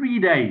for 3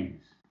 days.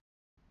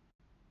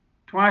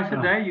 Twice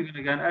a day, you're going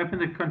to go and open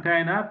the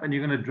container up, and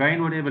you're going to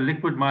drain whatever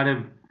liquid might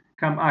have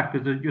come out,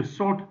 because your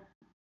salt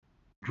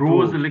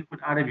draws the liquid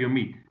out of your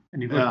meat.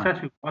 And you've got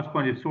such a large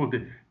quantity of salt.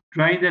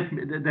 Drain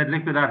that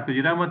liquid out, because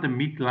you don't want the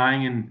meat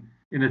lying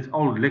in its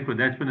old liquid.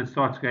 That's when it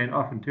starts going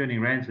off and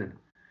turning rancid.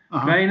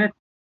 Drain it,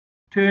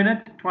 turn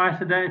it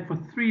twice a day. For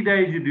 3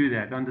 days, you do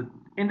that. On the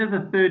end of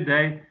the 3rd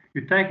day,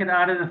 you take it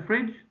out of the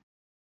fridge.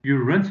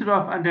 You rinse it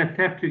off under a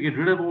tap to get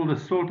rid of all the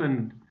salt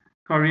and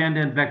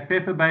coriander and black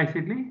pepper,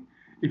 basically.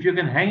 If you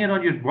can hang it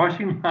on your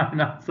washing line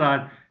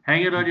outside,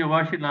 hang it on your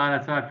washing line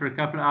outside for a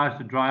couple of hours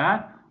to dry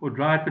out, or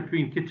dry it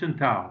between kitchen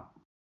towels.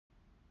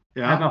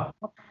 Yeah. Have a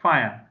hot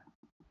fire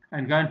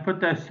and go and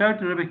put those sout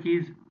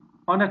ribbietjies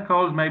on a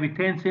coals, maybe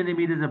 10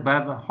 centimeters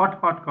above the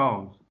hot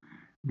coals.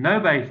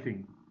 No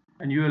basting.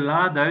 And you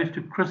allow those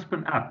to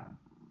crispen up.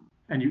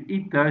 And you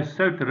eat those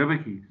sout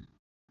ribbietjies.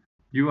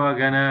 You are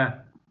going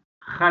to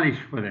chalish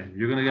for them.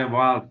 You're going to go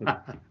wild for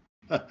them.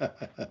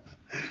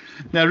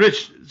 Now,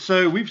 Rich,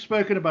 so we've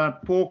spoken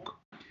about pork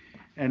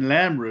and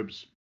lamb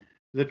ribs.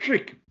 The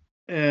trick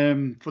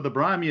for the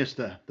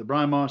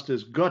braai master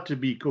has got to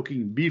be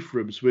cooking beef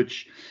ribs,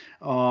 which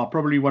are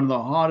probably one of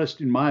the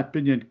hardest, in my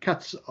opinion,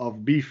 cuts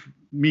of beef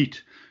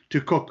meat to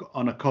cook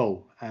on a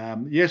coal.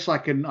 Yes, I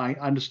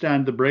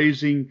understand the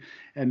braising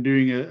and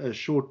doing a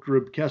short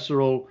rib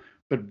casserole,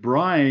 but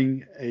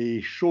braaiing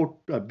a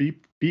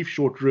beef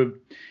short rib,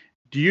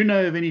 do you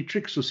know of any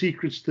tricks or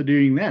secrets to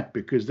doing that?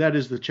 Because that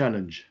is the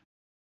challenge.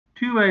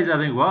 2 ways, I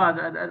think. Well,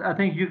 I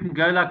think you can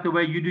go like the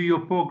way you do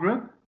your pork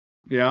rib.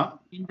 Yeah.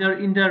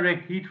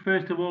 Indirect heat,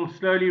 first of all,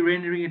 slowly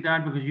rendering it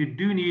down, because you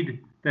do need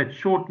that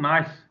short,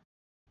 nice,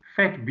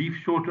 fat beef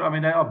short. I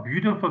mean, they are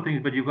beautiful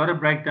things, but you've got to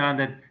break down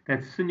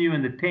that sinew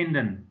and the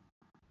tendon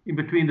in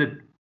between the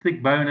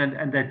thick bone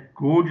and that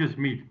gorgeous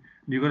meat.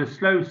 And you've got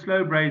to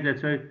slow braise that.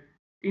 So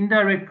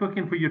indirect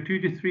cooking for your 2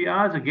 to 3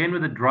 hours, again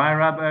with a dry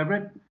rub over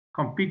it,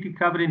 completely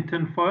covered in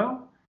tin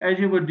foil, as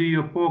you would do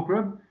your pork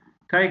rib.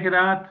 Take it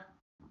out,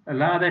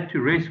 allow that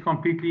to rest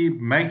completely,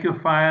 make your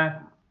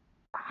fire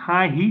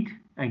high heat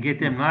and get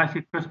them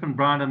nicely crisp and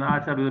brown on the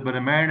outside with a bit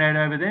of marinade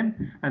over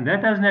them. And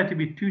that doesn't have to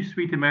be too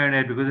sweet to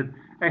marinate, because it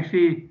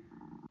actually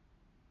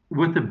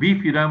with the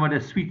beef, you don't want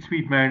a sweet,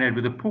 sweet marinade.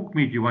 With the pork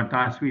meat, you want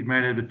nice, sweet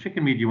marinade. With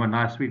chicken meat, you want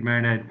nice, sweet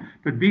marinade.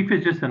 But beef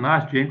is just a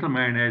nice, gentle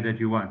marinade that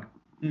you want.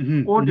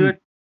 Or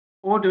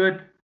do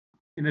it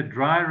in a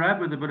dry rub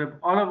with a bit of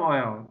olive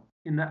oil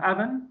in the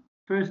oven,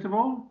 first of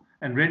all,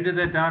 and render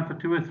that down for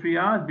 2 or 3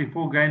 hours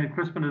before going to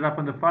crispen it up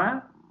on the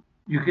fire.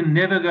 You can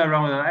never go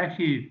wrong with it.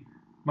 Actually,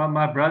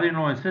 my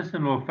brother-in-law and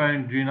sister-in-law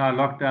phoned during our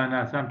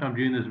lockdown sometime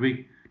during this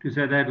week to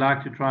say they'd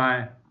like to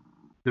try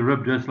the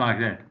rib just like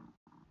that.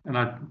 And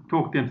I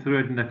talked them through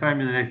it, and they phoned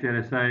me the next day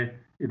to say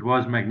it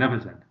was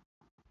magnificent.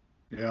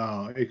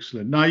 Yeah,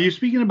 excellent. Now, you're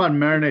speaking about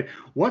marinade.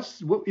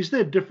 Is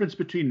there a difference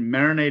between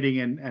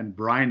marinating and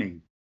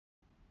brining?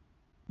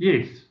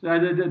 Yes.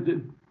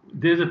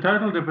 There's a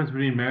total difference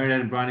between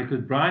marinating and brining,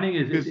 because brining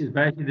is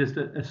basically just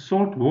a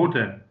salt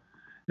water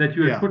that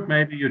you would put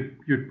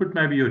you'd put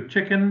maybe your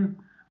chicken,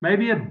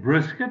 maybe a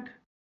brisket,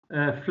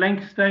 a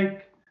flank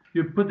steak.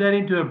 You'd put that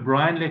into a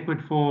brine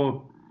liquid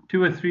for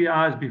 2 or 3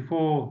 hours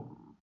before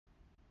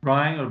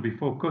frying or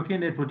before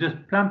cooking. It will just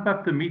plump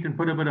up the meat and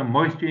put a bit of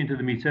moisture into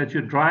the meat. So it's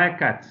your drier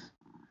cuts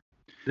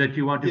that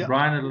you want to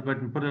brine a little bit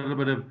and put a little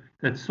bit of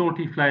that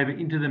salty flavor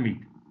into the meat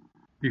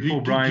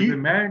before brining. The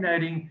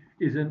marinating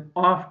is an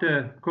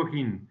after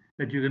cooking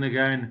that you're going to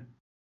go and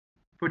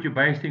put your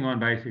basting on,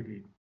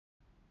 basically.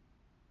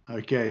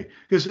 Okay,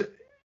 because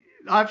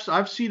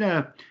I've seen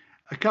a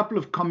couple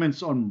of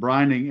comments on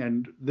brining,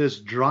 and there's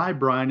dry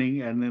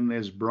brining and then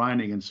there's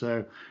brining, and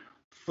so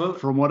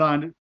from what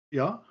I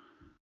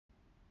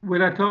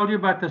when I told you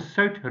about the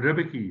soaked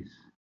ribbies,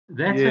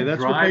 that's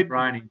dry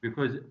brining,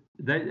 because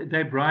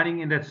they're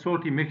brining in that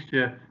salty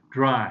mixture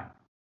dry.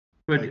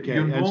 But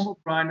your normal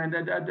brine, and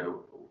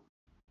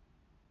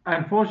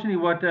unfortunately,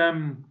 what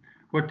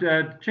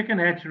chicken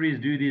hatcheries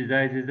do these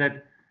days is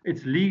that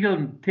it's legal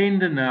and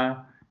tender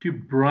now to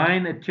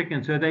brine a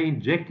chicken. So they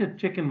inject a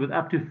chicken with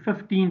up to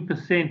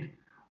 15%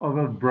 of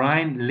a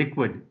brine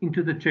liquid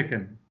into the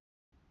chicken.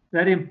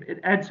 It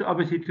adds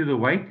obviously to the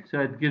weight, so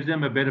it gives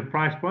them a better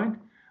price point.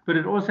 But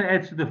it also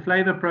adds to the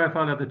flavor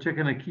profile of the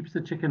chicken and keeps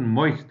the chicken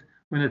moist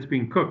when it's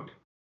being cooked.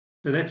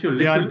 So that's your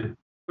liquid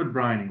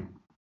brining.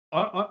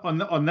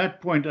 On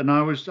that point, and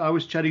I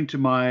was chatting to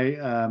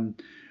my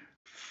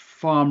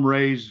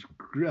farm-raised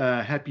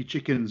happy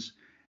chickens,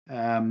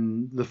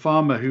 the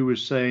farmer who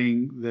was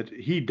saying that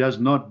he does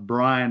not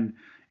brine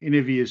any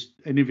of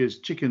his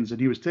chickens,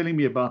 and he was telling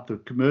me about the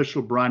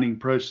commercial brining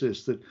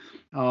process that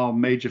our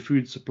major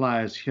food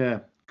suppliers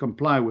here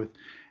comply with.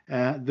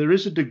 There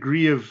is a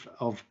degree of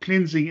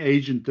cleansing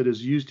agent that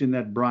is used in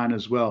that brine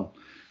as well.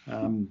 I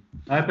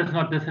hope it's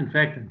not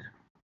disinfectant.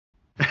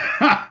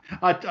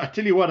 I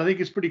tell you what, I think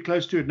it's pretty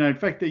close to it now. In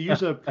fact,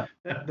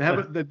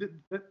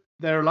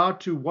 they're allowed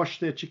to wash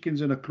their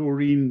chickens in a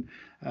chlorine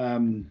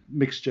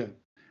mixture.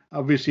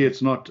 Obviously,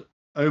 it's not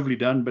overly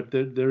done, but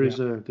there is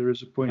a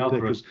point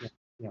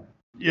there.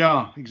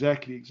 Yeah,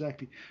 exactly.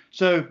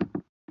 So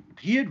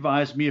he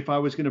advised me if I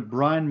was going to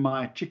brine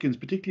my chickens,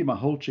 particularly my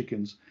whole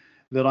chickens,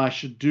 that I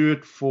should do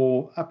it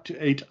for up to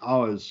 8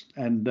 hours,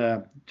 and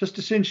just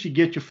essentially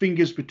get your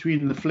fingers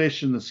between the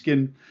flesh and the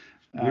skin,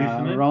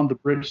 around the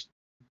breast,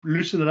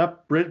 loosen it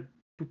up,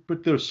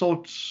 put the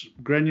salt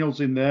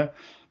granules in there,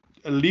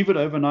 leave it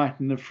overnight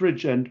in the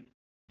fridge, and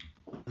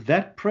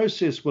that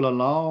process will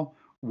allow,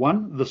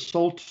 one, the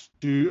salt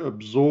to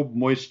absorb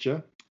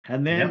moisture,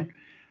 and then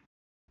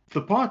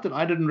the part that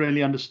I didn't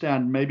really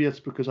understand, maybe it's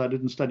because I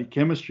didn't study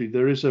chemistry,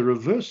 there is a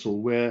reversal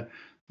where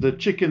the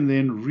chicken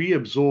then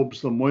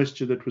reabsorbs the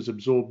moisture that was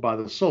absorbed by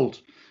the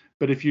salt.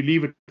 But if you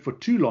leave it for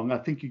too long, I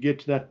think you get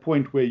to that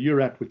point where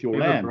you're at with your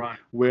lamb,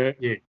 where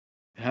you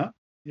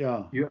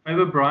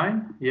over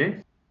brine,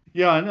 yes.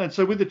 Yeah, and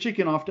so with the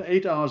chicken, after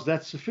 8 hours,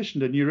 that's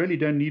sufficient, and you really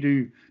don't need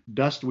to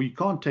dust. We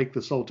can't take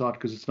the salt out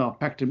because it's now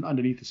packed in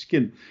underneath the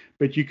skin.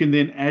 But you can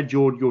then add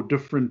your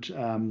different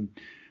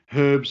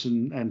herbs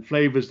and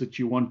flavors that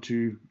you want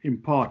to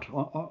impart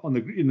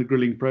in the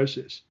grilling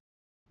process.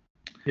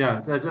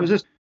 Yeah,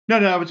 No,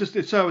 I was just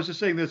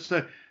saying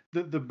that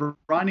the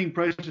brining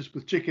process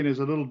with chicken is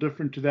a little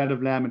different to that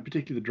of lamb, and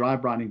particularly the dry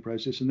brining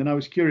process. And then I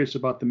was curious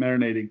about the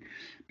marinating,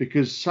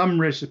 because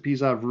some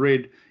recipes I've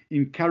read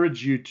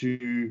encourage you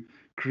to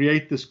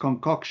create this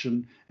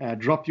concoction,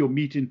 drop your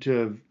meat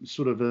into a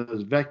sort of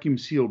a vacuum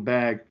sealed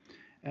bag,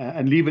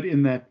 and leave it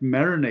in that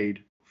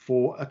marinade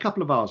for a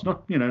couple of hours,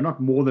 not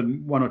more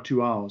than 1 or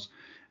 2 hours.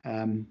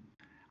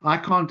 I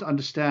can't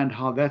understand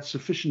how that's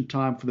sufficient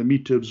time for the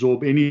meat to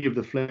absorb any of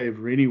the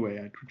flavor anyway.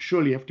 It would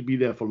surely have to be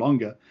there for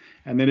longer.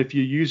 And then if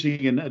you're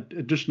using an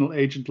additional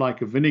agent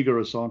like a vinegar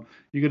or so on,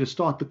 you're going to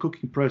start the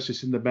cooking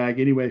process in the bag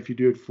anyway if you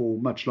do it for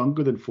much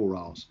longer than 4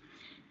 hours.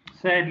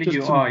 Sadly,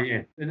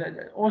 yeah.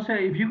 Also,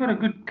 if you've got a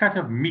good cut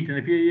of meat, and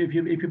if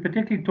you're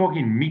particularly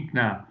talking meat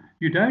now,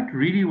 you don't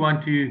really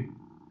want to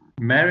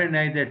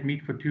marinate that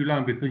meat for too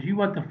long, because you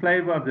want the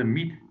flavor of the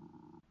meat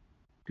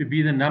to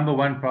be the number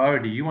one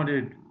priority. You want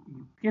to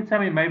get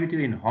something maybe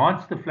to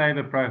enhance the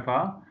flavor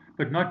profile,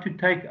 but not to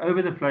take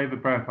over the flavor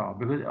profile,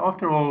 because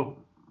after all,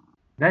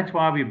 that's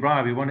why we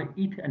braai. We want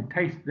to eat and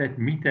taste that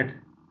meat that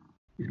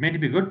is meant to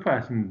be good for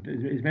us and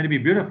is meant to be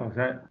beautiful.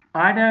 So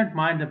I don't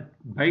mind the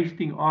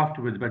basting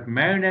afterwards, but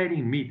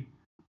marinating meat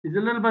is a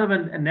little bit of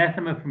an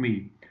anathema for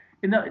me.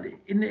 In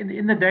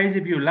the days,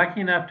 if you're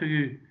lucky enough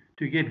to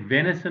get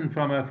venison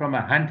from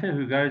a hunter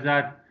who goes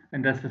out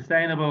and does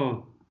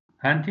sustainable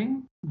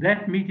hunting,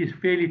 that meat is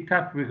fairly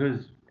tough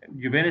because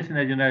your venison,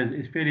 as you know,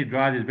 is fairly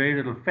dry. There's very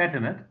little fat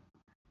in it.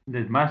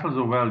 The muscles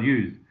are well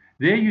used.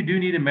 There you do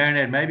need a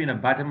marinade, maybe in a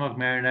buttermilk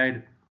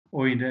marinade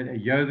or in a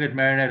yogurt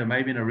marinade or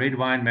maybe in a red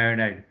wine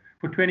marinade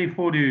for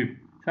 24 to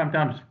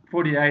sometimes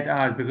 48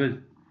 hours because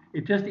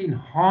it just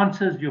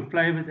enhances your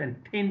flavors and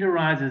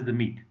tenderizes the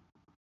meat.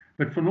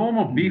 But for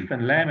normal beef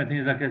and lamb and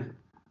things like this,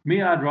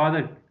 me, I'd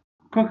rather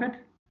cook it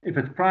if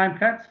it's prime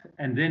cuts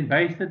and then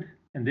baste it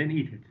and then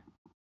eat it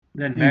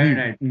than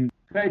marinate.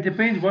 So it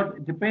depends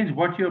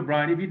what you're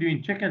braaiing. If you're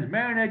doing chickens,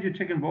 marinate your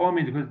chicken by all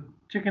means because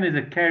chicken is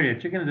a carrier.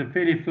 Chicken is a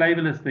fairly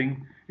flavorless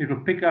thing. It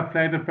will pick up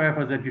flavor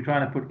profiles that you're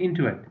trying to put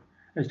into it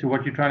as to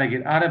what you're trying to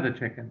get out of the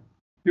chicken.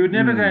 You would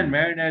never go and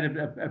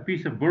marinate a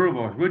piece of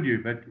boerewors, would you?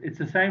 But it's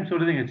the same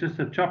sort of thing. It's just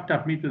a chopped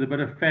up meat with a bit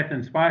of fat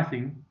and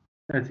spicing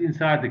that's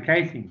inside the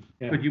casing.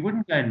 Yeah. But you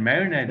wouldn't go and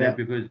marinate that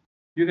because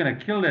you're going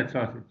to kill that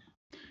sausage.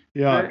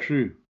 Yeah,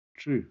 so,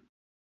 true.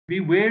 Be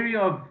wary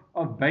of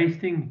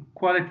basting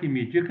quality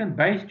meat. You can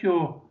baste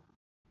your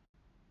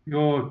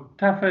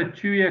tougher,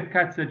 chewier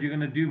cuts that you're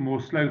going to do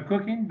more slow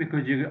cooking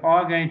because you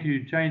are going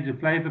to change the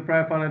flavor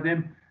profile of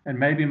them and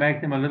maybe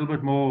make them a little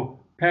bit more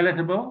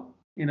palatable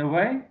in a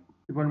way,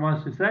 if one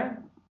wants to say.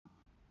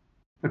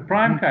 But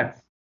prime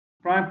cuts,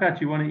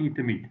 you want to eat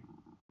the meat.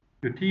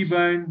 Your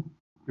T-bone,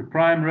 your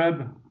prime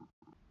rib,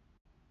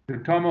 your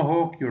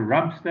tomahawk, your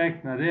rump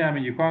steak. Now there, I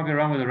mean, you can't go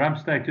wrong with a rump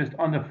steak just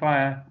on the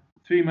fire.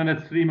 3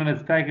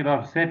 minutes, take it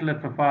off, settle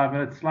it for 5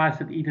 minutes, slice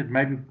it, eat it,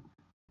 maybe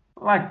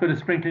like put a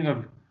sprinkling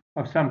of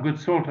some good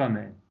salt on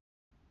there.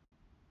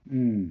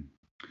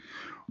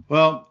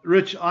 Well,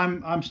 Rich,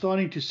 I'm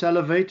starting to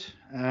salivate.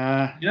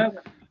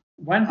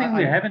 One thing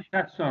we haven't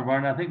touched on,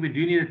 Warren, I think we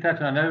do need to touch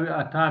on. I know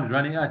our time's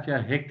running out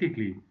here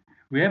hectically.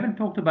 We haven't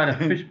talked about a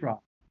fish braai.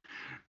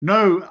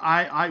 No,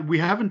 we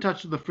haven't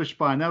touched the fish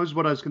braai, and that was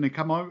what I was going to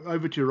come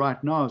over to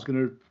right now. I was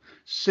going to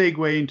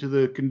segue into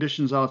the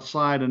conditions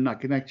outside, and I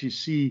can actually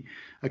see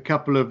a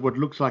couple of what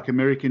looks like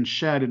American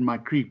shad in my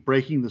creek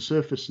breaking the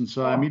surface, and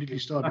so I immediately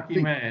started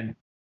thinking. Man.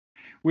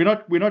 We're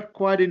not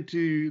quite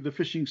into the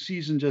fishing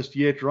season just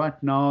yet.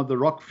 Right now, the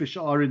rockfish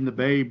are in the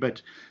bay,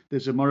 but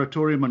there's a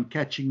moratorium on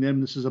catching them.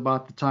 This is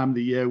about the time of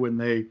the year when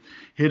they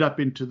head up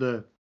into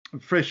the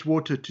fresh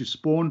water to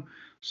spawn.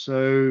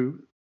 So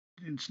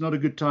it's not a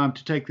good time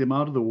to take them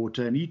out of the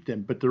water and eat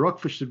them. But the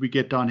rockfish that we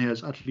get down here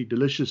is utterly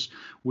delicious.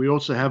 We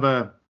also have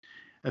a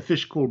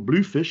fish called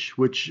bluefish,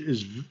 which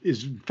is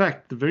in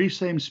fact the very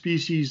same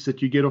species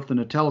that you get off the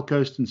Natal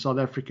coast in South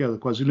Africa, the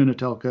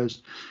KwaZulu-Natal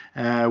coast,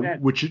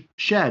 which is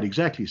shad,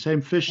 exactly. Same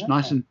fish,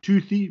 nice and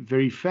toothy,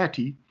 very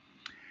fatty.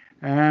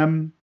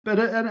 But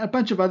a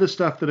bunch of other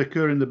stuff that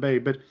occur in the bay.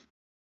 But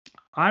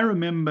I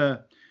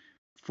remember,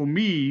 for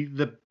me,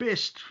 the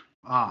best,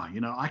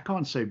 I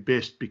can't say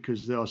best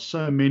because there are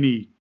so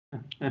many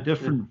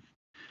different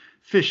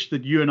fish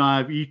that you and I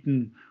have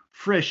eaten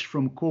fresh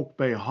from Cork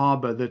Bay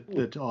Harbour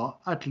that are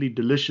utterly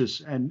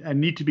delicious and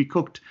need to be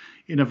cooked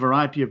in a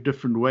variety of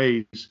different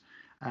ways.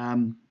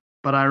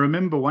 But I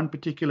remember one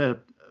particular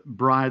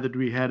braai that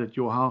we had at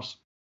your house.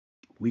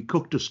 We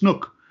cooked a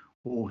snook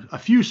or a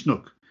few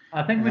snook.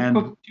 I think we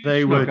cooked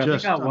two snook. I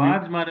think our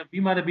wives might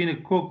have been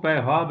at Cork Bay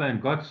Harbour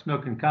and got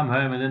snook and come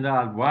home, and then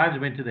our wives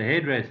went to the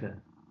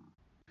hairdresser.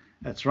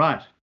 That's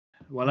right.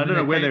 Well, I don't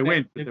know where they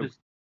went. There was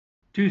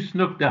 2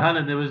 snook down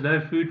and there was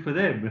no food for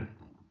them.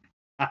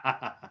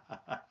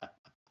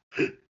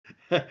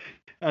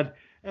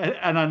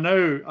 and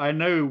I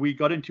know we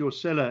got into your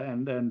cellar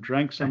and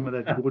drank some of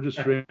that gorgeous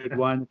red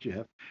wine that you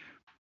have.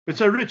 But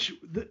so, Rich,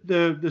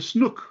 the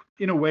snook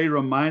in a way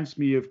reminds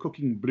me of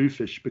cooking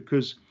bluefish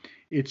because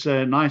it's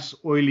a nice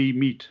oily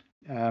meat.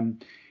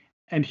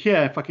 And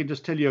here, if I can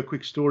just tell you a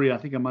quick story, I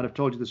think I might have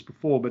told you this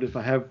before, but if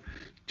I have,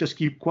 just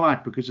keep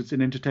quiet because it's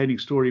an entertaining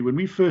story. When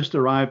we first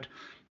arrived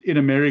in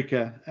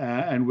America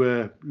and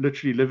were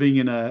literally living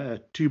in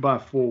a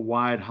 2x4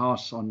 wide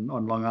house on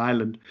Long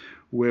Island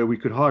where we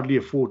could hardly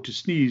afford to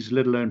sneeze,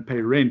 let alone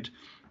pay rent.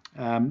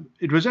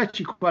 It was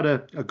actually quite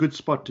a good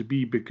spot to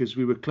be because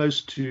we were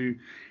close to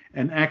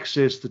an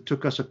access that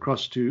took us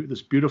across to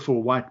this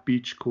beautiful white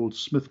beach called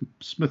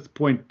Smith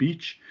Point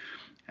Beach.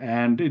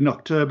 And in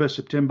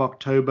September,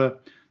 October,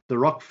 the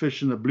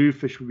rockfish and the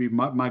bluefish would be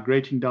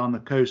migrating down the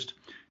coast,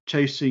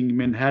 chasing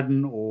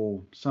menhaden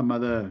or some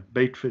other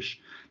bait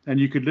fish. And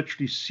you could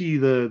literally see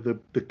the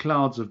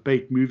clouds of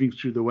bait moving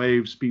through the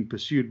waves being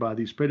pursued by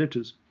these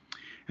predators.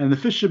 And the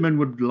fishermen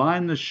would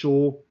line the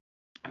shore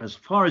as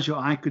far as your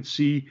eye could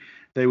see.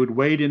 They would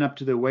wade in up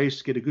to their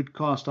waist, get a good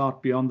cast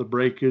out beyond the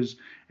breakers,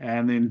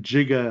 and then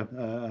jig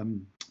a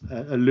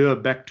lure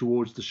back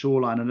towards the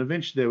shoreline. And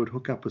eventually they would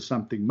hook up with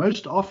something.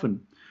 Most often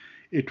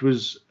it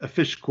was a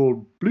fish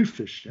called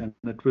bluefish, and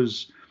it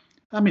was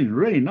I mean,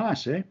 really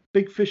nice, eh?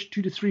 Big fish,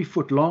 2 to 3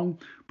 foot long,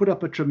 put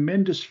up a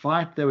tremendous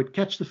fight. They would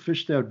catch the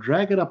fish, they would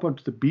drag it up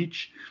onto the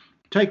beach,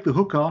 take the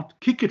hook out,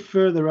 kick it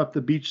further up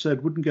the beach so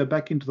it wouldn't go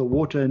back into the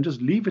water, and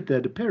just leave it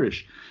there to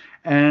perish.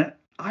 And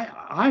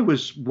I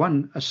was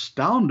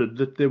astounded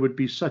that there would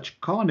be such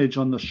carnage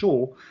on the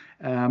shore,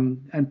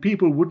 and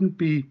people wouldn't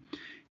be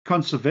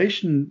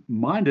conservation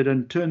minded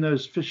and turn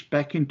those fish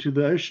back into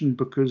the ocean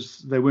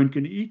because they weren't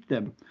going to eat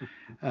them.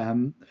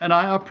 And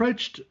I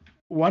approached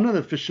one of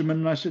the fishermen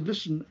and I said,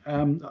 listen,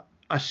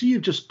 I see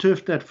you've just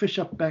turfed that fish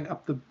up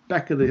the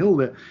back of the hill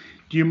there.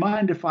 Do you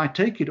mind if I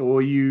take it, or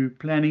are you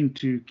planning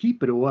to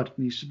keep it, or what?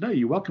 And he said, no,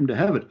 you're welcome to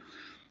have it.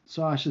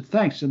 So I said,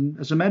 thanks. And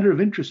as a matter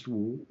of interest,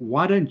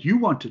 why don't you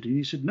want it? And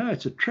he said, no,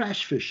 it's a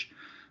trash fish.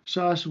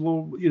 So I said,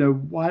 well,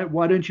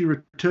 why don't you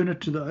return it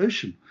to the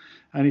ocean?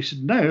 And he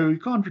said, no, you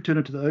can't return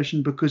it to the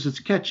ocean because it's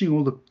catching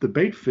all the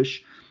bait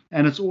fish,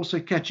 and it's also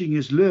catching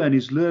his lure, and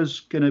his lure is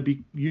going to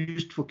be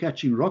used for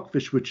catching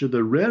rockfish, which are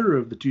the rarer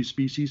of the two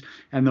species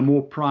and the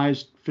more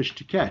prized fish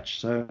to catch.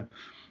 So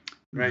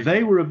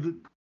They were of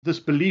this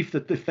belief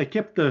that if they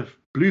kept the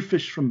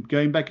bluefish from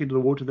going back into the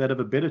water, they'd have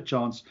a better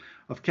chance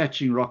of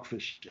catching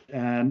rockfish,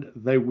 and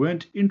they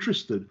weren't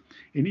interested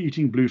in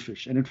eating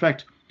bluefish. And in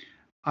fact,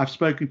 I've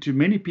spoken to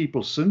many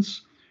people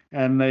since,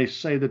 and they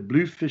say that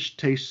bluefish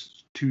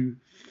tastes too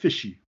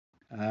fishy.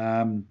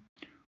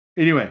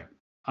 Anyway,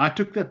 I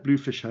took that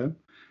bluefish home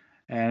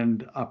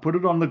and I put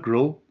it on the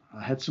grill.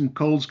 I had some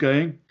coals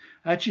going.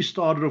 I actually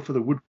started off with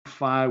a wood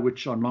fire,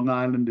 which on Long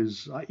Island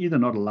is either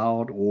not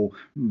allowed or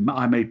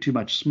I made too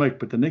much smoke.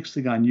 But the next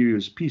thing I knew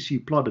is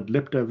PC Plot had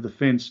leapt over the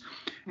fence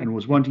and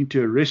was wanting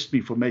to arrest me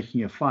for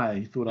making a fire.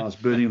 He thought I was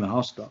burning the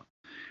house down.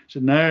 I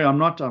said, no, I'm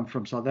not. I'm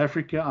from South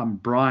Africa. I'm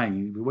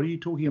braaiing. What are you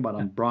talking about?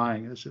 I'm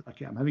braaiing. I said,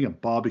 okay, I'm having a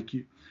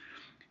barbecue.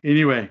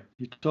 Anyway,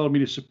 he told me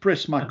to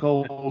suppress my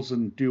coals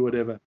and do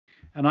whatever.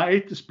 And I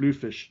ate this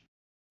bluefish,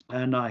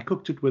 and I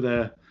cooked it with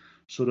a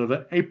sort of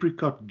an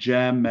apricot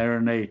jam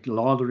marinade,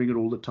 lathering it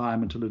all the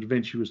time until it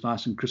eventually was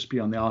nice and crispy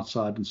on the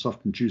outside and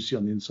soft and juicy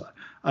on the inside.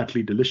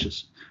 Utterly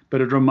delicious.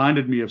 But it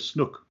reminded me of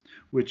snook,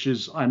 which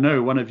is, I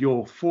know, one of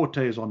your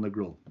fortes on the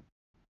grill.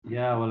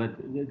 Yeah, well,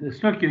 the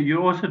snook,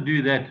 you also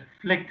do that,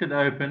 flicked it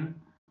open,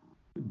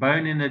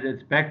 bone in it,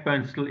 its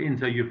backbone still in,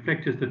 so you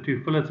flick just the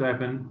two fillets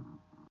open,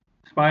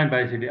 spine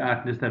basically out,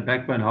 and just that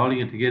backbone holding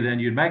it together,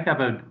 and you'd make up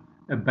a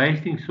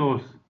basting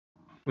sauce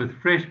with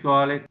fresh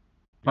garlic,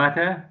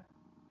 butter,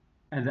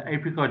 and the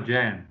apricot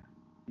jam.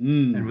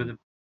 And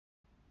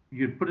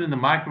you'd put it in the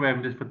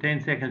microwave just for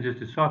 10 seconds just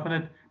to soften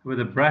it with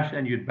a brush,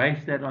 and you'd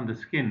baste that on the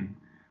skin.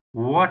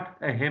 What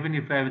a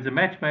heavenly flavor. It's a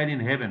match made in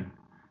heaven.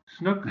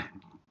 Snook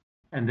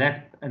and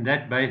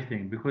that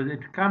basting, because it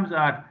comes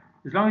out,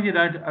 as long as you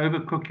don't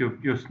overcook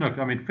your snook.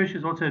 I mean, fish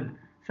is also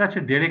such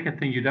a delicate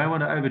thing. You don't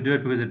want to overdo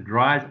it because it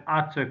dries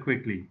out so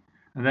quickly,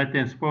 and that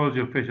then spoils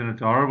your fish, and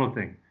it's a horrible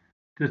thing.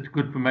 Just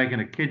good for making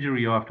a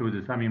kedgeree afterwards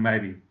or something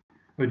maybe.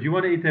 But you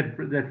want to eat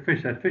that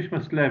fish. That fish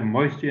must still have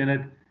moisture in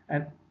it,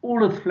 and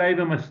all its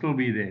flavor must still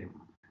be there.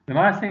 The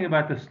nice thing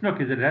about the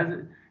snook is it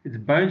has its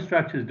bone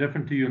structure is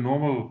different to your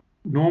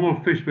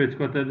normal fish, where it's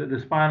got the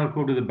spinal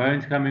cord with the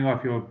bones coming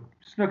off. Your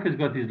snook has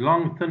got these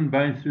long, thin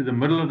bones through the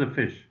middle of the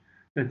fish.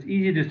 So it's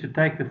easy just to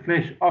take the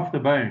flesh off the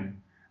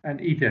bone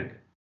and eat it.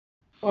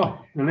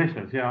 Oh,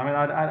 delicious! Yeah,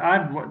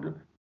 I mean,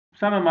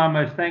 some of my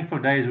most thankful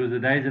days was the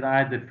days that I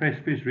had the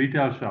fresh fish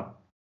retail shop.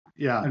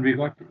 Yeah. And we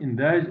got, in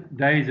those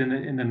days in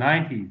the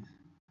 90s,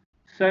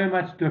 so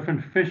much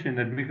different fish in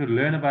that we could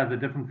learn about the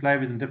different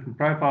flavors and different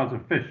profiles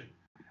of fish.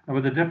 And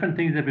with the different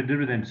things that we did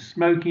with them,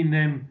 smoking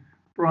them,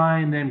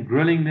 frying them,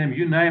 grilling them,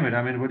 you name it.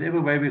 I mean,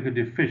 whatever way we could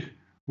do fish,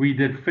 we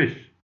did fish.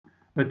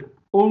 But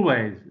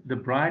always the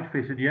bright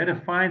fish, that you had to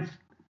find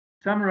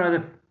some or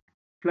other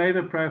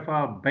flavor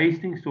profile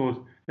basting sauce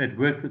that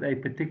worked with a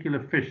particular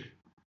fish.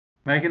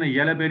 Making a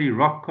yellow belly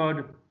rock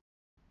cod,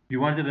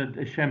 you wanted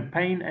a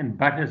champagne and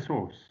butter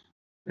sauce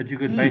that you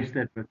could baste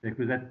that with,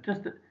 because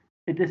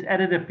it just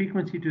added a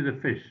piquancy to the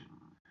fish.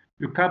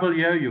 Your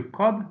cabillaud, your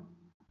cob,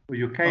 or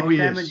your Cape salmon,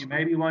 yes. you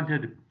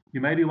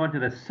maybe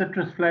wanted a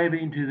citrus flavor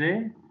into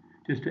there,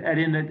 just to add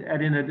in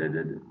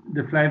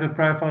the flavor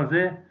profiles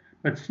there.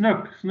 But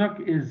snook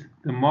is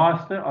the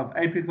master of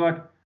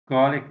apricot,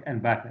 garlic,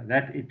 and butter.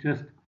 That it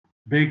just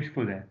begs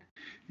for that.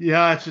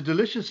 Yeah, it's a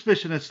delicious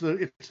fish, and it's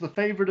the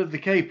favorite of the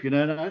Cape, you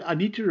know. And I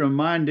need to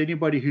remind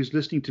anybody who's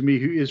listening to me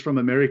who is from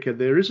America,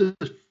 there is a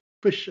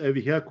fish over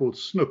here called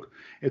snook.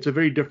 It's a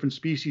very different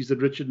species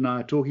that Richard and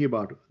I are talking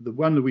about. The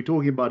one that we're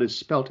talking about is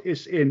spelt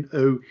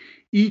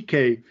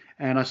S-N-O-E-K,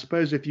 and I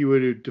suppose if you were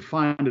to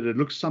define it, it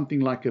looks something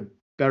like a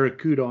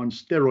barracuda on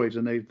steroids,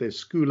 and they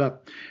school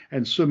up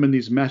and swim in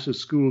these massive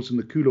schools in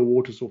the cooler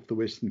waters off the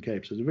Western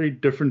Cape. So it's a very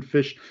different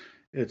fish.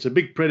 It's a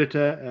big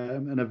predator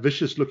and a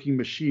vicious-looking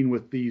machine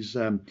with these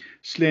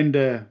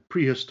slender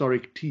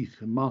prehistoric teeth,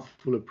 a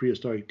mouthful of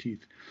prehistoric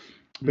teeth.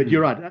 But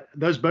you're right;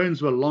 those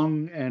bones were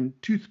long and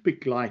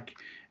toothpick-like,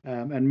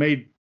 and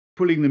made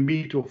pulling the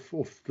meat off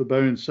the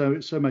bones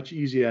so much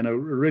easier, and a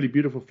really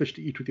beautiful fish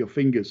to eat with your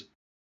fingers.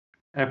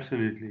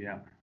 Absolutely, yeah.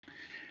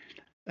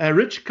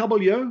 Rich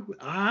kabeljau.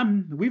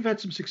 We've had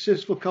some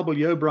successful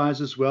kabeljau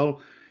braais as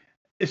well.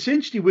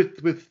 Essentially,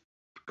 with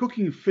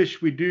cooking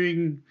fish,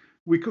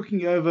 we're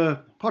cooking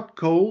over hot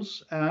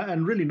coals,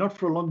 and really not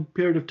for a long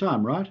period of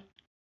time, right?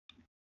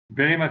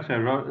 Very much so.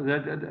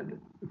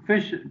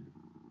 Fish,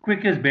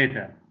 quick is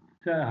better.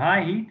 So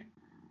high heat.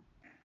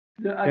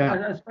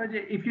 I suppose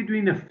if you're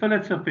doing the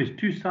fillets of fish,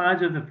 two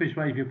sides of the fish,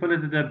 right? If you fillet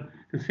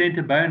the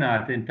center bone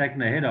out and taking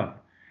the head off,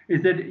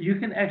 is that you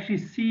can actually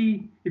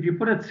see if you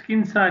put it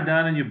skin side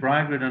down on your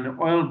braai grid, on an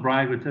oiled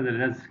braai grid, so that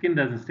the skin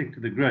doesn't stick to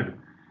the grid.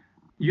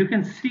 You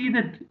can see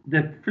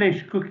that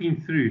flesh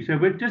cooking through. So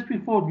just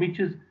before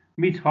it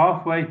meets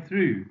halfway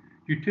through,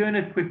 you turn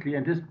it quickly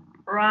and just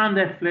brown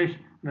that flesh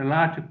and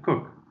allow it to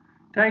cook.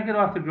 Take it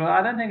off the grill.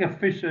 I don't think a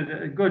fish,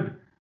 a good,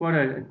 a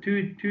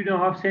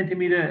 2.5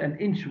 centimeter, an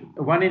inch,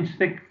 1 inch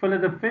thick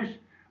fillet of fish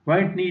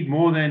won't need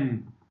more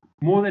than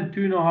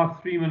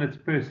 2.5, 3 minutes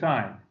per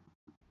side.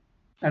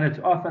 And it's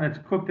off and it's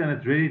cooked and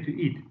it's ready to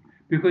eat.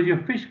 Because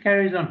your fish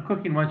carries on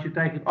cooking once you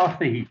take it off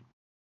the heat.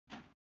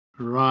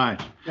 Right.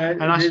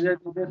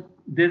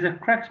 There's a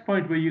crux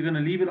point where you're going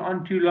to leave it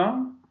on too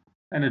long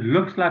and it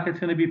looks like it's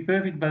going to be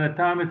perfect. By the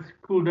time it's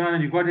cooled down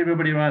and you've got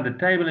everybody around the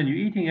table and you're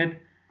eating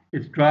it,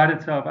 it's dried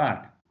itself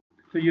out.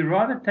 So you'd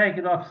rather take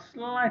it off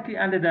slightly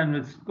underdone.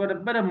 It's got a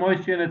bit of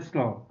moisture in it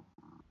still.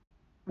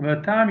 By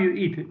the time you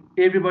eat it,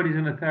 everybody's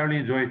going to thoroughly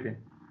enjoy it.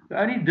 The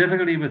only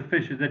difficulty with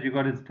fish is that you've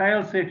got its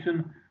tail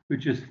section,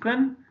 which is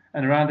thin,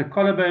 and around the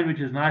collarbone,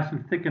 which is nice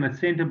and thick, and its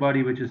center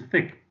body, which is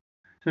thick.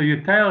 So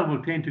your tail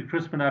will tend to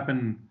crispen up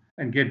and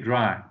get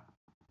dry,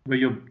 where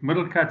your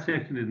middle cut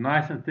section is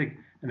nice and thick,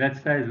 and that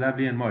stays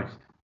lovely and moist.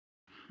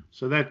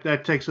 So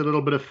that takes a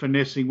little bit of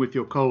finessing with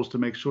your coals to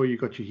make sure you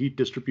got your heat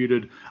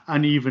distributed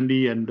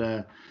unevenly and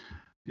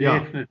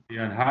definitely.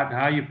 And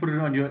how you put it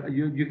on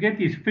you get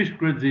these fish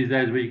grids these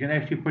days where you can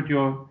actually put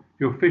your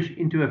fish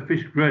into a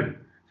fish grid,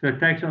 so it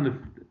takes on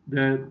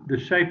the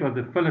shape of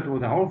the fillet or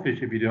the whole fish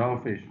if you do whole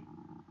fish.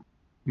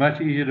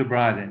 Much easier to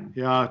braai then.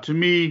 Yeah, to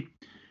me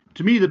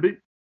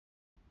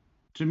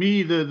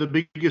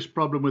the biggest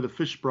problem with a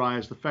fish braai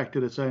is the fact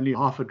that it's only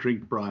half a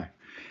drink braai.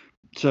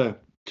 So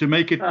to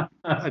make it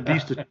at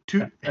least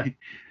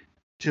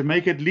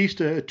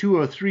a 2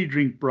 or 3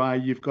 drink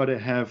braai, you've got to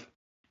have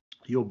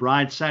your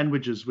braai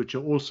sandwiches, which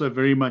are also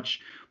very much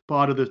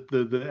part of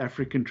the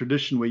African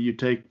tradition, where you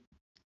take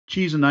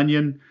cheese and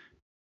onion,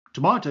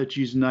 tomato,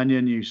 cheese and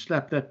onion, you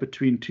slap that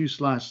between 2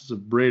 slices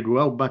of bread,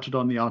 well buttered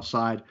on the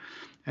outside,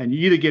 and you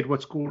either get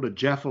what's called a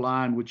jaffle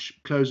iron, which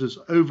closes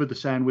over the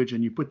sandwich,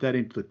 and you put that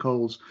into the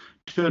coals,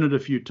 turn it a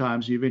few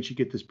times, you eventually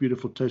get this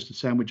beautiful toasted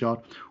sandwich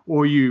out,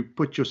 or you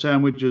put your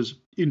sandwiches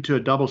into a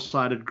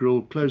double-sided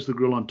grill, close the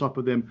grill on top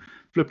of them,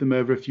 flip them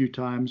over a few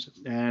times,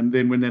 and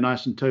then when they're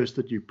nice and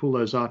toasted, you pull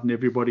those out, and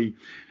everybody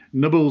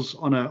nibbles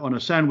on a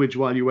sandwich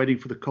while you're waiting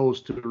for the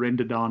coals to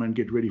render down and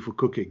get ready for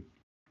cooking.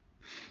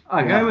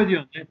 I go with you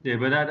on that there,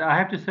 but I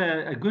have to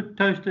say a good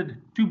toasted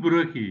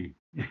tuberoki,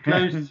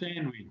 closed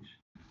sandwich,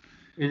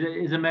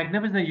 is a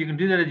magnificent. You can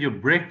do that as your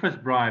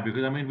breakfast braai,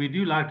 because I mean we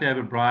do like to have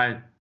a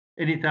braai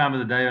any time of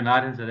the day or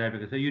night in South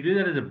Africa. So you do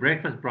that as a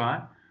breakfast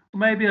braai, or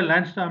maybe a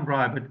lunchtime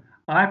braai. But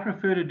I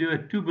prefer to do a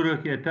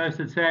tuberoki, a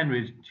toasted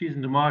sandwich, cheese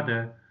and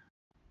tomato,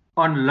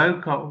 on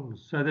low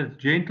coals, so that it's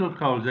gentle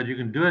coals, that you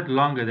can do it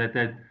longer.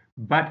 That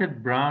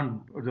buttered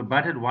brown or the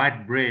buttered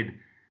white bread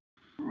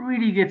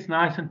really gets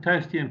nice and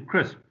toasty and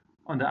crisp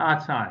on the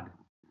outside,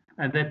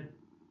 and that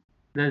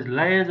there's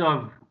layers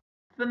of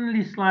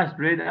thinly sliced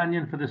red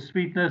onion for the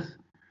sweetness,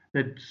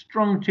 that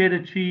strong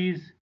cheddar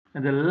cheese,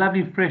 and the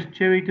lovely fresh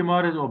cherry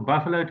tomatoes or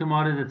buffalo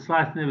tomatoes that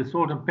sliced in there with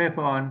salt and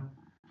pepper on.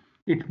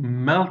 It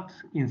melts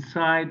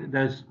inside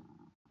those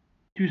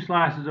 2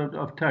 slices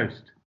of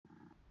toast.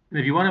 And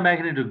if you want to make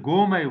it into a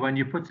gourmet one,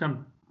 you put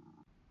some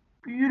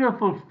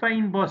beautiful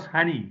fynbos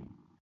honey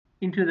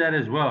into that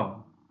as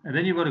well. And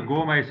then you've got a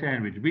gourmet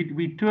sandwich.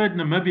 We toured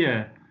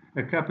Namibia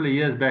a couple of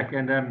years back,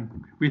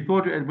 and we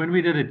thought, when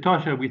we did it,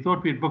 Tosha, we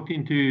thought we'd booked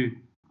into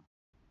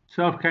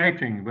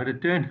self-catering, but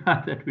it turned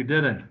out that we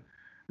didn't.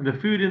 And the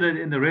food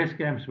in the rest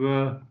camps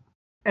were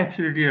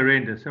absolutely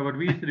horrendous. So what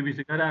we used to do, we used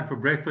to go down for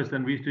breakfast,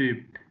 and we used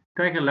to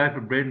take a loaf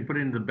of bread and put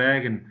it in the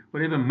bag, and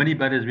whatever mini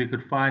butters we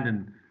could find,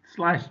 and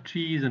sliced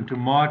cheese and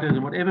tomatoes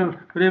and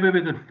whatever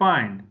we could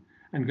find,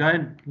 and go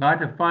and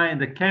light a fire in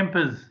the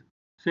campers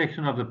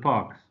section of the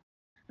parks,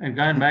 and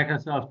go and make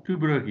ourselves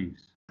tuberokis.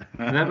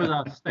 And that was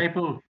our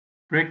staple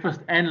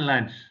breakfast and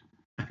lunch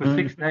for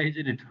 6 days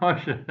in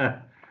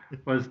Etosha.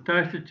 Was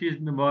toasted cheese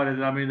and tomatoes.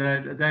 I mean,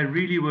 they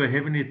really were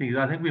heavenly things.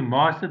 I think we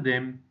mastered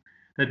them,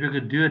 that we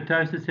could do a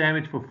toasted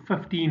sandwich for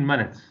 15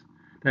 minutes.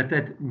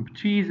 That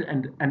cheese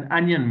and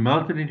onion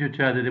melted into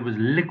each other. There was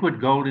liquid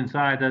gold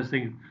inside those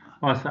things,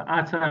 whilst the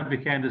outside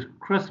became this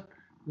crisp,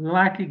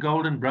 lightly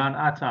golden brown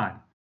outside.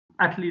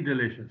 Utterly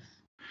delicious.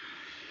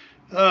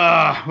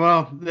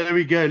 Well, there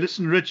we go.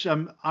 Listen, Rich,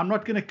 I'm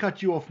not going to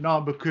cut you off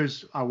now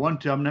because I want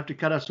to. I'm going to have to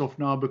cut us off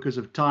now because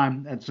of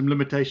time and some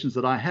limitations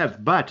that I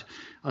have. But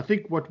I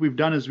think what we've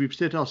done is we've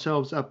set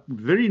ourselves up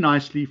very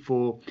nicely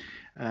for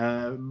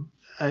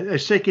a a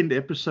second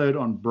episode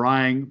on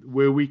braaiing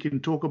where we can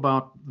talk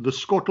about the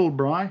skottel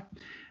braai.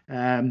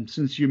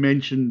 Since you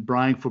mentioned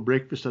braaiing for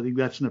breakfast, I think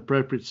that's an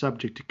appropriate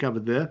subject to cover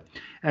there.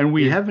 And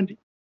we haven't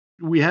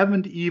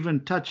even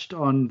touched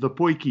on the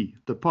potjie,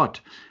 the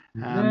pot.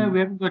 No, we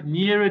haven't got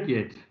near it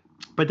yet.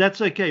 But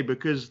that's okay,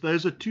 because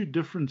those are two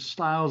different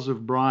styles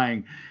of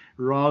braaiing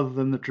rather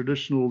than the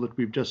traditional that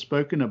we've just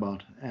spoken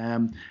about.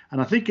 And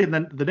I think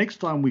the next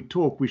time we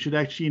talk, we should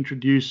actually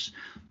introduce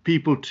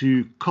people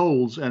to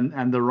coals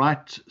and the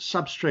right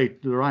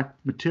substrate, the right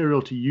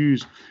material to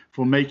use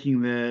for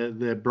making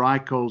their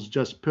braai coals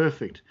just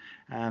perfect.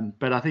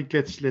 But I think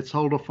let's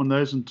hold off on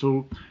those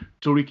until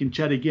we can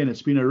chat again.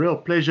 It's been a real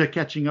pleasure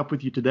catching up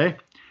with you today.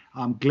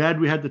 I'm glad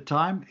we had the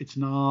time. It's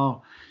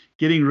now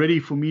getting ready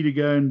for me to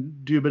go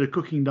and do a bit of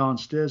cooking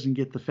downstairs and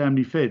get the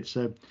family fed.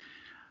 So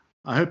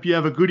I hope you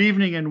have a good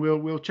evening, and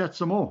we'll chat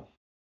some more.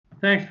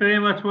 Thanks very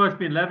much, Roy. It's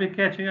been lovely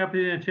catching up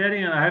with you and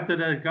chatting, and I hope that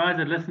the guys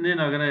that listened in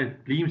are going to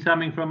glean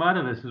something from out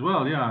of this as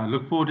well. Yeah, I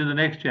look forward to the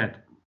next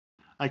chat.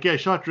 Okay,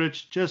 shot,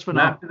 Rich. Cheers for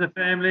now. Love to the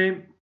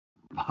family.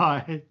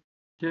 Bye.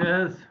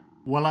 Cheers.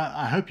 Well,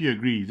 I hope you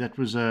agree. That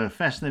was a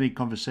fascinating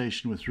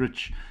conversation with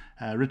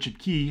Richard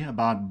Key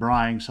about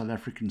braaiing South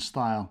African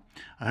style.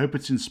 I hope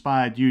it's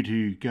inspired you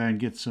to go and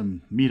get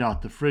some meat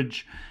out the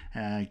fridge,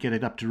 get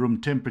it up to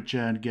room temperature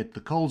and get the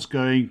coals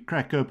going,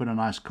 crack open a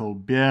nice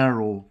cold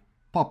beer or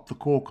pop the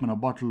cork on a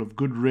bottle of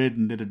good red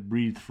and let it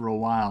breathe for a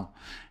while.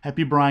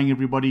 Happy braaiing,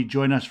 everybody.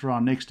 Join us for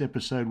our next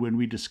episode when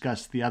we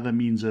discuss the other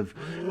means of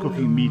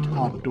cooking meat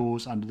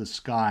outdoors under the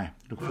sky.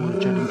 Look forward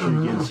to chatting to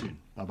you again soon.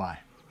 Bye-bye.